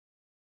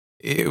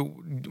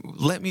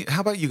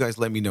 How about you guys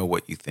let me know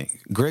what you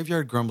think?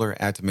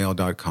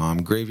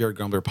 graveyardgrumbler@mail.com, Graveyard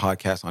Grumbler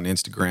Podcast on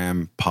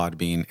Instagram,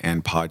 Podbean,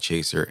 and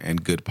Podchaser,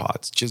 and Good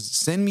Pods. Just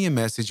send me a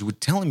message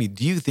telling me,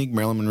 do you think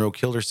Marilyn Monroe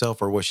killed herself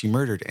or was she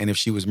murdered? And if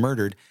she was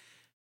murdered,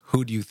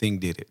 who do you think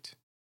did it?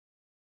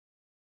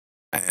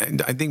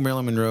 And I think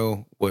Marilyn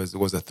Monroe was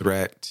a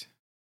threat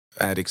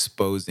at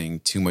exposing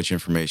too much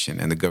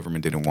information, and the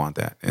government didn't want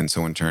that. And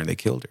so in turn, they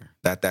killed her.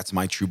 That's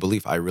my true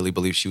belief. I really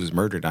believe she was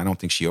murdered. I don't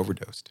think she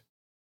overdosed.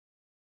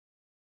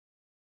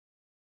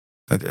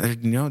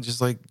 Just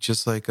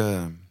like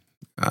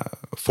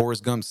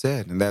Forrest Gump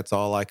said, and that's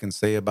all I can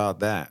say about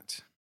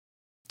that.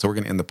 So we're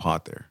going to end the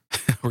pod there.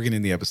 We're going to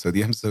end the episode.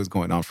 The episode is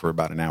going on for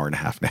about an hour and a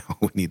half now.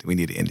 We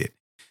need to end it.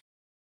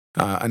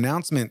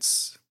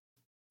 Announcements.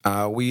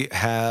 We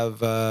have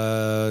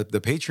the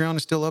Patreon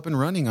is still up and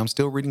running. I'm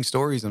still reading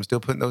stories. I'm still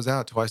putting those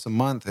out twice a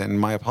month. And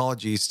my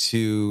apologies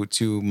to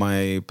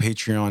my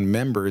Patreon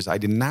members. I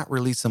did not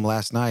release them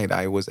last night.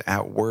 I was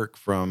at work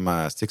from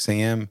 6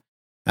 a.m.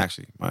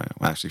 Actually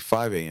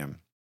 5 a.m.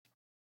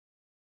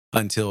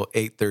 until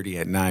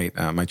 8:30 at night.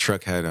 My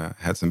truck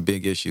had some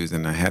big issues,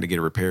 and I had to get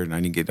it repaired, and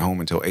I didn't get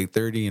home until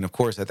 8:30. And of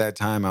course, at that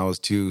time, I was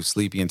too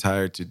sleepy and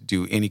tired to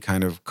do any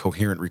kind of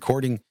coherent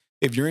recording.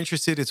 If you're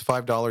interested, it's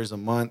 $5 a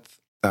month.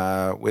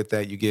 With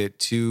that, you get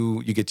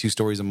two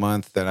stories a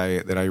month that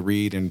I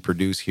read and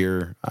produce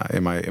here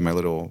in my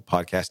little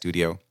podcast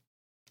studio.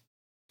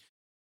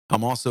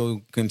 I'm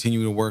also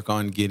continuing to work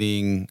on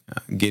getting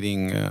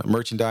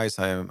merchandise.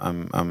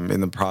 I'm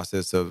in the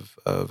process of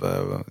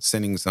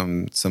sending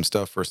some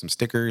stuff for some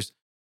stickers.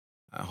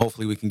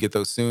 Hopefully we can get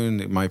those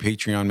soon. My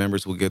Patreon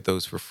members will get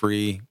those for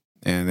free,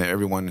 and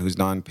everyone who's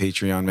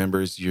non-Patreon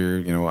members,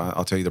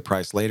 I'll tell you the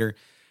price later.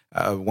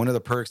 One of the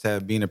perks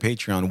of being a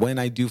Patreon, when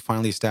I do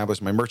finally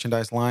establish my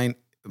merchandise line,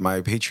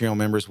 my Patreon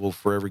members will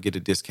forever get a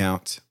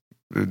discount.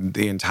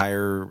 The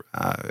entire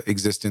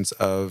existence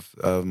of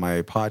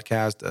my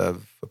podcast,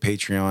 of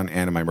Patreon,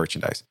 and of my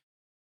merchandise.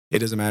 It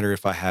doesn't matter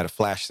if I had a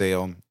flash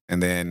sale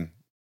and then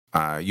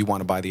you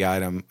want to buy the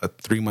item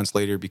 3 months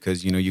later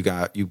because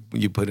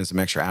you put in some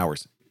extra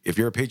hours. If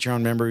you're a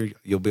Patreon member,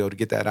 you'll be able to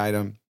get that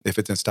item if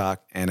it's in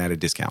stock and at a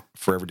discount.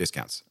 Forever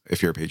discounts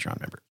if you're a Patreon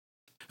member.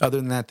 Other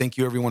than that, thank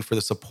you everyone for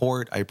the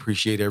support. I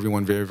appreciate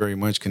everyone very, very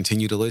much.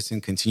 Continue to listen,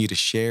 continue to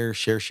share.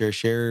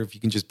 If you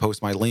can just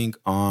post my link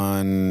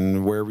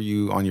on wherever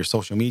you, on your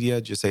social media,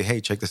 just say, hey,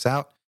 check this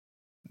out.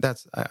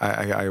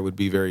 I would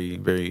be very,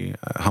 very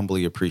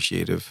humbly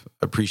appreciative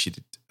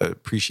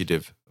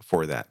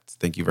for that.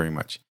 Thank you very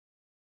much.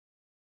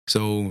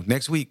 So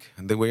next week,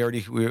 I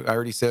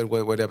already said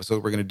what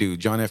episode we're going to do.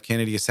 John F.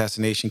 Kennedy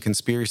assassination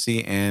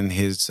conspiracy and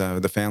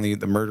the family,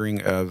 the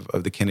murdering of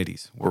the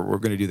Kennedys. We're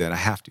going to do that. I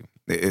have to.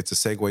 It's a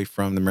segue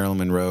from the Marilyn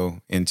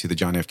Monroe into the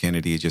John F.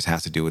 Kennedy. It just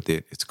has to do with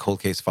it. It's a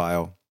cold case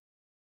file.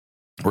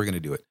 We're going to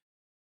do it.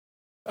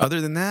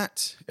 Other than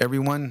that,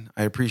 everyone,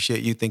 I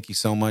appreciate you. Thank you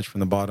so much from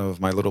the bottom of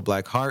my little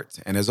black heart.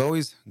 And as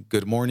always,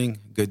 good morning,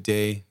 good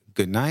day,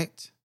 good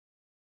night,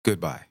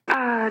 goodbye.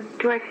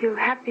 Do I feel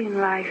happy in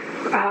life?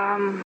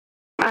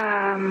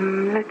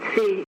 Let's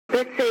see.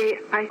 Let's say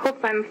I hope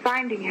I'm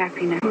finding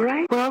happiness,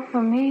 right? Well,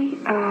 for me,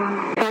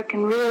 if I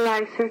can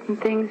realize certain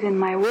things in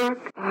my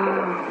work,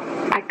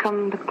 I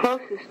come the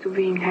closest to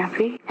being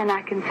happy, and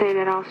I can say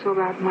that also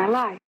about my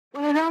life.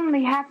 Well, it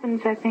only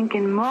happens, I think,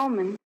 in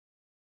moments.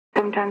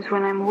 Sometimes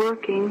when I'm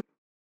working,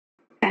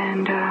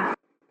 and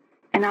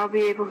I'll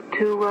be able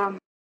to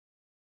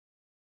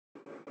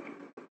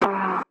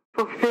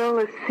fulfill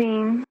a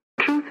scene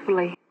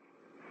truthfully,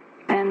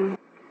 and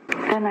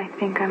then I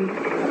think I'm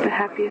the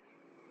happiest.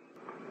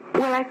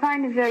 Well, I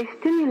find it very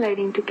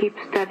stimulating to keep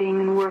studying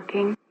and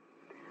working,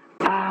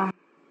 but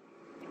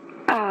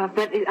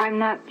I'm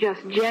not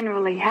just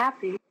generally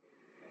happy.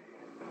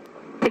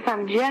 If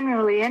I'm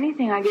generally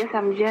anything, I guess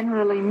I'm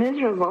generally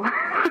miserable.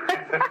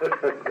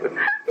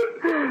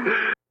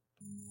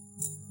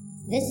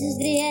 This is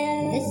the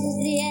end. This is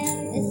the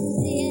end. This is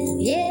the end.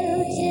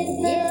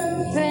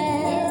 Beautiful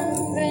friend.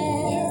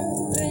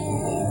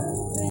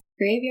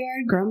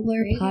 Graveyard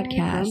Grumbler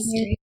Podcast.